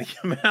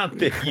amount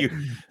that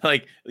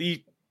you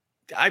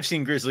I've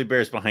seen grizzly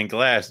bears behind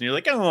glass, and you're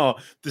like, oh,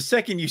 the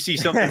second you see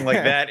something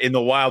like that in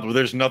the wild where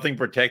there's nothing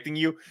protecting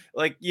you,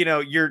 like,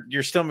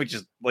 your stomach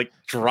just like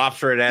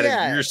drops right at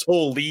it. Your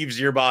soul leaves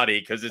your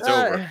body because it's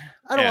over.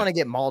 I don't want to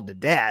get mauled to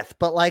death,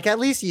 but like at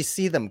least you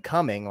see them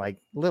coming. Like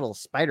little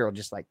spider will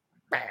just like.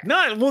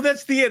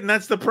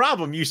 That's the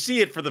problem. You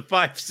see it for the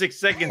 5-6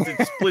 seconds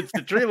it splits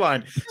the tree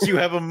line, so you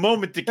have a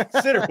moment to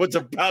consider what's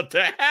about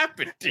to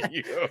happen to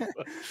you.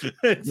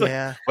 It's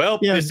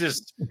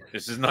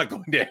this is not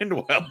going to end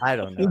well. I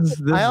don't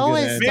know. I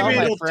always tell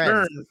my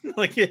friends,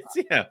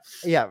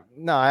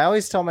 I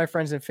always tell my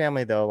friends and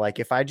family though, like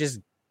if I just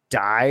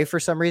die for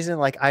some reason,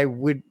 like I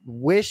would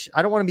wish,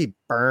 I don't want to be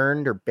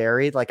burned or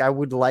buried. Like I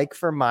would like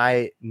for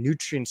my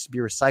nutrients to be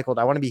recycled.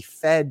 I want to be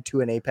fed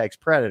to an apex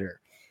predator.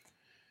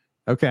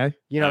 Okay.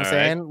 You know what I'm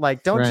saying?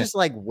 Like, don't just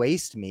like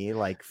waste me.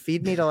 Like,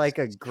 feed me to like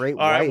a great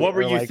white. All right. What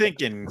were you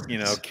thinking?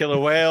 Kill a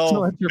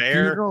whale,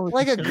 bear,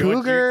 like a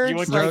cougar. You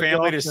want your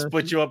family to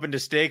split you up into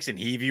steaks and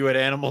heave you at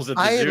animals at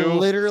the zoo? I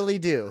literally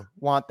do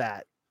want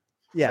that.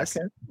 Yes.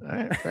 Okay. All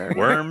right,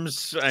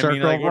 worms. I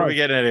mean, like, what are we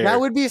getting at here? That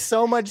would be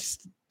so much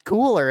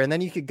cooler, and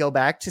then you could go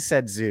back to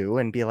said zoo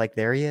and be like,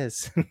 there he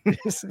is.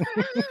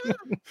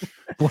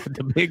 What,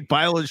 the big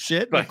pile of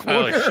shit? The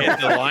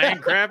lion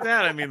crapped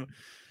out. I mean.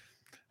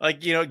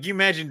 Like, you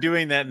imagine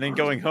doing that and then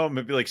going home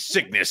and be like,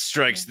 sickness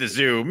strikes the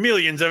zoo.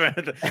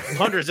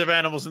 Hundreds of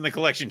animals in the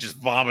collection just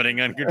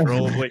vomiting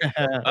uncontrollably.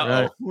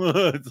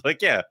 It's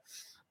like,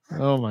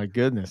 Oh my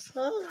goodness.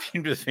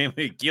 Came to the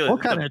family of Gila.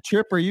 What kind of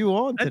trip are you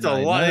on That's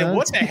tonight, a lot. man?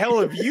 What the hell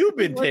have you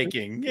been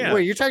taking? Yeah.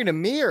 Wait, you're talking to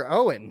me or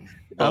Owen?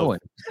 Owen.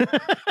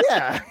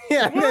 Yeah.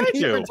 And then What he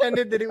I do?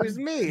 pretended that it was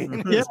me.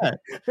 Yeah.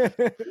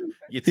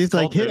 He's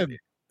like him.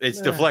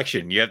 It's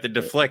deflection. You have to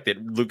deflect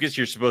it. Lucas,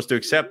 you're supposed to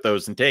accept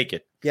those and take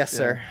it. Yes,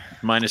 sir.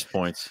 Minus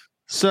points.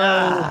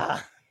 So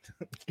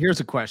here's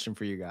a question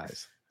for you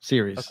guys.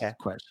 Serious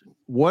question.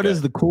 What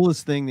is the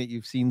coolest thing that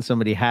you've seen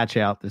somebody hatch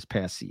out this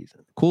past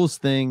season?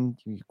 Coolest thing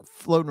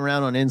floating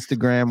around on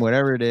Instagram,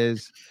 whatever it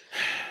is.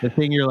 The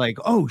thing you're like,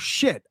 oh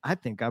shit, I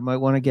think I might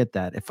want to get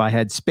that. If I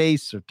had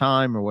space or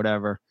time or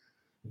whatever,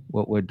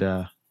 what would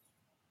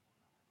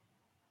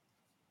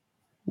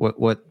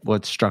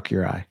what struck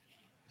your eye?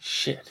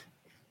 Shit.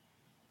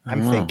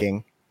 I'm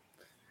thinking.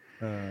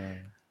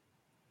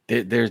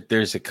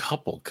 There's a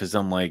couple because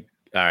I'm like,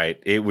 all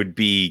right, it would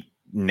be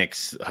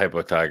Nick's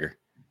Hypo Tiger.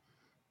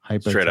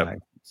 Straight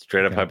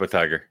up Hypo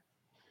Tiger.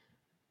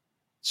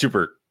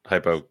 Super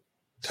Hypo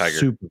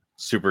Tiger.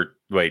 Super.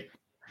 Wait.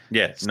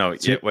 Yeah. No.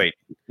 Yeah. Wait.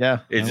 Yeah.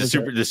 It's the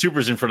super. The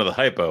super's in front of the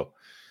hypo.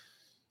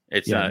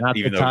 It's not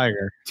even the though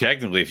tiger.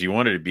 Technically, if you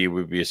wanted to be, it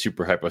would be a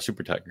super hypo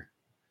super tiger.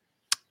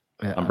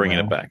 Yeah, I'm bringing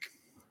it back.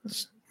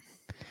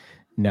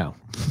 No.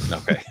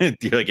 Okay.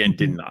 You're again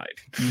denied.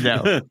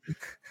 No.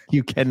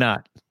 You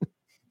cannot.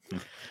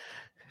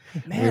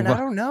 Man, I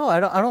don't know. I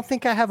don't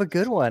think I have a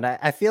good one.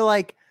 I feel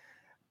like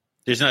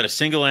there's not a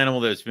single animal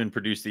that's been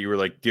produced that you were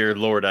like, dear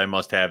Lord, I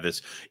must have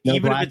this. No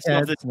even if it's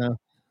blackheads, nothing. no.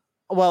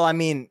 Well, I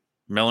mean,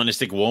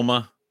 melanistic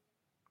woma.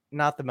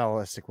 Not the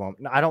melanistic one.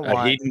 No, I don't A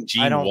want. hidden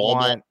gene I don't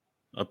Waldo, want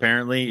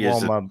apparently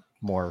is Woma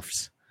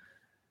morphs.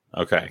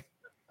 Okay.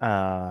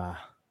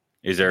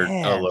 Is there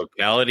a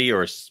locality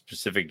or a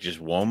specific just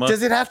Woma?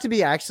 Does it have to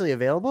be actually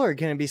available, or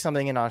can it be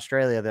something in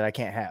Australia that I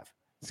can't have?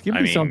 It's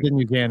gonna be something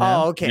you can't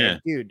have. Oh, okay,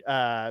 dude.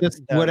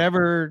 Just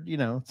whatever,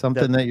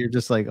 something that you're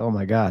just like, oh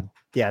my god.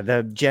 Yeah,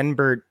 the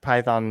Genbert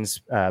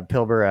pythons,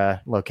 Pilbara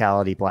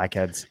locality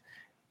blackheads,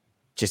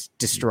 just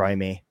destroy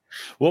me.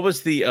 What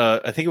was the?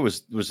 I think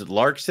was it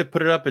Larks that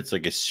put it up? It's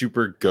like a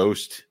super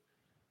ghost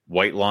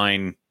white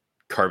line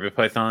carpet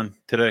python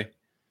today.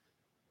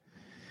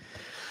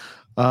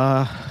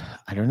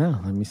 I don't know.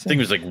 Let me see. I think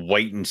it was like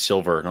white and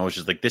silver, and I was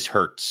just like, this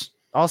hurts.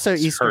 Also,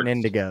 this Eastern hurts.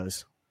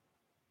 indigos.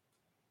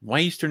 Why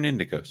Eastern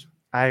indigos?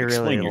 I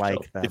really Explain like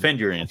yourself. them. Defend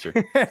your answer.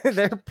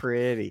 They're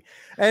pretty,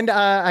 and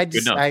I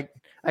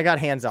got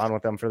hands on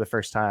with them for the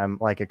first time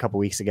like a couple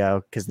weeks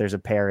ago because there's a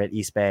pair at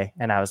East Bay,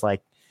 and I was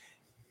like,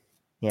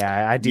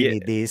 yeah, I do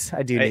need these.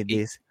 I do need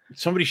these.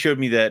 Somebody showed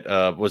me that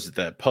was it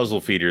that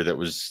puzzle feeder that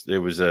was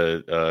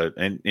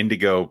an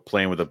indigo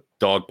playing with a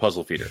dog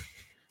puzzle feeder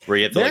where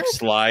you had to like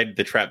slide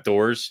the trap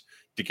doors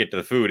to get to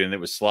the food, and it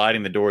was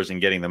sliding the doors and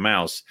getting the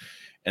mouse.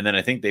 And then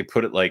I think they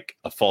put it like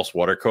a false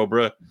water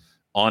cobra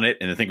on it,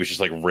 and the thing was just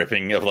like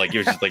ripping of like it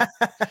was just like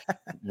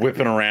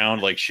whipping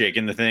around, like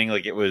shaking the thing.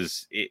 Like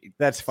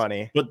that's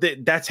funny. But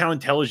that's how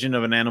intelligent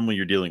of an animal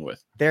you're dealing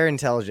with. They're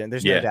intelligent.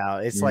 There's no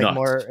doubt. It's like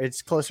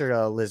it's closer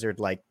to a lizard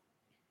like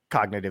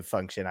cognitive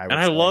function.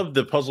 I love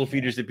the puzzle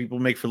feeders that people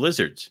make for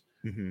lizards.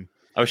 Mm-hmm.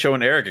 I was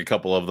showing Eric a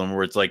couple of them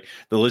where it's like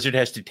the lizard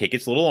has to take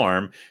its little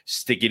arm,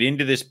 stick it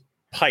into this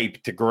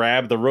pipe to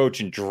grab the roach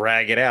and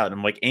drag it out. And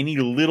I'm like, any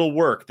little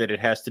work that it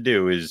has to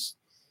do is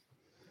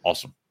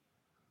awesome.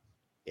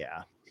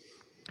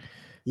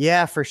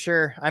 Yeah, for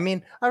sure. I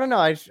mean, I don't know.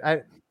 I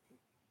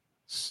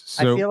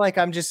feel like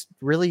I'm just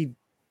really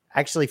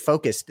actually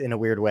focused in a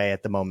weird way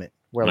at the moment.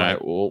 Where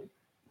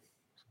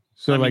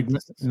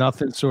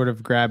nothing sort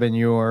of grabbing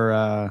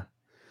your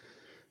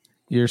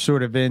you're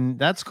sort of in.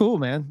 That's cool,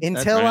 man.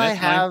 Until I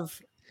have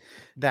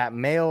that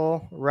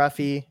male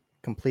Ruffy,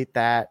 complete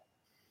that.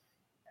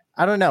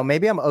 I don't know.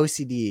 Maybe I'm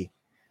OCD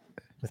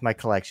with my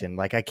collection.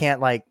 Like I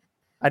can't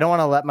I don't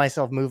want to let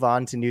myself move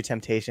on to new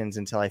temptations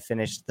until I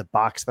finish the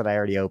box that I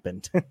already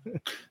opened.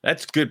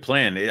 That's a good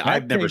plan.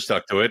 I've never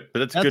stuck to it, but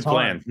that's a good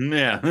plan.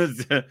 Yeah.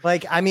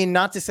 I mean,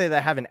 not to say that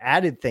I haven't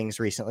added things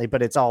recently,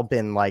 but it's all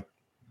been like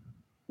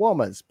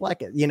Womas,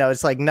 black.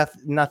 It's like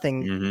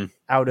nothing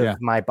out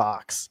of my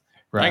box.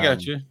 Right. I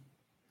got you.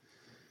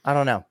 I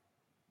don't know.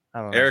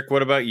 Eric,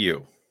 what about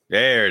you?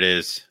 There it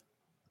is.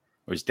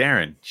 It was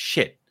Darren.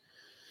 Shit.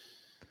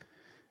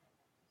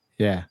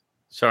 Yeah.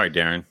 Sorry,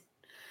 Darren.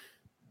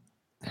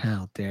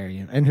 How dare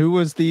you? And who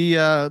was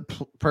the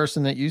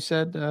person that you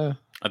said? I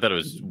thought it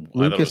was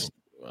Lucas.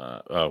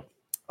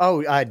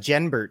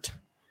 Genbert.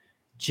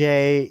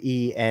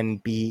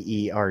 Jenbert.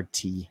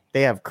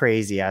 They have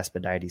crazy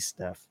Aspidites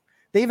stuff.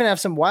 They even have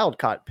some wild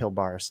caught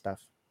Pilbara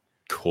stuff.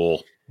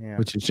 Cool. Yeah.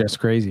 Which is just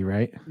crazy,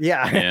 right?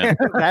 Yeah.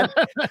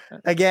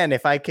 Again,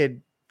 if I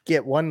could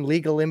get one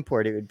legal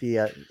import, it would be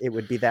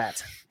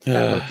that.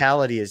 That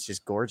locality is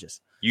just gorgeous.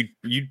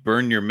 You'd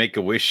burn your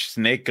Make-A-Wish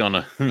snake on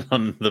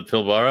the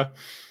Pilbara?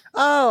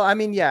 Oh, I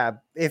mean, yeah.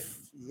 If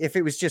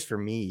it was just for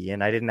me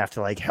and I didn't have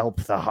to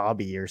help the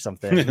hobby or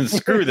something.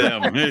 Screw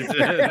them.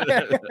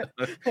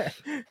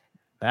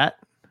 That.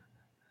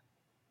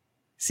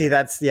 See,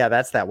 that's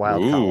that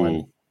wild caught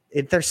one.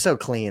 They're so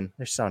clean.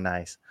 They're so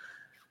nice.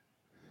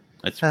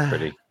 That's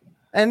pretty.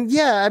 And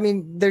yeah, I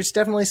mean, there's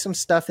definitely some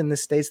stuff in the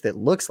States that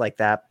looks like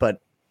that,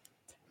 but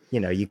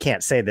you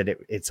can't say that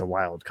it's a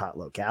wild caught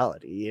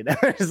locality.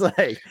 It's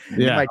like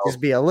it might just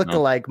be a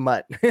lookalike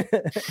mutt.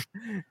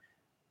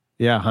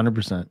 Yeah,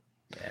 100%.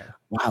 Yeah.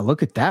 Wow,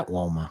 look at that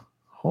Loma.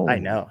 I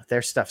know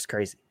their stuff's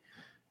crazy.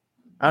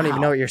 I don't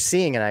even know what you're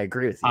seeing, and I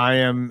agree with you.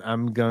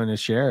 I'm going to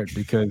share it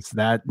because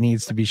that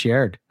needs to be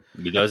shared.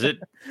 Does it?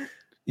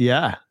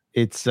 Yeah,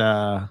 it's.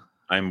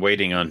 I'm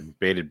waiting on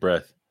bated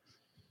breath.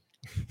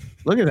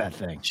 Look at that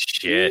thing.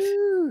 Shit.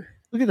 Woo.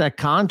 Look at that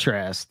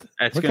contrast.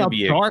 That's look gonna how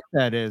be dark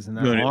that is, and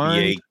that Going to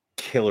orange. be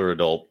a killer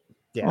adult.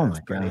 Yeah, oh my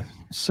god,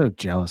 so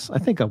jealous. I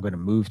think I'm going to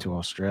move to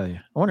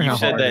Australia. I wonder You how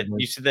said hard that. it is.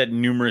 You said that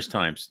numerous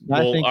times.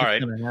 I Well, think all it's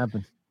right. going to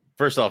happen.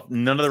 First off,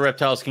 none of the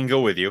reptiles can go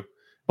with you.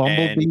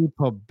 Bumblebee,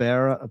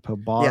 Pobara.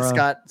 Yeah,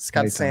 Scott's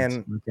pythons.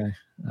 saying Okay.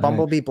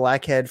 Bumblebee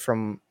blackhead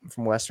from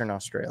Western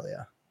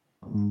Australia.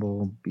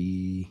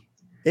 Bumblebee.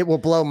 It will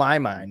blow my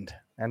mind,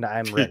 and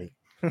I'm ready.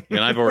 And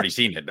I've already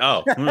seen it.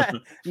 Oh,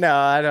 No,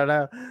 I don't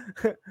know.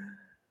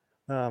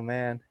 Oh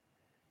man.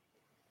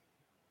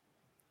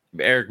 if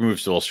Eric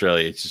moves to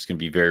Australia, it's just going to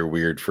be very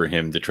weird for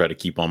him to try to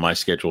keep on my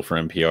schedule for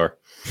NPR.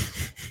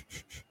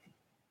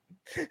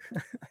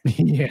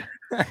 Yeah.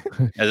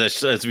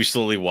 As we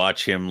slowly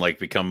watch him like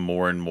become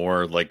more and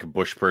more like a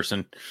bush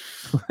person.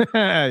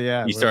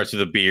 Yeah. He starts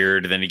with a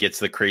beard, and then he gets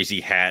the crazy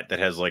hat that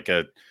has like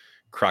a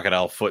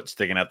crocodile foot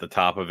sticking out the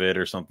top of it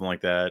or something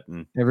like that.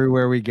 And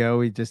everywhere we go,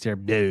 we just hear.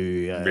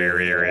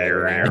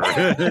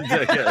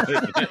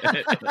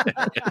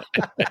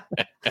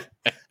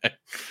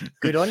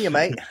 Good on you,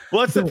 mate.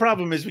 Well, that's the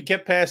problem is we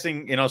kept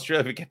passing in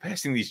Australia. We kept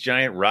passing these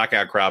giant rock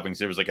outcroppings.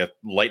 There was like a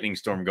lightning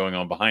storm going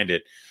on behind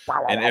it.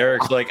 And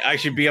Eric's like, I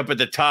should be up at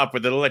the top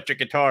with an electric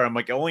guitar. I'm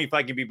like, only if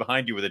I can be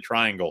behind you with a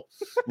triangle.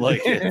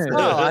 Like,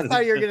 Oh, I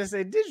thought you were gonna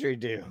say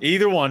didgeridoo.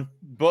 either one,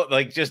 but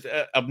like just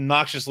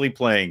obnoxiously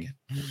playing.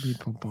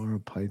 People borrow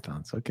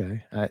pythons.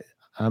 Okay.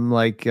 I'm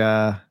like,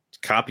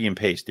 Copy and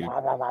paste, dude.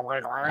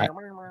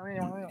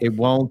 it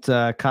won't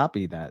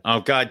copy that, Oh,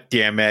 God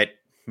damn it.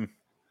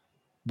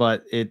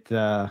 but it.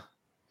 No.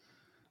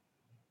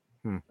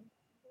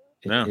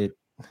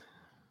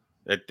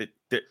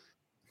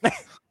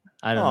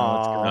 I don't know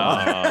what's going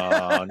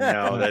on. Oh,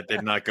 no, that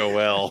did not go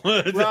well.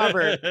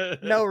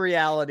 Robert, no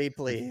reality,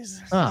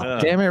 please. Oh,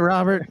 damn it,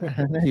 Robert.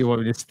 I know you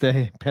want me to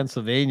stay in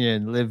Pennsylvania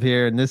and live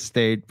here in this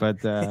state, but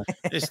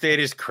This state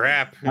is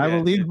crap. I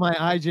will leave my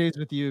IJs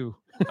with you.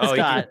 Oh,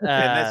 Scott, and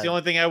that's the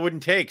only thing I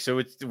wouldn't take, so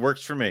it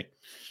works for me.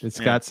 Did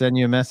Scott send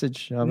you a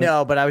message? of it?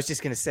 No, but I was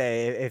just gonna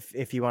say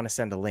if you want to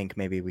send a link,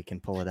 maybe we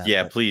can pull it up.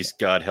 Yeah, but- please,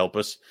 God help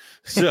us.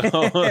 So,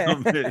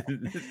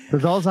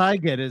 Because all I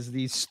get is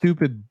these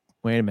stupid.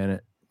 Wait a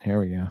minute. Here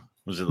we go.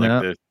 was it like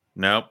No.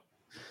 nope?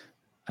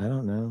 I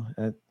don't know.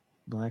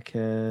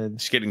 Blackhead.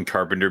 Just getting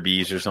carpenter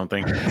bees or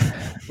something.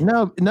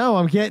 No,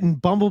 I'm getting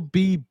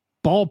bumblebee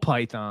ball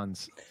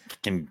pythons.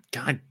 Fucking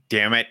God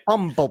damn it!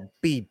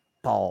 Bumblebee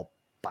ball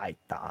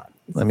python.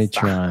 Let me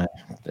try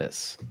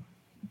this.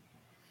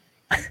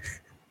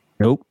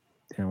 Nope.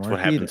 That's what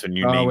happens when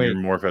you name your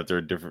morph after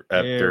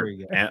There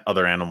we go.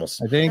 other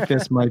animals. I think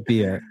this might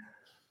be it.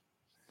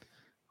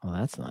 Well,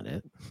 that's not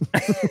it.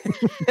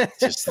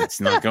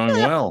 It's not going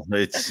well.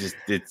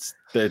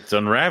 It's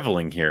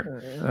unraveling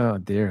here. Oh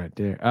dear.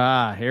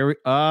 Here we.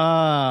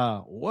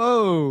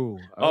 Whoa.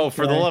 Oh,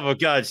 for the Okay. love of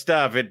God,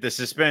 stop it! The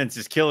suspense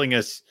is killing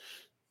us.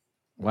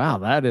 Wow,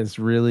 that is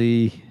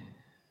really.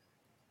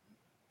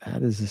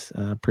 That is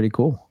pretty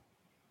cool.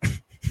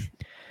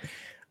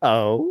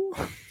 Oh.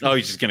 Oh,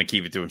 he's just gonna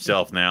keep it to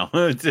himself now.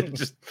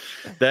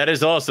 That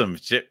is awesome.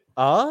 Shit.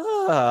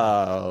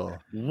 Oh.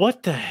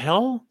 What the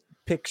hell?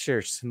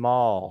 Picture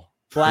small.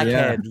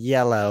 Blackhead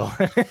yellow.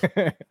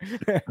 I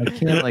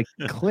can't like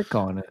click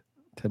on it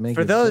to make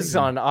For it those bigger.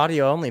 on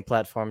audio only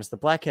platforms, the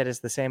blackhead is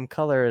the same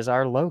color as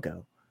our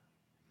logo.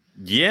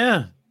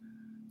 Yeah.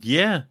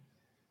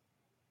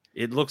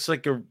 It looks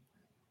like a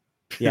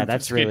Yeah,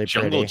 that's really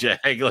jungle pretty.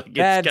 jag. Like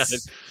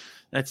That's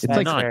that's It's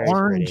like nuts. very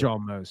orange pretty.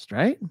 almost,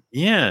 right?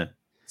 Yeah.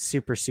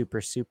 super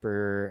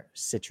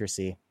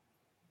citrusy.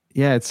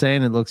 Yeah, it's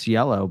saying it looks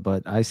yellow,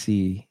 but I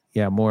see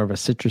more of a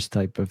citrus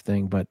type of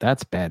thing. But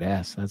that's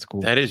badass. That's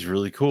cool. That is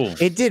really cool.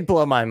 It did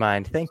blow my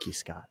mind. Thank you,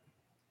 Scott.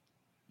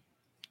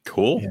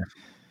 Cool. Yeah.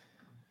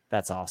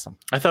 That's awesome.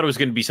 I thought it was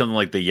going to be something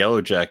like the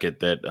yellow jacket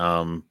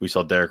that we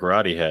saw Derek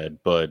Roddy had,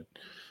 but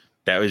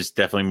that was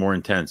definitely more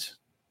intense.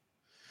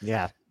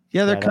 Yeah.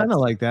 Yeah, they're Yeah, kind of that's-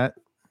 like that.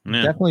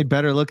 Yeah. Definitely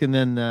better looking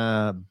than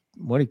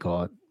what do you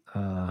call it?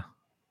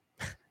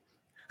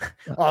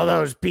 All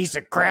those piece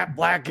of crap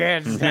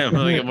blackheads. Yeah,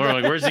 we're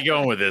like, where's he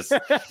going with this?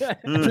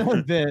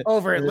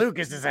 Over at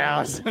Lucas's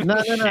house.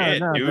 No,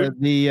 Shit,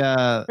 dude.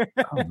 oh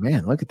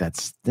man, look at that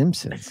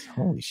Simpsons.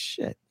 Holy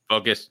shit.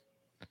 Focus.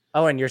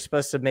 Oh, and you're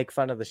supposed to make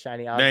fun of the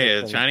shiny object. Yeah,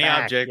 in the shiny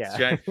back. object.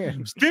 Yeah.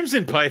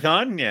 Stimson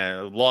Python.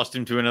 Yeah, lost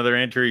him to another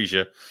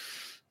Antaresia.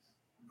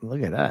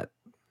 Look at that.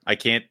 I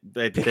can't.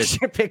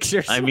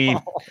 Picture. I mean,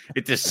 small.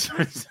 it's a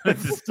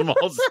small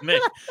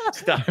snake.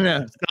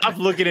 Stop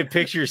looking at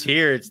pictures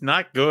here. It's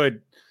not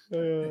good.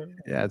 Yeah,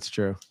 it's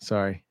true.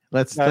 Sorry.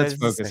 let's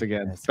focus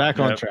again. Back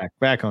on track.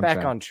 Back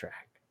on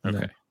track.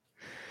 Okay.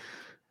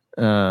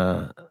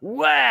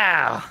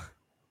 Wow.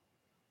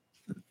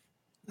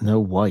 No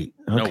white.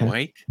 Okay. No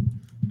white.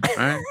 All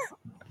right.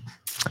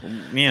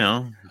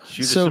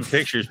 Shoot us some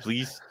pictures,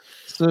 please.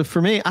 So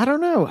for me, I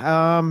don't know.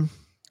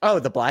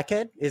 The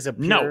blackhead is a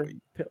pure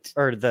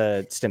or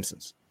the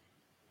Stimsons.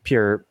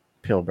 Pure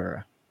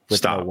Pilbara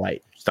with no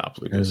white. Stop,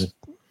 Lucas.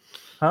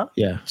 Huh?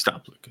 Yeah.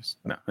 Stop, Lucas.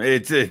 No.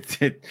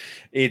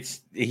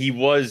 It's he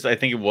was, I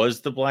think it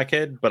was the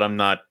blackhead, but I'm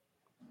not.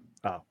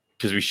 Oh.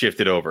 Because we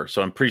shifted over.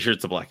 So I'm pretty sure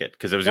it's the blackhead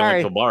because it was the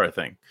only Pilbara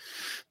thing.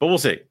 But we'll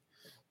see.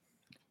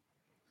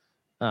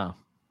 Oh.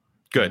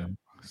 Good.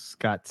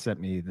 Scott sent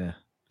me the.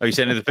 Oh, you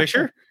sent me the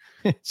picture?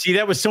 See,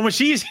 that was so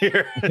much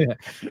easier. Yeah.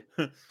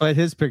 But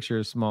his picture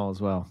is small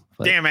as well.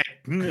 But, damn it.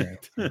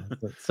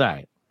 It's all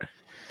right.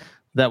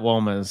 That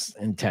Woma is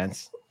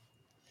intense.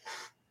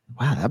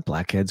 Wow, that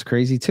blackhead's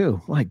crazy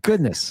too. My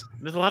goodness.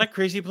 There's a lot of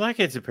crazy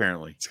blackheads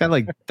apparently. It's got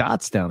like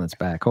dots down its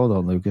back. Hold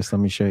on, Lucas. Let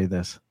me show you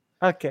this.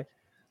 Okay.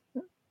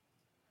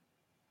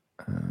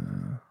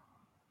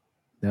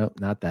 Nope,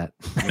 not that.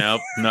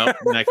 Nope.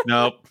 Next,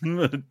 nope.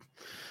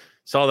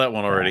 Saw that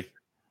one already.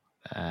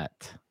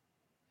 That.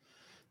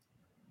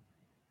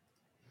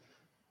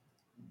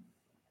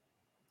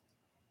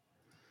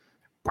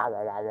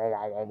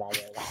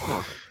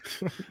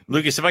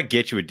 Lucas, if I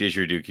get you a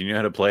didgeridoo, can you know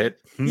how to play it?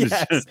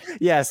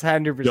 Yes,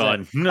 100%.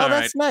 Done.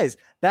 That's nice.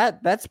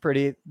 That's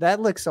pretty.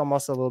 That looks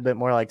almost a little bit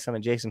more like some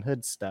of Jason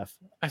Hood's stuff.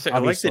 I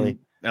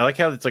like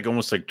how it's like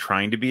almost like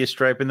trying to be a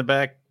stripe in the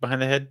back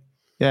behind the head.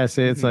 Yeah,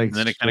 see, it's like and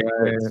then it kind of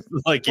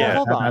like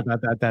hold on. That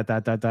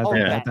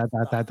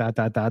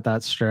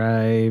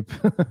stripe.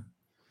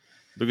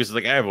 Lucas is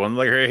like, I have one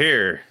like right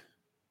here.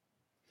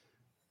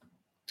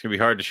 It's gonna be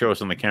hard to show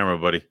us on the camera,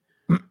 buddy.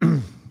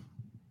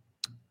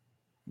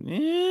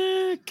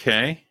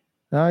 Okay.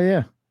 Oh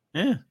yeah.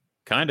 Yeah,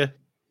 kind of.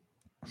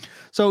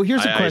 So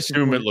here's a question. I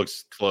assume it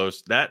looks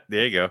close. There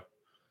you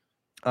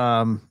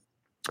go.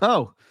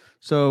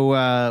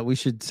 So we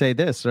should say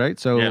this, right?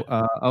 So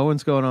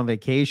Owen's going on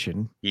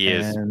vacation. He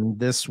is. And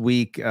this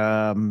week,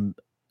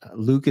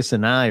 Lucas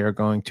and I are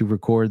going to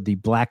record the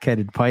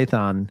Black-Headed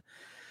Python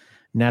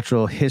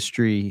Natural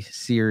History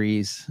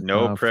series.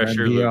 No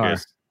pressure,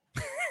 Lucas.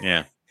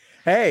 Yeah.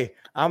 Hey,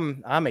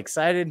 I'm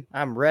excited.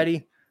 I'm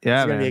ready.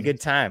 Yeah, it's gonna be a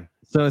good time.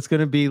 So it's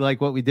gonna be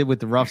like what we did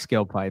with the rough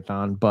scale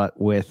python, but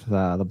with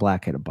the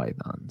black-headed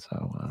python.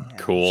 So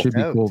cool. Should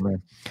be cool,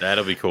 man.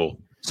 That'll be cool.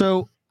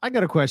 So I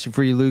got a question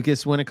for you,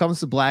 Lucas. When it comes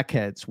to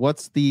blackheads,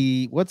 what's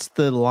the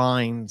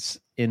lines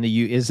in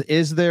the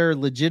is there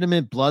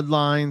legitimate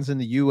bloodlines in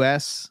the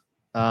US?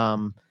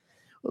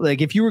 Like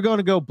if you were going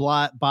to go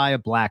buy a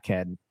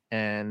blackhead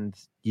and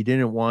you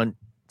didn't want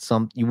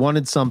you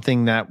wanted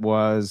something that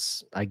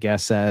was, I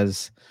guess,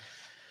 as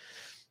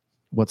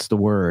what's the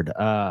word?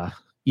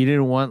 You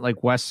didn't want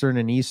like Western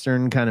and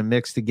Eastern kind of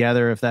mixed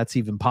together, if that's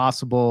even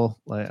possible.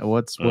 Like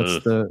what's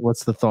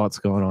the thoughts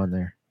going on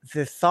there?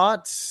 The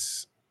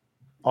thoughts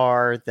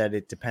are that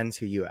it depends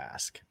who you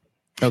ask.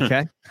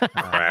 Okay.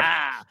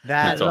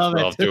 That's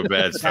off to a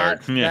bad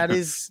start. That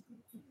is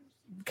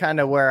kind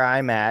of where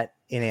I'm at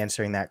in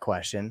answering that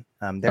question.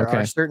 There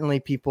are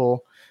certainly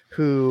people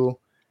who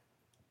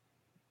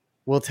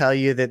will tell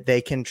you that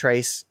they can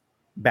trace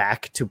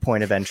back to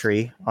point of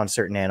entry on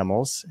certain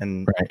animals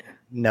and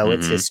know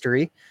its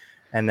history.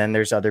 And then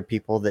there's other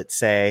people that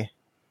say,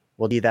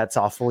 well, gee, that's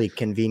awfully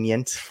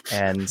convenient.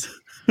 And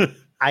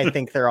I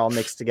think they're all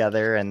mixed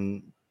together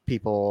and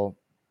people,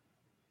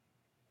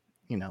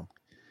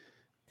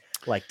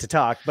 like to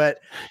talk. But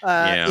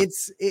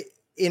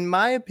in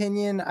my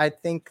opinion, I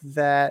think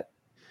that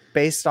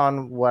based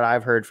on what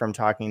I've heard from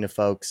talking to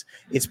folks,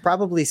 it's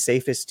probably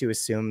safest to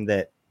assume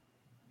that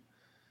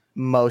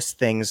most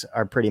things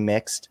are pretty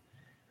mixed.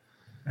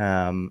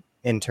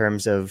 In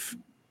terms of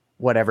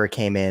whatever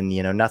came in,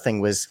 nothing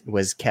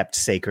was kept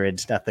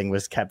sacred, nothing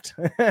was kept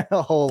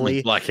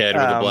holy. Blackhead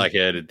with a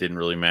blackhead, it didn't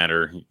really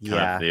matter. Kind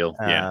of deal.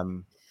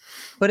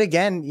 But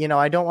again,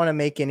 I don't want to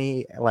make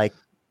any like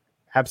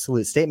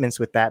absolute statements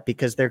with that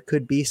because there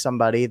could be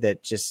somebody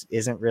that just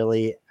isn't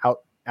really out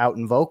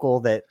and vocal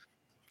that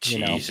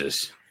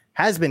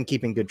has been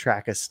keeping good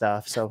track of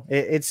stuff. So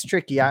it's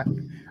tricky.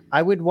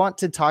 I would want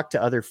to talk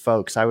to other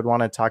folks. I would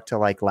want to talk to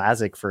like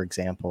Lazick, for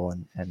example,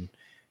 and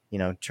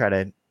try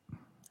to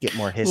get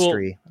more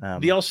history. Well,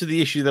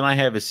 the issue that I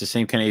have is the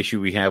same kind of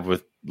issue we have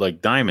with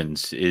like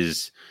diamonds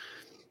is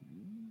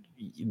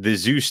the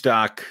zoo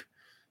stock.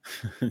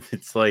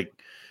 It's like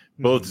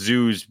both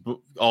zoos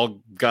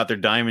all got their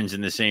diamonds in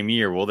the same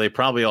year. Well, they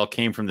probably all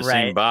came from the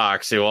same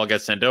box. They all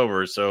got sent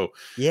over. So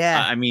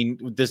I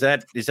mean, is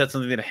that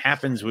something that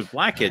happens with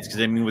blackheads?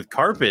 Because I mean, with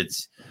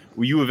carpets,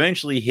 you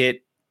eventually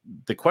hit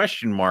the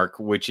question mark,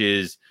 which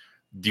is,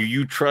 do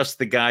you trust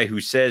the guy who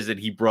says that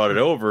he brought it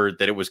over,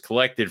 that it was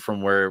collected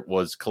from where it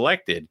was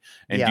collected?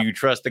 And do you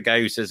trust the guy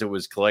who says it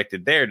was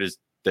collected there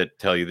to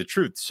tell you the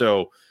truth?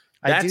 So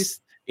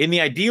in the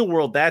ideal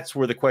world, that's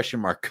where the question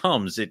mark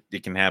comes. It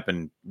can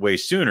happen way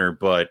sooner,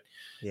 but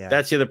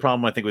That's the other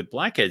problem I think with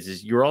blackheads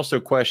is you're also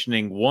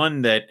questioning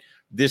one that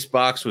this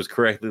box was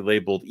correctly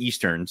labeled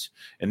Easterns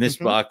and this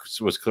box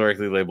was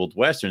correctly labeled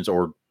Westerns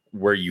or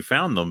where you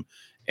found them,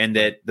 and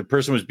that the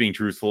person was being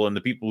truthful and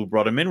the people who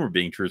brought them in were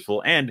being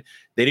truthful, and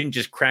they didn't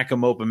just crack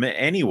them open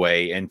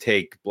anyway and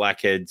take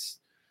blackheads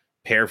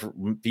pair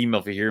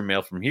female from here,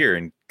 male from here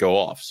and go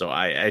off. So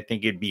I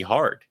think it'd be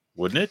hard,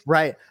 wouldn't it?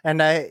 Right.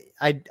 And I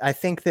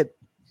think that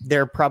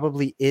there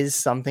probably is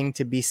something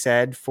to be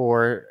said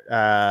for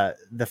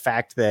the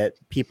fact that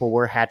people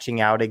were hatching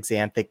out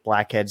Xanthic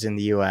blackheads in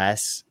the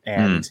US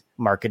and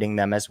marketing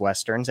them as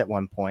Westerns at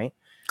one point.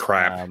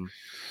 Crap.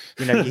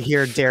 You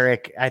hear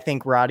Derek, I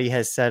think Roddy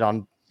has said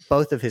on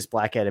both of his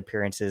blackhead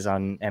appearances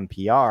on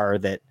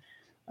NPR that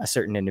a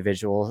certain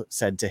individual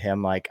said to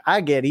him, like,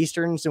 I get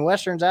Easterns and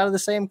Westerns out of the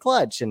same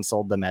clutch and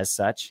sold them as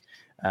such.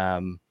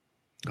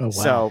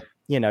 So,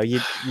 you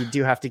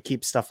do have to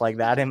keep stuff like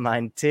that in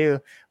mind too.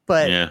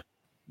 But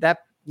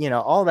that,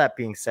 all that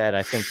being said,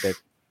 I think that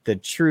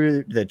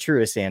the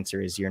truest answer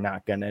is you're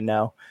not going to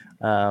know.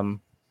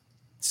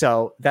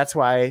 So that's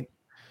why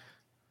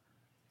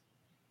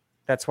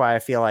I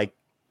feel like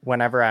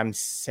whenever I'm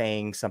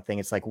saying something,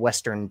 it's like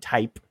Western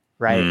type,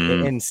 right?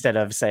 Instead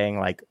of saying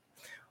like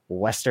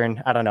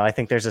Western, I don't know. I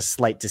think there's a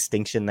slight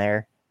distinction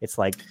there. It's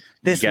like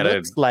this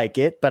looks like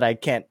it, but I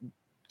can't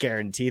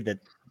guarantee that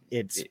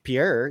it's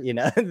pure.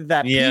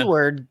 That P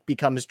word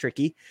becomes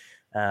tricky.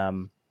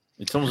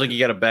 It's almost like you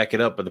got to back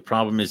it up, but the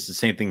problem is the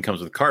same thing comes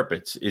with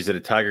carpets. Is it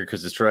a tiger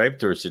because it's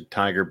striped, or is it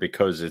tiger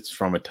because it's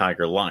from a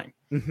tiger line?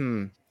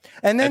 Mm-hmm.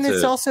 And then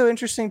it's also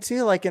interesting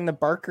too, like in the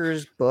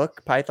Barker's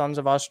book, Pythons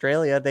of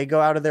Australia, they go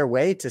out of their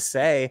way to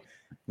say,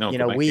 no,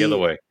 go back the other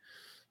way.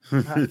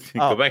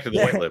 Go back to the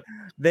white lip.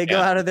 They go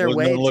out of their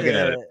way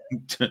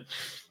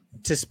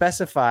to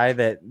specify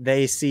that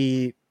they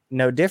see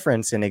no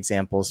difference in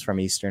examples from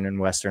Eastern and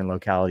Western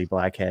locality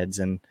blackheads.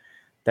 And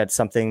that's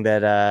something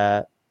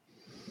that,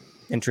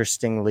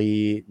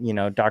 interestingly,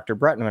 Dr.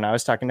 Brutton, when I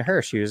was talking to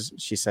her, she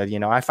said,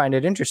 I find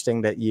it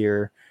interesting that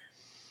you're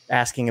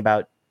asking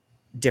about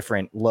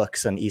different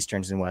looks on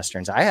Easterns and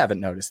Westerns. I haven't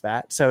noticed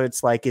that. So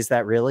it's like, is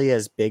that really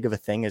as big of a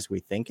thing as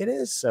we think it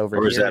is over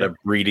here? Or is that a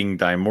breeding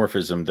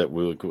dimorphism that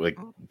we look like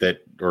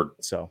that, or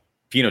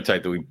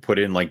phenotype that we put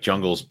in like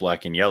Jungle's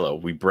black and yellow?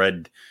 We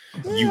bred,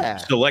 you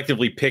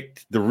selectively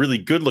picked the really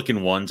good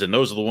looking ones, and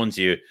those are the ones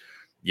you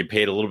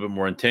paid a little bit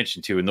more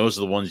attention to, and those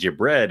are the ones you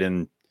bred.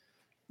 And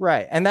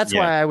right. And that's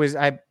why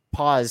I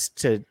paused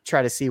to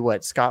try to see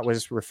what Scott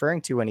was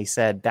referring to when he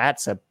said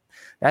that's a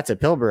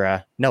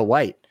Pilbara, no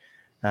white.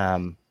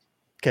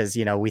 Because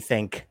we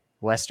think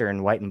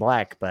Western white and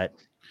black, but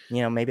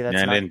maybe that's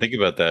I didn't think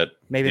about that.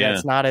 Maybe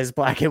that's not as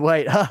black and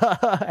white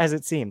as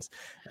it seems.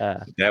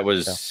 That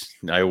was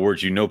I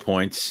award you no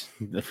points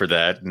for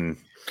that, and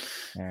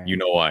you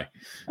know why.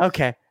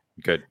 Okay,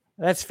 good.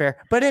 That's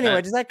fair. But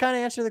anyway, does that kind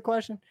of answer the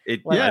question?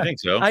 I think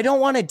so. I don't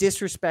want to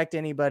disrespect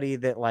anybody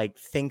that like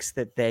thinks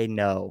that they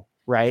know,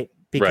 right?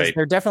 Because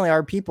there definitely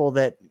are people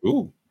that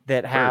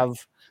have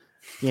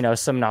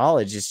some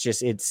knowledge. It's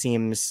just it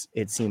seems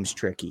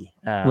tricky.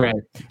 Right.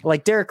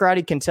 Like Derek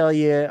Roddy can tell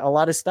you a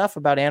lot of stuff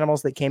about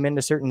animals that came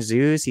into certain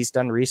zoos. He's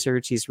done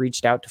research. He's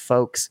reached out to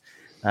folks.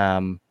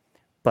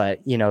 But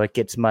it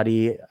gets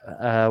muddy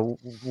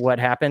what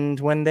happened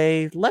when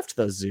they left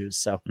those zoos.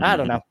 So I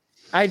don't know.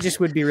 I just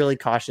would be really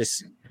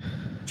cautious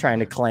trying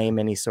to claim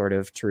any sort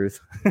of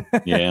truth.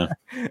 Yeah.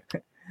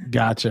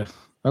 Gotcha.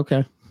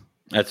 Okay.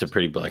 That's a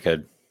pretty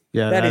blackhead.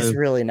 Yeah. That is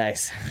really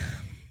nice.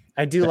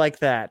 I do like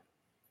that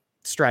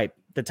stripe,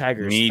 the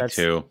tigers. Me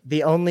too.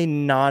 The only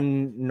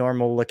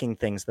non-normal looking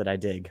things that I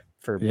dig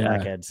for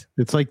blackheads.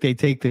 It's like they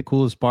take the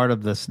coolest part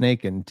of the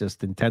snake and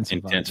just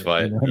intensify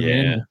it.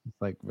 Mm-hmm. It's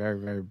like very,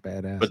 very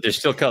badass. But there's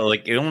still kind of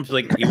like, it almost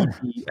like,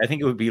 I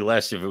think it would be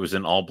less if it was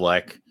an all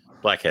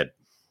blackhead,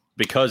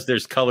 because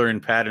there's color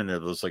and pattern there.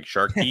 Those like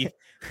shark teeth.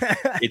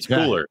 It's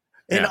cooler.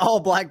 An all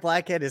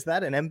blackhead. Is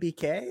that an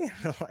MBK?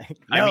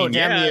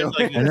 Damn you.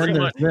 Like, and then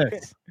there's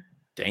this.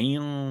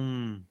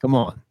 Damn. Come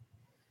on.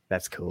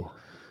 That's cool.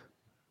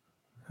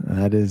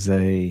 That is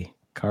a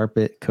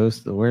carpet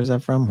coastal. Where's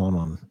that from? Hold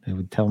on. It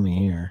would tell me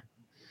here.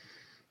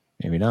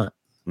 Maybe not.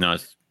 No,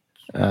 it's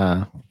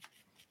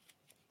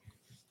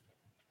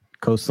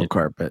coastal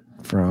carpet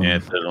from. Yeah,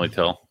 it doesn't really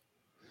tell.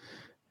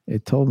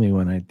 It told me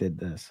when I did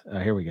this.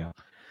 Here we go.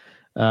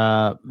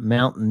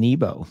 Mount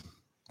Nebo,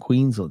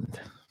 Queensland.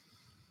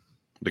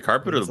 The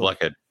carpet or the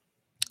blackhead?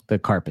 The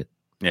carpet.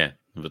 Yeah,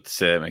 but to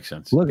say that makes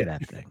sense. Look at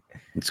that thing.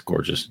 It's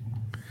gorgeous.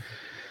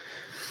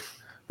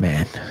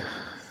 Man,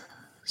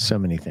 so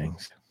many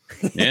things.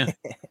 Yeah.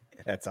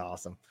 That's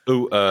awesome.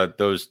 Ooh,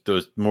 those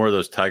more of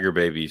those tiger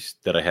babies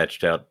that I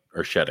hatched out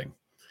are shedding.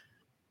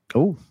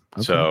 Oh,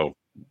 okay. So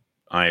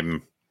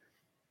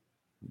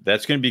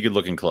that's going to be a good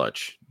looking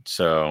clutch.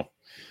 So,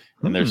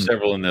 and there's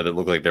several in there that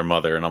look like their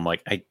mother. And I'm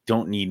like, I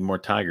don't need more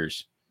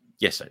tigers.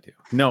 Yes, I do.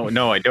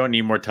 No, I don't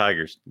need more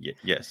tigers.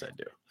 Yes, I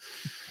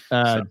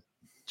do.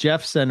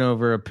 Jeff sent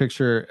over a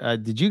picture.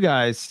 Did you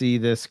guys see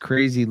this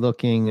crazy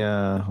looking?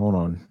 Hold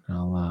on.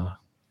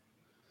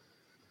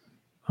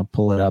 I'll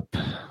pull it up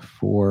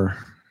for.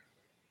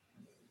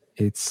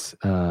 It's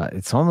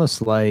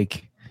almost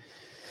like,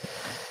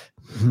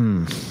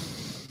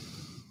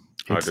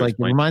 It's like, it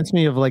reminds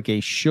me of like a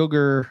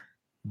sugar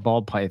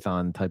ball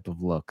python type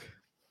of look.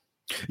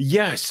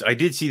 Yes, I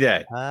did see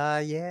that.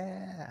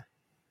 Yeah.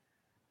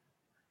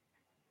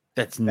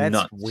 That's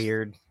nuts.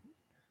 Weird.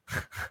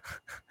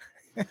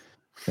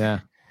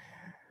 Yeah.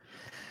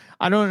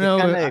 I don't know.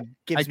 It kind of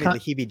gives me the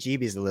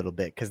heebie-jeebies a little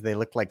bit because they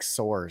look like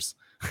sores.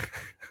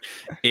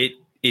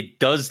 It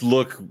does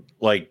look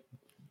like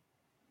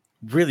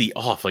really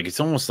off. Like it's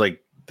almost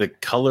like the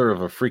color of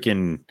a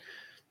freaking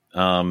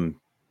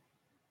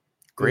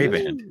gray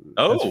band.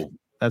 Oh,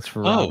 that's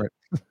for Robert.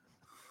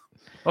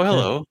 Oh,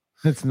 hello.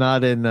 It's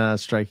not in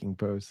striking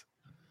pose.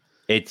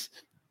 It's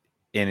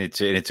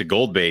a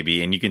gold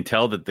baby, and you can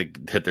tell that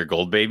they're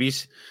gold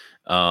babies.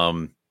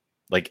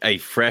 Like a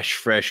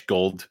fresh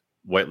gold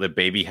white lip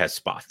baby has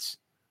spots.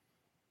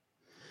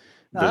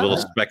 The little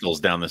speckles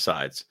down the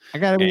sides. I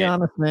gotta be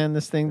honest, man.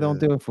 This thing don't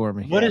do it for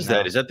me. What is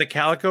that? Is that the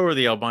calico or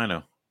the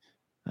albino?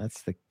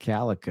 That's the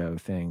calico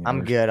thing.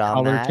 I'm good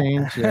on that. Color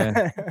change.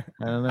 Yeah.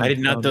 I don't know. I did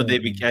not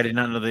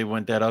know they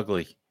went that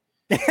ugly.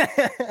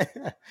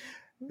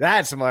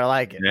 That's more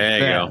like it. There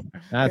you go.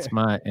 That's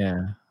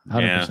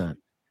 100%.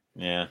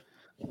 Yeah.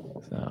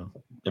 So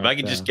if I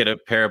could just get a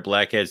pair of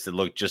blackheads that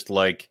look just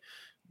like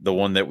the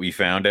one that we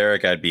found,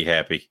 Eric, I'd be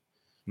happy.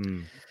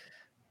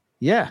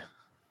 Yeah.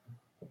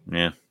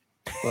 Yeah.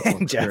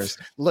 Jeff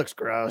looks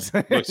gross.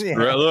 Looks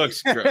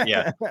gross.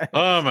 Yeah.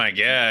 Oh my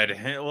God.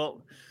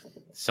 Well,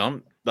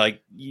 some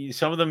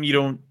of them you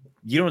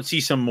don't see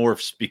some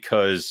morphs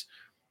because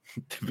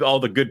all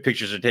the good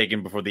pictures are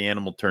taken before the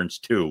animal turns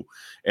 2,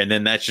 and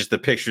then that's just the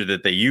picture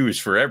that they use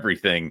for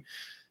everything,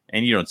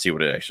 and you don't see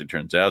what it actually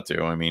turns out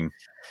to. I mean,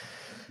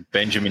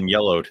 Benjamin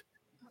yellowed.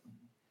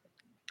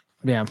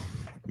 Yeah.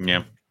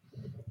 Okay.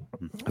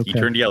 He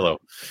turned yellow.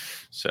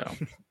 So.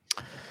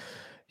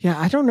 Yeah,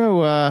 I don't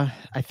know.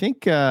 I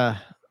think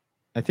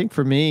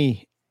for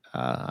me,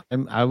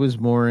 I was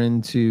more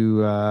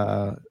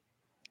into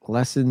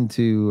less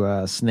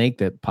into Snake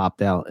that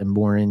popped out, and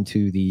more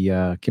into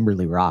the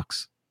Kimberly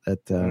Rocks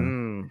that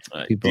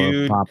people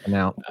are popping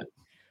out.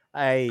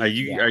 Are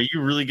you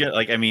really good?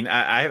 Like, I mean,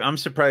 I'm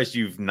surprised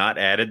you've not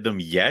added them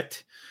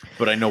yet,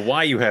 but I know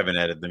why you haven't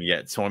added them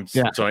yet. So I'm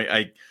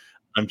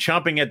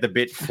chomping at the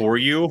bit for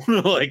you.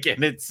 Like,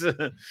 and it's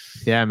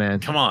yeah, man.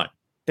 Come on.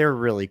 They're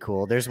really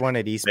cool. There's one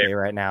at East Bay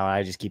right now.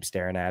 I just keep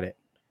staring at it.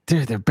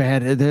 Dude, they're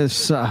bad.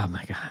 Oh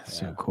my God,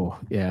 so cool.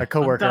 Yeah. My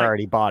coworker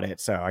already bought it,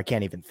 so I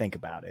can't even think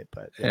about it.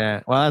 But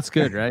yeah. Well, that's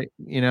good, right?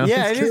 You know,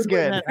 yeah, it is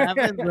good.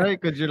 Happens,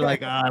 right? Because you're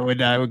like, I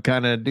would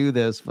kind of do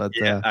this, but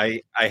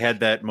I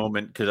had that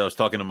moment because I was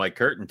talking to Mike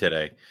Curtin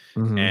today,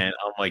 and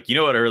I'm like, you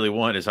know what I really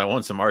want is I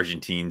want some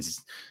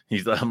Argentines.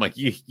 I'm like,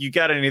 you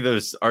got any of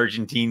those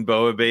Argentine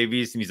boa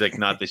babies? And he's like,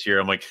 not this year.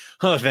 I'm like,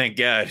 oh, thank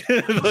God.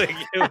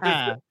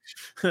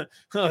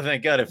 Oh,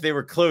 thank God. If they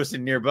were close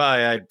and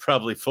nearby, I'd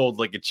probably fold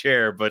like a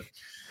chair. But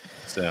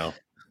so,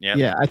 yeah.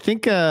 Yeah, I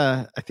think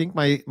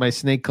my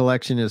snake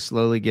collection is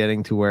slowly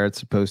getting to where it's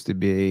supposed to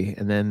be.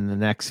 And then the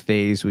next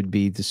phase would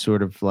be to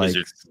sort of like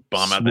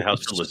bomb out the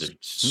house for lizards.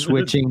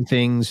 Switching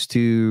things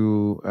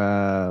to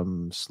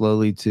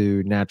slowly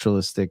to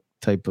naturalistic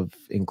type of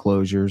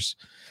enclosures.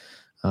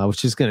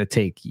 Which is going to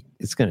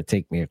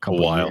take me a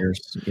couple of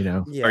years, you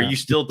know. Yeah. Are you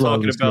still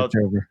talking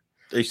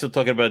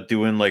about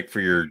doing like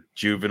for your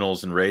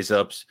juveniles and raise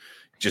ups,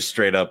 just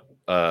straight up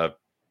the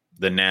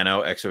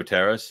nano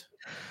exoterras?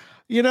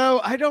 You know,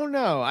 I don't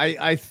know.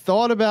 I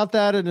thought about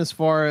that, and as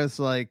far as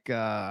like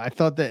I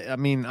thought that, I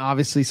mean,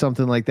 obviously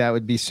something like that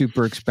would be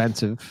super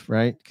expensive,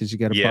 right? Because you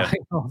got to buy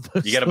all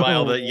those. You got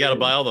to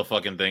buy all the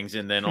fucking things,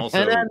 and then also,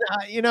 and then,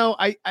 you know,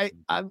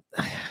 I'm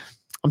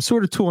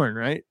sort of torn,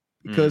 right?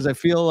 Because I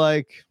feel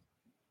like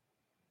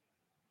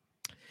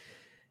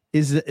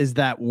is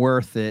that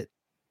worth it?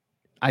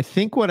 I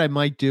think what I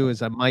might do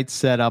is I might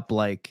set up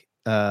like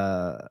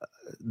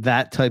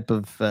that type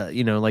of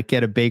you know, like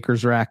get a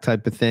baker's rack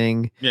type of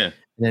thing. Yeah.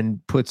 Then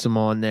put some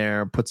on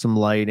there, put some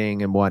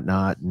lighting and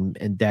whatnot,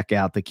 and deck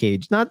out the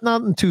cage. Not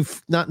in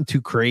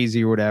too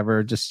crazy or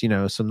whatever. Just, you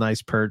know, some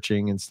nice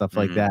perching and stuff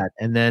like that.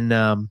 And then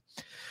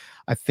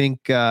I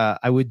think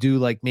I would do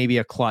like maybe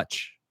a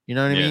clutch. You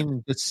know what I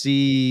mean? Just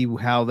see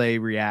how they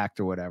react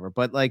or whatever.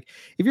 But like,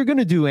 if you're going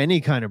to do any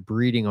kind of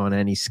breeding on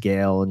any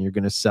scale and you're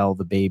going to sell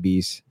the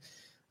babies,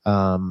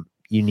 you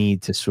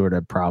need to sort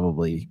of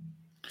probably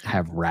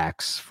have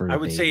racks for the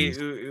babies.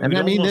 Say, and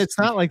I mean, it's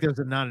not like there's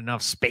not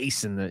enough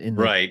space in the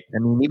right. I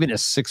mean, even a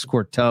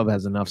 6-quart tub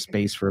has enough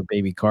space for a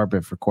baby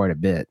carpet for quite a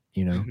bit,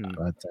 you know.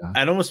 But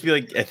I'd almost be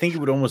like, I think it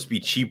would almost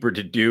be cheaper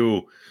to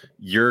do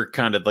your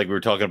kind of like we were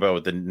talking about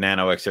with the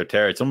nano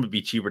exoterra. It's almost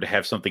be cheaper to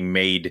have something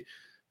made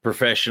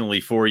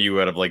professionally for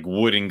you out of like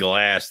wood and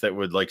glass that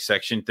would like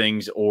section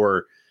things,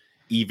 or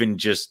even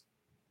just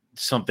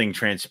something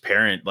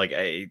transparent. Like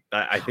I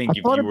think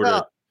if you were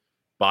to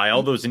buy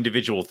all those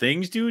individual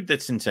things, dude,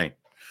 that's insane.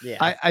 Yeah.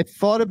 I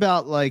thought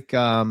about like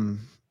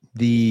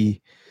the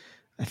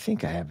I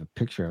think I have a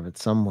picture of it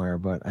somewhere,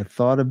 but I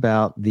thought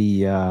about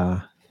the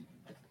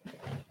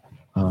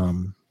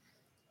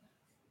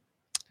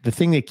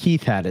thing that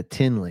Keith had at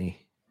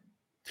Tinley.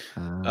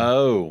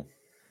 Oh,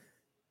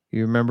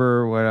 you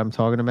remember what I'm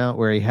talking about?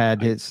 Where he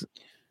had his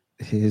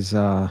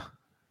I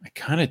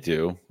kind of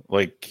do.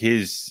 Like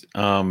his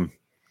wait,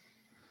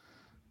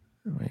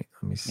 let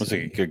me see. was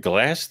it a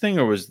glass thing,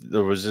 or was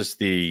this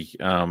the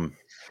I think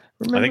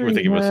Remember we're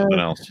thinking about something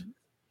else.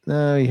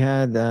 No, he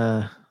had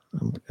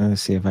I'm gonna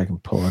see if I can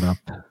pull it up.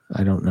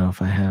 I don't know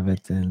if I have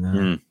it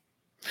in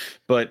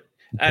but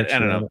I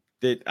don't know.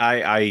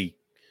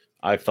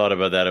 I've thought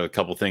about that of a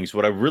couple things.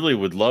 What I really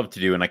would love to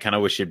do, and I kind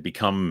of wish it'd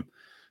become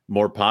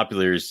more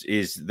popular,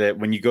 is that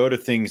when you go to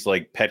things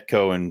like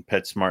Petco and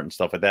PetSmart and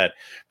stuff like that,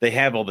 they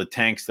have all the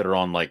tanks that are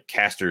on like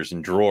casters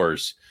and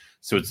drawers.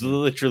 So it's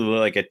literally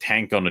like a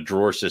tank on a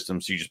drawer system.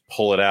 So you just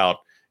pull it out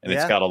and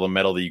it's got all the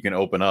metal that you can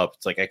open up.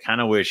 It's like, I kind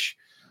of wish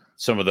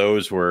some of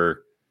those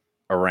were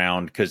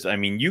around, because I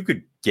mean, you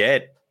could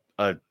get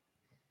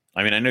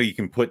I know you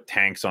can put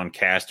tanks on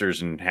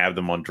casters and have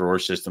them on drawer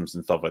systems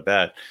and stuff like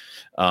that.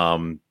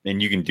 And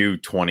you can do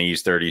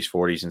 20s, 30s,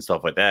 40s and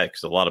stuff like that,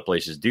 because a lot of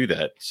places do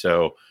that.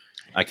 So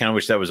I kind of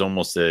wish that was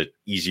almost a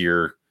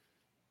easier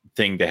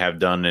thing to have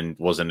done and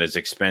wasn't as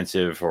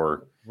expensive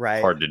or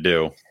hard to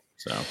do.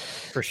 So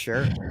for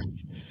sure.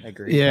 I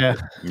agree. Yeah.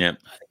 Yep.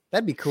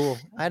 That'd be cool.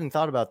 I hadn't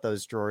thought about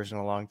those drawers in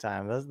a long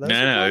time. Those they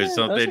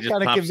just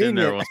pops in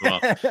there once in a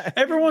while.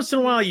 Every once in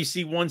a while, you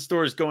see one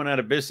store is going out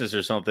of business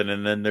or something,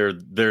 and then they're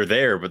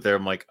there, but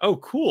I'm like, oh,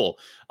 cool.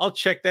 I'll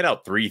check that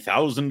out.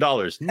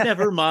 $3,000.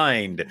 Never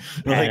mind.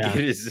 It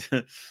is.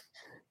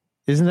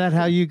 Isn't that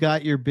how you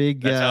got your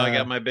big? That's how I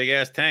got my big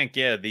ass tank.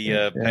 Yeah, the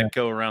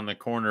Petco around the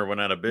corner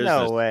went out of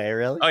business. No way,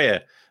 really? Oh yeah,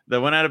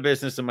 that went out of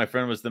business, and my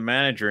friend was the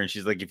manager, and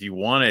she's like, if you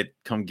want it,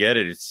 come get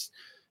it. It's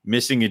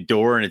missing a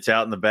door and it's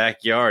out in the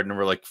backyard, and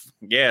we're like,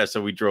 yeah.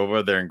 So we drove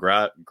over there and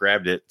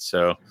grabbed it.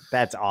 So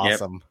that's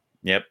awesome.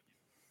 Yep.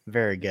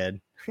 Very good.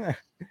 Yep.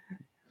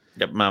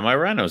 My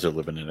rhinos are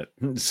living in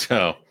it.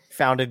 So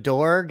found a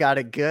door, got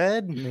it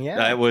good.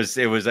 Yeah. It was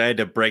I had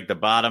to break the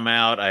bottom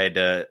out. I had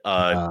to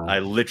I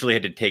literally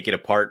had to take it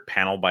apart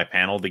panel by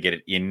panel to get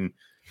it in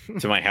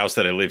to my house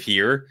that I live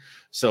here.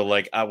 So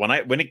like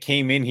when it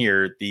came in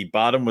here, the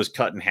bottom was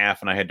cut in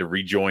half and I had to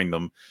rejoin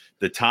them.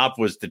 The top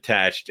was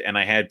detached and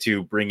I had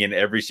to bring in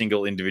every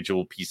single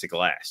individual piece of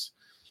glass.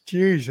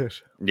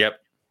 Jesus. Yep.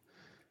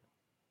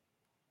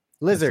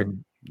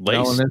 Lizard.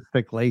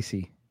 Hellenistic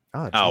Lacey.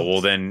 Oh,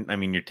 well then, I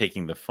mean, you're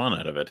taking the fun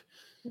out of it,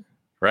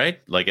 right?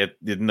 Like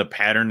in the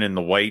pattern in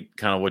the white,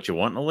 kind of what you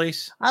want in a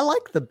lace. I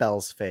like the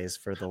bells phase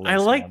for the lace. I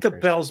like the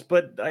bells,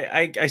 but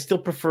I still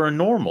prefer a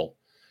normal,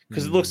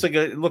 because it looks like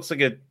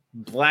a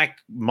black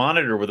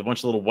monitor with a bunch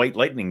of little white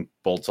lightning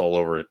bolts all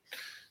over it.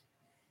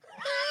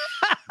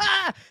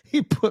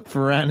 He put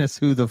Varanus,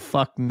 who the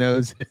fuck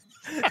knows it.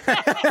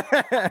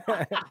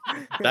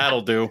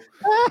 That'll do.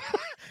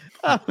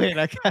 Oh wait,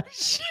 I got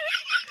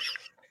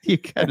you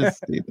gotta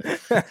see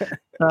that.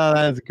 Oh,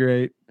 that's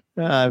great.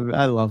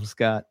 I love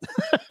Scott.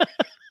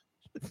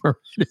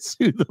 Varanus,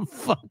 who the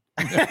fuck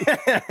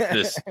knows?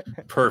 This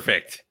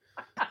perfect.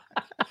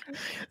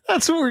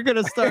 That's what we're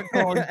gonna start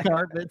calling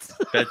carpets.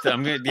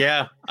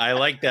 Yeah, I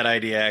like that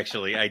idea.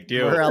 Actually, I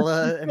do.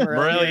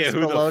 Morelia,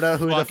 who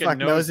the fuck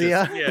knows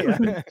ya?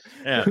 Yeah.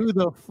 Yeah. Who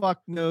the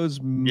fuck knows?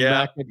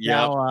 Yep.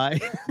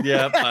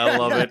 Yep, I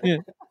love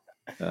it.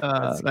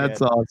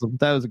 That's awesome.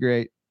 That was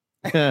great.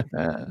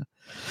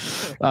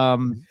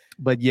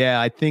 But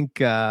yeah, I think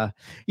man,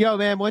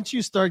 once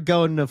you start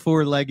going the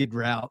four-legged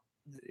route,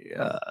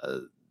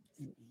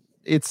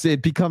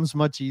 it becomes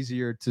much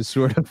easier to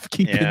sort of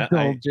keep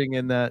indulging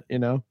in that,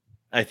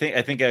 I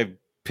think I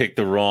picked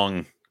the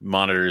wrong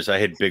monitors. I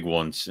had big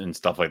ones and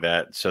stuff like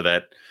that, so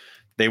that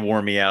they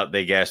wore me out,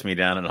 they gassed me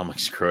down, and I'm like,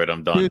 screw it,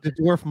 I'm done. Dude, the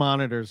dwarf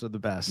monitors are the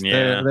best.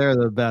 Yeah. They're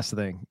the best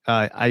thing.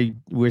 I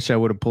wish I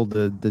would have pulled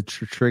the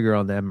trigger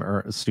on them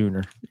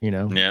sooner.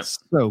 Yeah,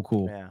 so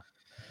cool. Yeah.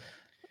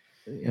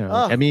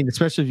 I mean,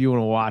 especially if you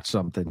want to watch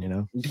something,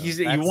 you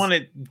want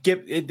to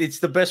get it's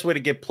the best way to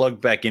get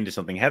plugged back into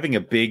something. Having a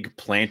big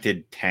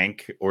planted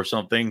tank or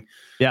something,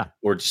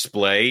 or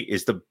display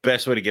is the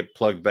best way to get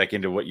plugged back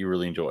into what you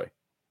really enjoy.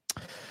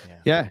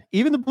 Yeah,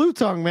 even the Blue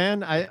Tongue,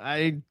 man.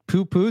 I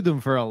poo-pooed them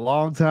for a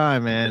long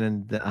time, man,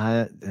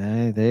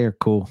 and they are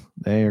cool.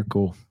 They are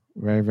cool.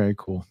 Very, very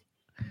cool.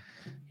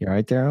 You all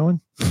right there,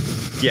 Owen?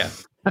 Yeah.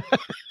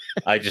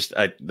 I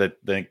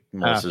think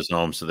Melissa's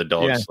home, so the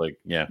dog's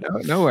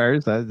no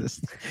worries.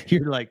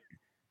 You're like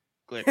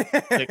click,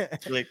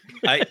 click, click.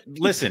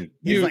 Listen.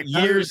 Did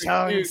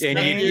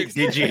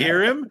you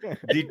hear him?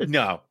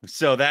 No.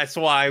 So that's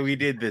why we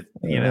did the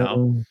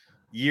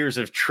years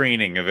of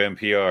training of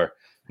NPR.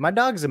 My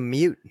dog's a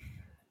mute.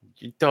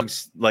 Your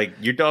dog's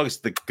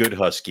the good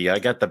husky. I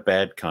got the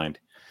bad kind.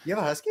 You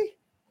have a husky?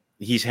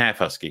 He's half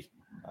husky.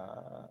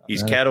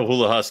 He's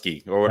Catahoula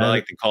Husky, or what I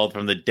like to call it,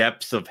 from the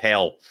depths of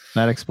hell.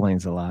 That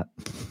explains a lot.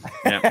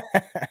 Yeah.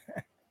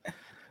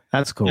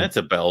 That's cool. That's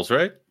a bells,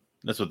 right?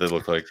 That's what they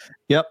look like.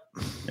 Yep.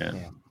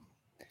 Yeah.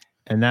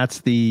 And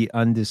that's the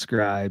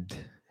undescribed.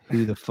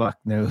 Who the fuck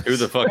knows? Who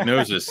the fuck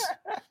knows this?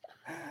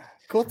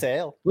 Cool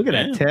tail. Look at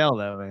Yeah. that tail,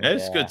 though, man.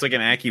 That's good. It's like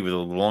an Aki with a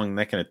long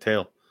neck and a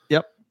tail.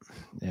 Yep.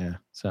 Yeah.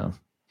 So,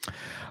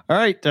 all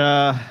right.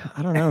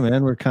 I don't know,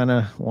 man. We're kind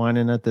of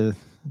whining at the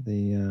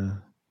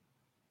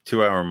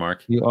 2-hour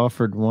mark. You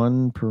offered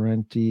one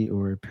Parenti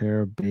or a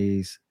pair of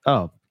bays.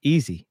 Oh,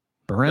 easy.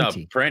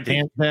 Parenti. No, Parenti.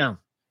 Hands down.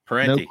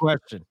 Parenti. No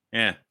question.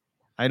 Yeah.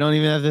 I don't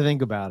even have to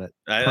think about it.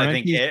 I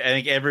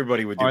think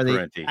everybody would do are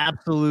Parenti. the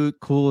absolute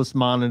coolest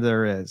monitor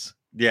there is.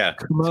 Yeah.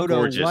 Komodo,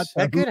 gorgeous. what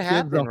That could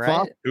happen,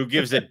 right? Who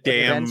gives a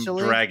damn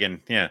Eventually.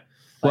 dragon? Yeah.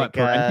 What,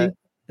 Parenti?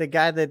 The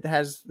guy that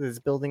is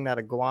building that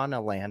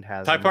iguana land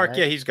has Ty them, Park, right?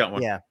 yeah, he's got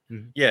one. Yeah.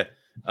 Yeah.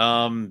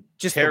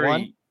 Just Terry, the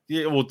one?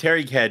 Yeah, well,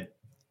 Terry had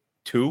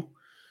 2.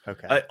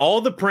 Okay. All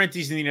the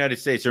Parentis in the United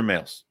States are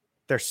males.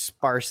 They're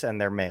sparse and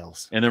they're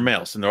males. And they're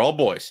males, and they're all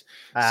boys.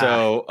 Ah.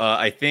 So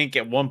I think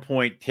at one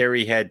point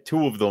Terry had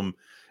 2 of them,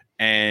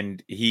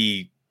 and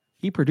he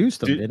produced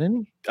them, didn't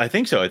he? I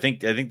think so. I think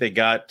they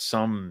got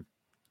some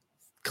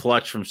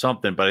clutch from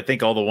something, but I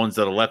think all the ones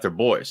that are left are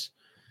boys.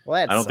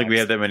 Well, I don't think we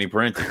have that many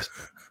Parentis.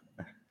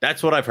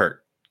 That's what I've heard.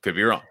 Could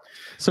be wrong.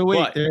 So wait,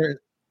 But- there.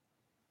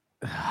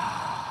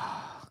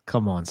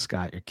 Come on,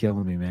 Scott, you're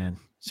killing me, man.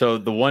 So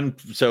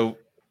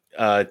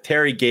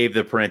Terry gave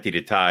the Parenti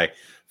to Ty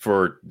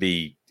for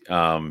the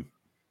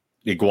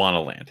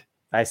Iguana Land.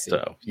 I see.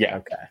 So yeah,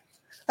 Okay.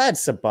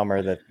 That's a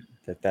bummer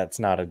that's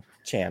not a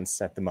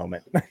chance at the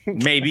moment.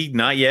 maybe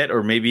not yet,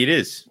 or maybe it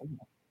is.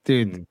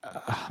 Dude,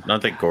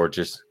 Not that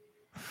gorgeous.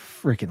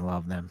 freaking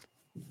love them.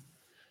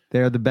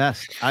 They're the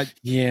best.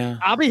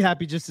 I'll be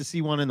happy just to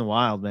see one in the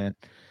wild, man.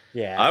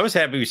 Yeah. I was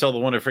happy we saw the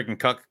one at freaking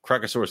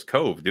Crocosaurus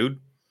Cove, dude.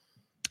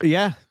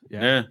 Yeah.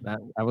 Yeah.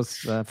 I was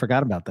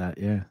forgot about that.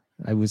 Yeah.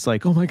 I was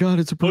like, oh my God,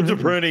 it's a What's a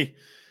Parenti. Parenti?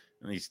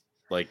 And these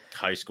like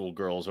high school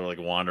girls are like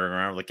wandering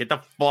around, like, get the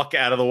fuck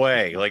out of the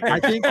way. Like I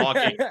think-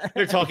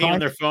 they're talking on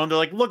their phone. They're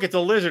like, look, it's a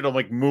lizard. I'm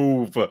like,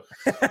 move.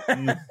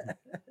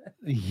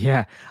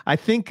 Yeah, I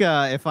think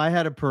if I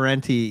had a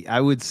Parenti, I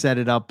would set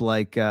it up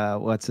like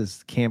what's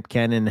his Camp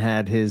Kennan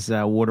had his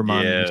water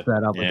monitor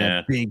set up with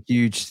that big,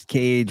 huge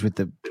cage with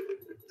the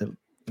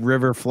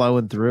river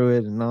flowing through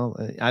it and all.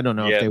 I don't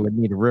know if they would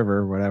need a river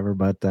or whatever,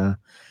 but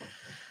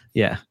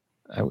yeah,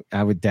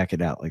 I would deck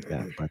it out like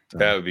that. But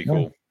That would be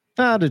cool.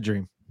 Not a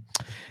dream.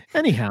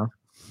 Anyhow,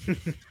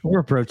 we're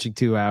approaching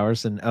 2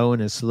 hours, and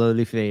Owen is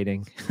slowly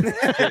fading.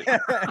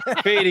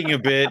 Fading a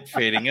bit,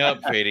 fading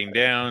up, fading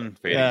down,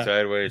 fading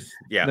sideways.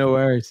 Yeah. No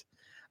worries.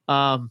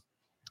 But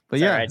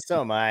It's yeah, all right,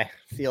 so am I.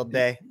 Field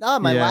day. Oh,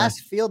 my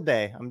last field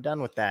day. I'm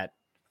done with that.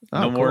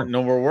 Oh,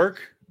 no more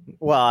work.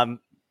 Well, I'm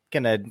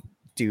gonna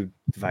do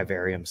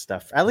vivarium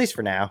stuff, at least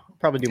for now.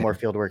 Probably do more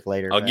field work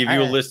later. I'll but give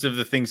you a list of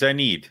the things I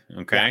need.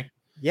 Okay.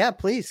 Yeah,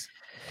 please.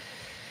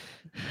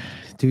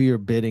 do your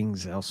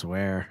biddings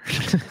elsewhere.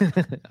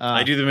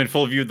 I do them in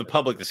full view of the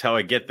public. That's how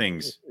I get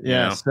things. you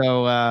Yeah.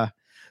 know?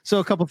 So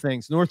a couple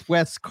things.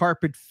 Northwest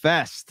Carpet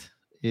Fest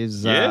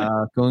is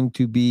going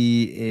to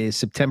be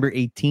September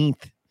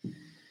 18th,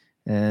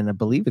 and I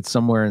believe it's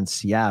somewhere in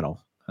Seattle.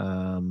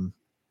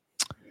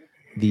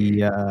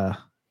 The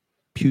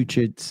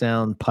Puget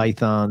Sound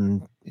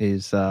Python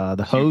is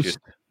the host.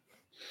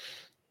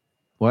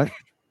 What?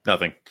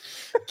 Nothing.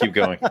 Keep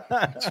going.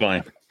 It's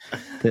fine.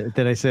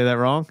 Did I say that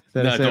wrong?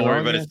 Did I No, say don't it worry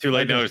wrong about it. there? It's too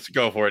late. No, it's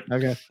go for it.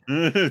 Okay.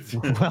 It's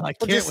Well, I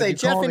can't just when say you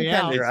Jeff call and me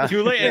out. Kendra.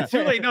 too late. It's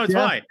too late. No, it's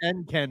Jeff fine.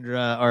 and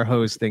Kendra are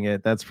hosting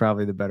it. That's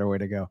probably the better way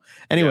to go.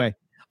 Anyway,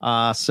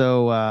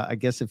 so I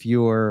guess if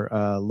you're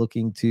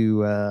looking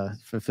to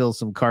fulfill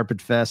some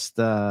Carpet Fest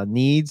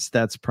needs,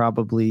 that's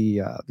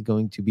probably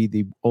going to be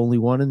the only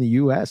one in the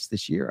U.S.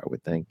 this year, I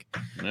would think.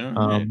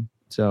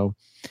 So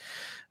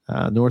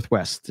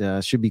Northwest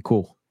should be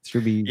cool.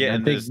 Should be. Yeah, I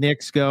and think there's-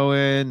 Nick's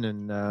going,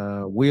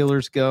 and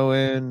Wheeler's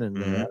going,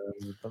 and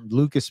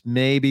Lucas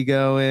may be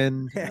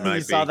going. Might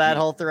You saw be. that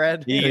whole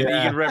thread? He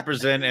can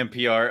represent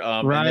NPR.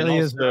 And then Riley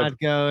is also- not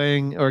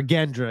going, or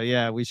Gendra.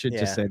 Yeah, we should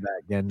just say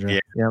that Gendra. Yeah.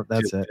 Yeah,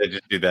 that's it.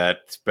 Just do that.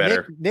 It's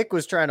better. Nick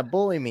was trying to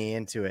bully me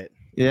into it.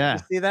 Yeah, You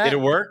see that? Did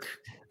it work?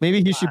 maybe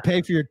you should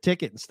pay for your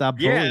ticket and stop.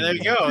 Yeah, bullying there you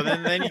me. go.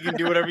 Then you can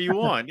do whatever you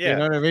want. You Yeah,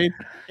 know what I mean?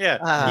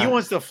 yeah. He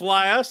wants to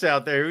fly us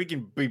out there. We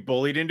can be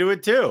bullied into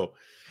it too.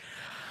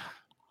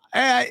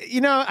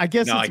 I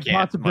guess No, I it's a can't.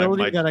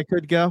 possibility My- that I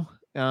could go.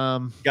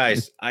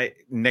 Guys,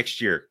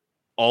 next year,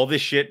 all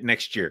this shit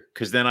next year,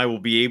 because then I will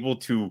be able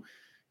to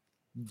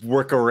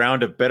work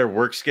around a better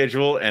work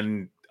schedule,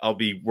 and I'll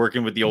be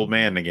working with the old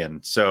man again.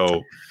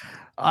 So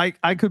I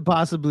could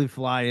possibly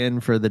fly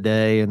in for the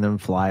day and then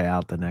fly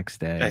out the next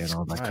day that's and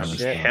all that oh, kind of shit.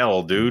 stuff.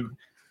 hell, dude.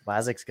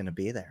 Lazik's gonna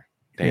be there.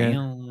 Yeah.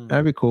 Damn.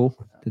 That'd be cool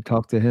to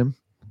talk to him,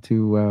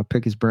 to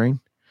pick his brain.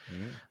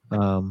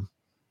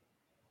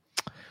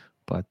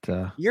 But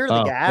You're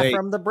the guy wait.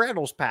 from the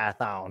Brettles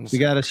Pythons. We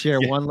got to share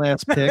one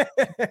last pick.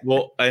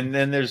 Well, and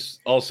then there's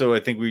also, I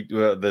think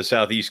the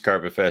Southeast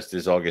Carpet Fest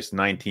is August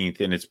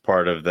 19th, and it's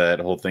part of that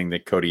whole thing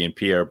that Cody and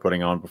Pierre are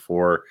putting on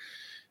before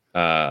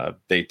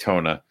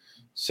Daytona.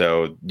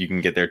 So you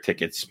can get their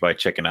tickets by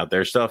checking out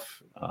their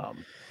stuff.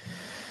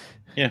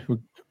 Yeah.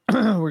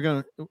 We're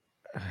going to.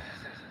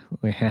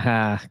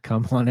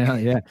 Come on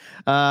out. Yeah.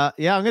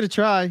 Yeah, I'm going to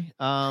try.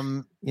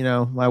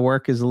 My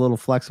work is a little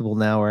flexible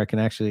now where I can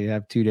actually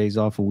have 2 days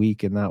off a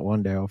week and not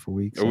 1 day off a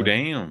week. So.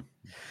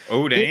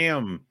 Oh,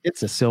 damn.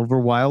 It's a silver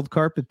wild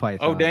carpet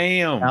python. Oh,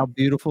 damn. How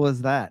beautiful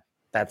is that?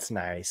 That's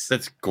nice.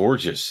 That's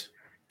gorgeous.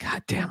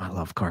 God damn, I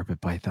love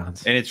carpet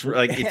pythons. And it's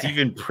like, it's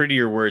even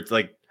prettier where it's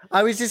like,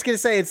 I was just going to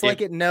say, it's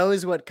like it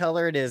knows what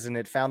color it is and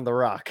it found the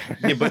rock.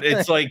 Yeah, but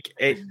it's like,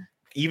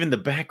 even the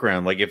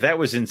background, like if that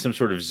was in some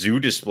sort of zoo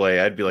display,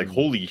 I'd be like,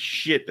 holy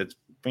shit, that's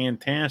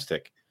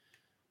fantastic.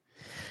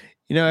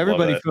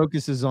 Everybody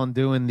focuses on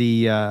doing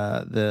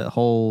the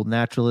whole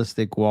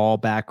naturalistic wall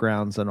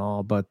backgrounds and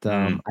all, but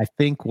I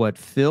think what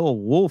Phil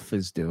Wolf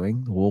is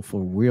doing, the Wolf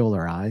of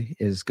Wheeler Eye,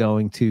 is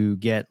going to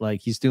get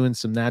he's doing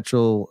some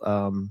natural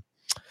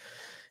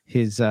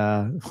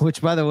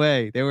which by the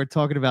way, they were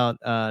talking about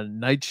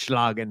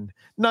Nightschlagen.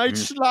 I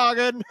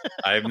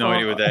have no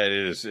idea what that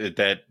is.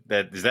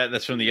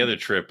 That's from the other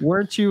trip.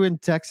 Weren't you in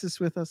Texas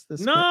with us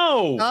this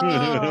No.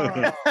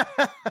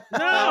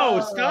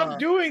 No, stop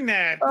doing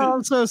that. Oh,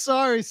 I'm so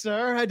sorry,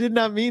 sir. I did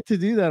not mean to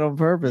do that on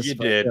purpose. You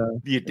did.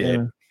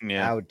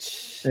 Yeah.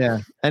 Ouch.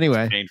 Yeah.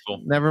 Anyway,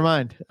 painful. Never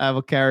mind. I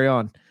will carry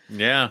on.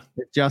 Yeah.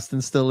 If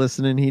Justin's still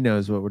listening, he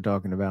knows what we're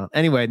talking about.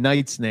 Anyway,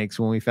 night snakes.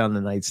 When we found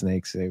the night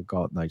snakes, they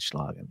call it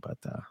Nightschlagen. But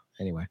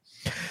anyway,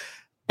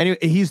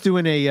 he's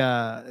doing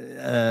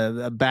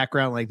a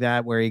background like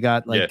that where he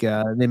got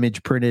an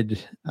image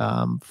printed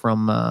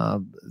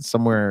from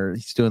somewhere.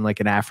 He's doing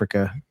like an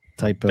Africa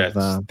type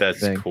of. That's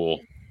thing.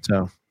 Cool.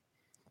 So,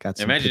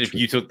 imagine pictures. If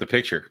you took the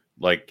picture,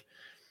 like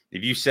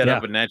if you set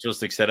up a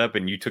naturalistic setup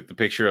and you took the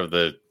picture of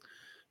the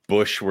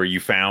bush where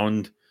you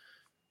found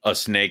a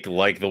snake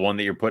like the one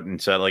that you're putting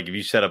inside. Like if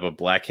you set up a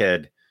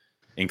blackhead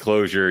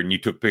enclosure and you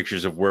took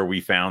pictures of where we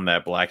found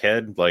that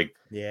blackhead,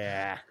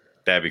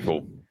 that'd be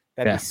cool.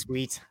 That'd be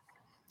sweet.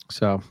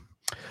 So,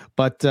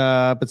 but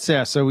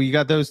yeah, so we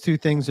got those two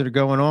things that are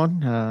going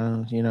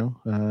on.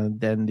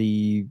 Then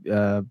the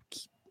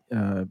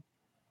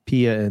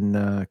Pia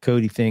and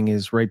Cody thing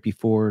is right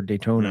before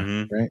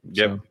Daytona, right?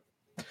 Yep.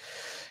 So,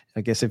 I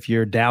guess if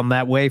you're down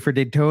that way for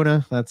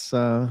Daytona, that's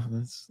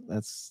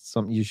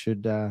something you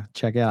should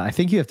check out. I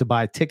think you have to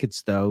buy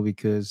tickets though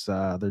because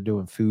they're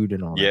doing food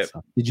and all that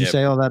stuff. Did you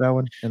say all that,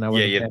 Owen? And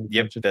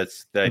Yep.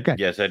 That's that. Okay.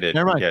 Yes, I did.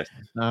 Never mind. Yes.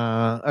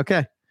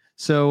 Okay.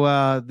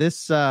 So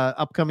this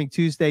upcoming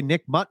Tuesday,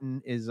 Nick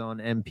Mutton is on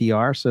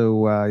NPR.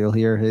 So you'll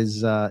hear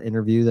his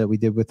interview that we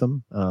did with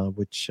him,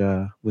 which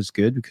was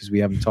good because we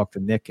haven't talked to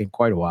Nick in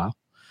quite a while.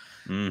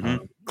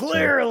 Mm-hmm.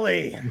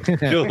 Clearly,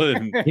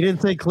 he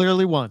didn't say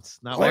clearly once.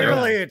 Not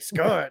clearly, it's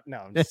good. No,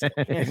 I'm just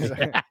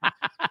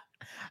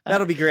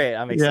that'll be great.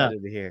 I'm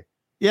excited to hear.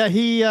 Yeah,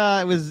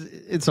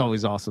 it's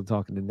always awesome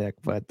talking to Nick,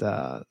 but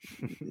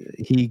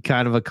he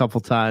kind of a couple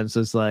times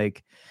was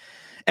like,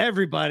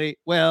 everybody.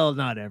 Well,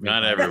 not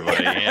everybody. Not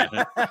everybody. Yeah.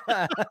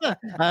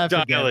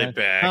 Dial it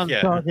back. I'm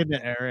talking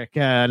to Eric.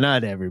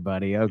 Not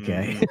everybody.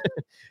 Okay.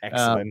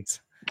 Excellent.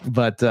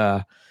 But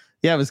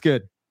it was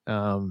good.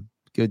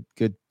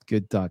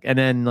 Good talk. And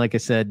then, like I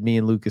said, me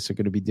and Lucas are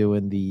going to be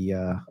doing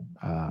the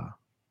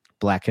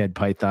Blackhead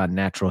Python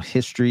Natural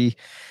History.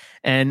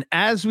 And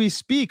as we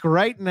speak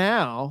right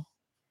now,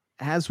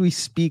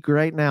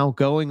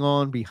 going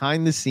on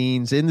behind the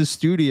scenes in the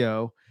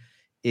studio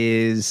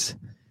is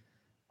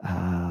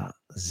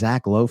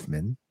Zach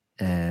Loafman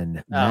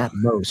and Matt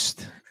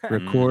Most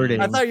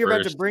recording. I thought you were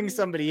about to bring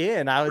somebody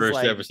in. I was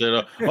first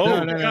episode.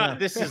 God,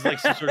 this is like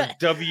some sort of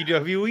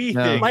WWE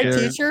thing. My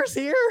teacher's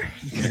here.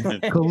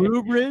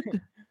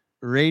 Colubrid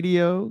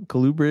Radio,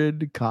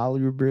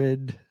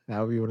 Colubrid,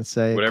 however you want to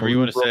say, whatever you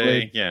want to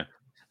say. Yeah.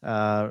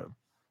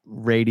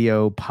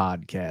 Radio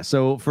podcast.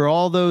 So for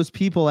all those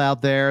people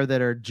out there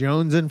that are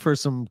jonesing for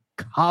some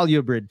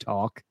Colubrid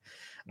talk,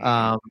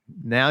 now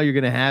you're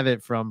going to have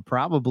it from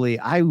probably,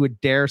 I would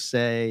dare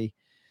say,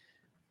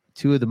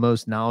 two of the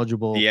most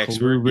knowledgeable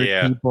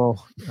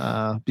people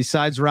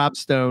besides Rob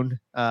Stone.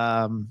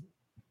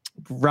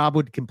 Rob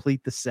would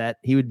complete the set.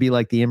 He would be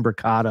like the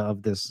imbricata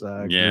of this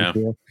group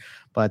here.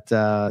 But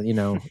they're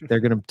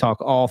going to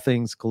talk all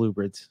things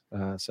colubrids,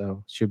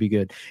 so should be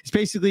good. It's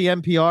basically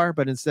NPR,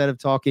 but instead of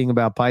talking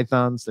about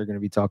pythons, they're going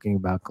to be talking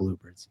about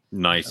colubrids.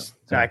 Nice.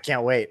 So I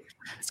can't wait.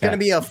 It's going to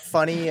be a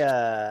funny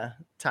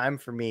time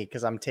for me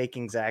because I'm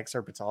taking Zach's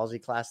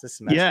herpetology class this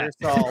semester. Yeah.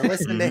 So I'll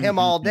listen to him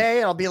all day.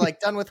 And I'll be like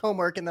done with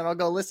homework, and then I'll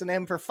go listen to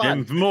him for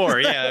fun. More,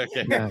 yeah.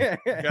 Okay.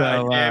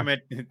 God damn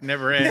it! It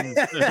never ends.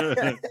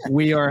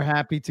 We are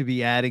happy to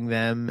be adding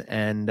them,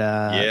 and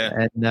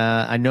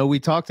I know we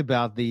talked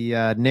about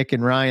the Nick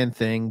and Ryan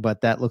thing,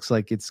 but that looks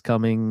like it's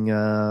coming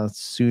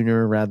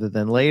sooner rather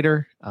than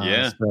later.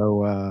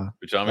 So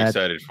which I'm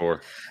excited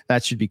for.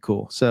 That should be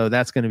cool. So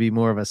that's going to be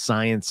more of a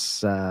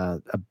science,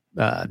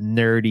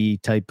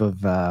 nerdy type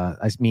of.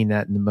 I mean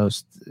that in the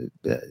most,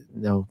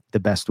 the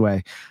best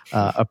way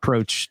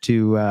approach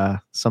to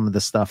some of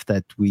the stuff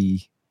that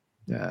we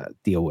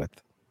deal with.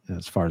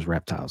 as far as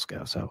reptiles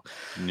go. So,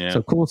 Yeah.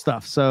 so cool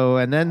stuff. So,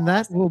 and then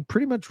that will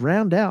pretty much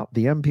round out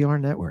the NPR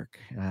network.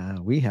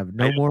 We have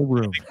no more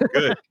room.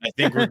 Good. I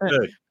think we're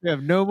good. We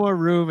have no more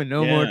room and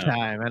no more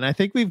time. And I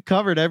think we've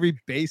covered every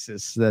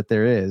basis that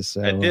there is.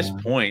 So, at this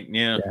point.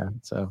 Yeah.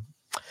 So,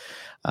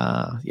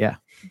 yeah,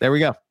 there we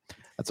go.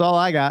 That's all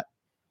I got.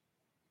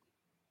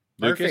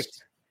 Lucas?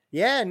 Perfect.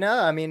 Yeah,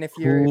 no, I mean, if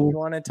you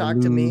want to talk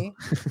to me,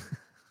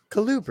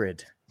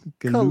 Colubrid.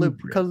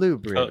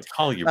 Colubrid.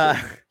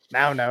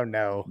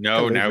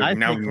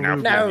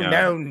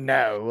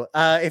 No.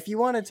 If you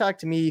want to talk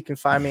to me, you can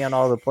find me on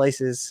all the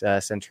places.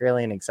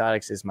 Centralian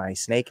Exotics is my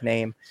snake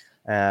name.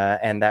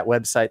 And that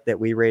website that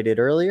we rated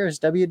earlier is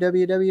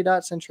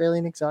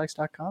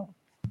www.centralianexotics.com.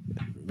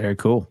 Very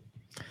cool.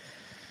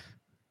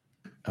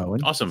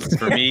 Owen? Awesome.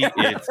 For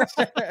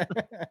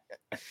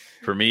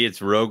me,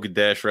 it's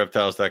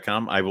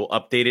rogue-reptiles.com. I will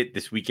update it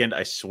this weekend.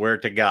 I swear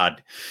to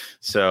God.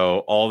 So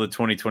all the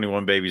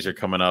 2021 babies are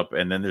coming up,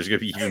 and then there's going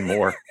to be even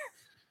more.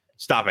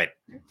 Stop it.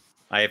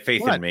 I have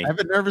faith in me. I have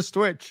a nervous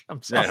twitch.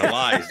 I'm sorry. That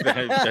lies.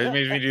 That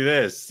makes me do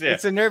this. Yeah.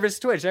 It's a nervous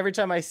twitch every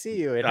time I see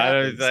you.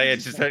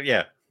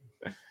 Yeah.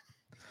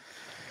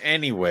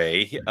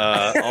 Anyway,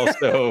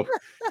 also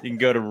you can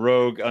go to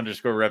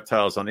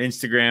rogue_reptiles on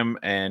Instagram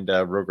and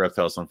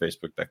rogue-reptiles on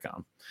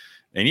Facebook.com.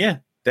 And yeah,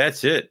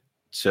 that's it.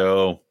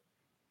 So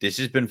this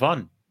has been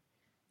fun.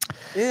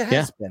 It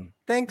has been.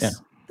 Thanks. Yeah.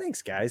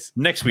 Thanks, guys.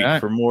 Next week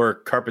for more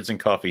Carpets and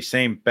Coffee.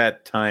 Same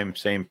bat time,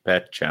 same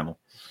bat channel.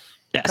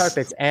 Yes.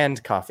 Carpets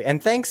and coffee.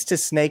 And thanks to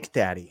Snake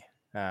Daddy.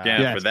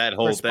 For that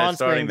whole for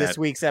sponsoring this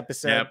week's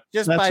episode.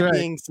 Just by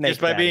being Snake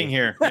Just by Daddy. being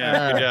here.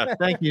 Yeah, good job.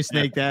 Thank you,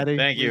 Snake Daddy.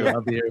 Thank you.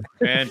 Love you.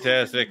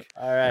 Fantastic.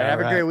 All right. Have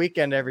a great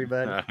weekend,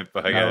 everybody.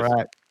 Bye, guys.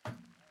 All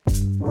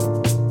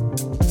right.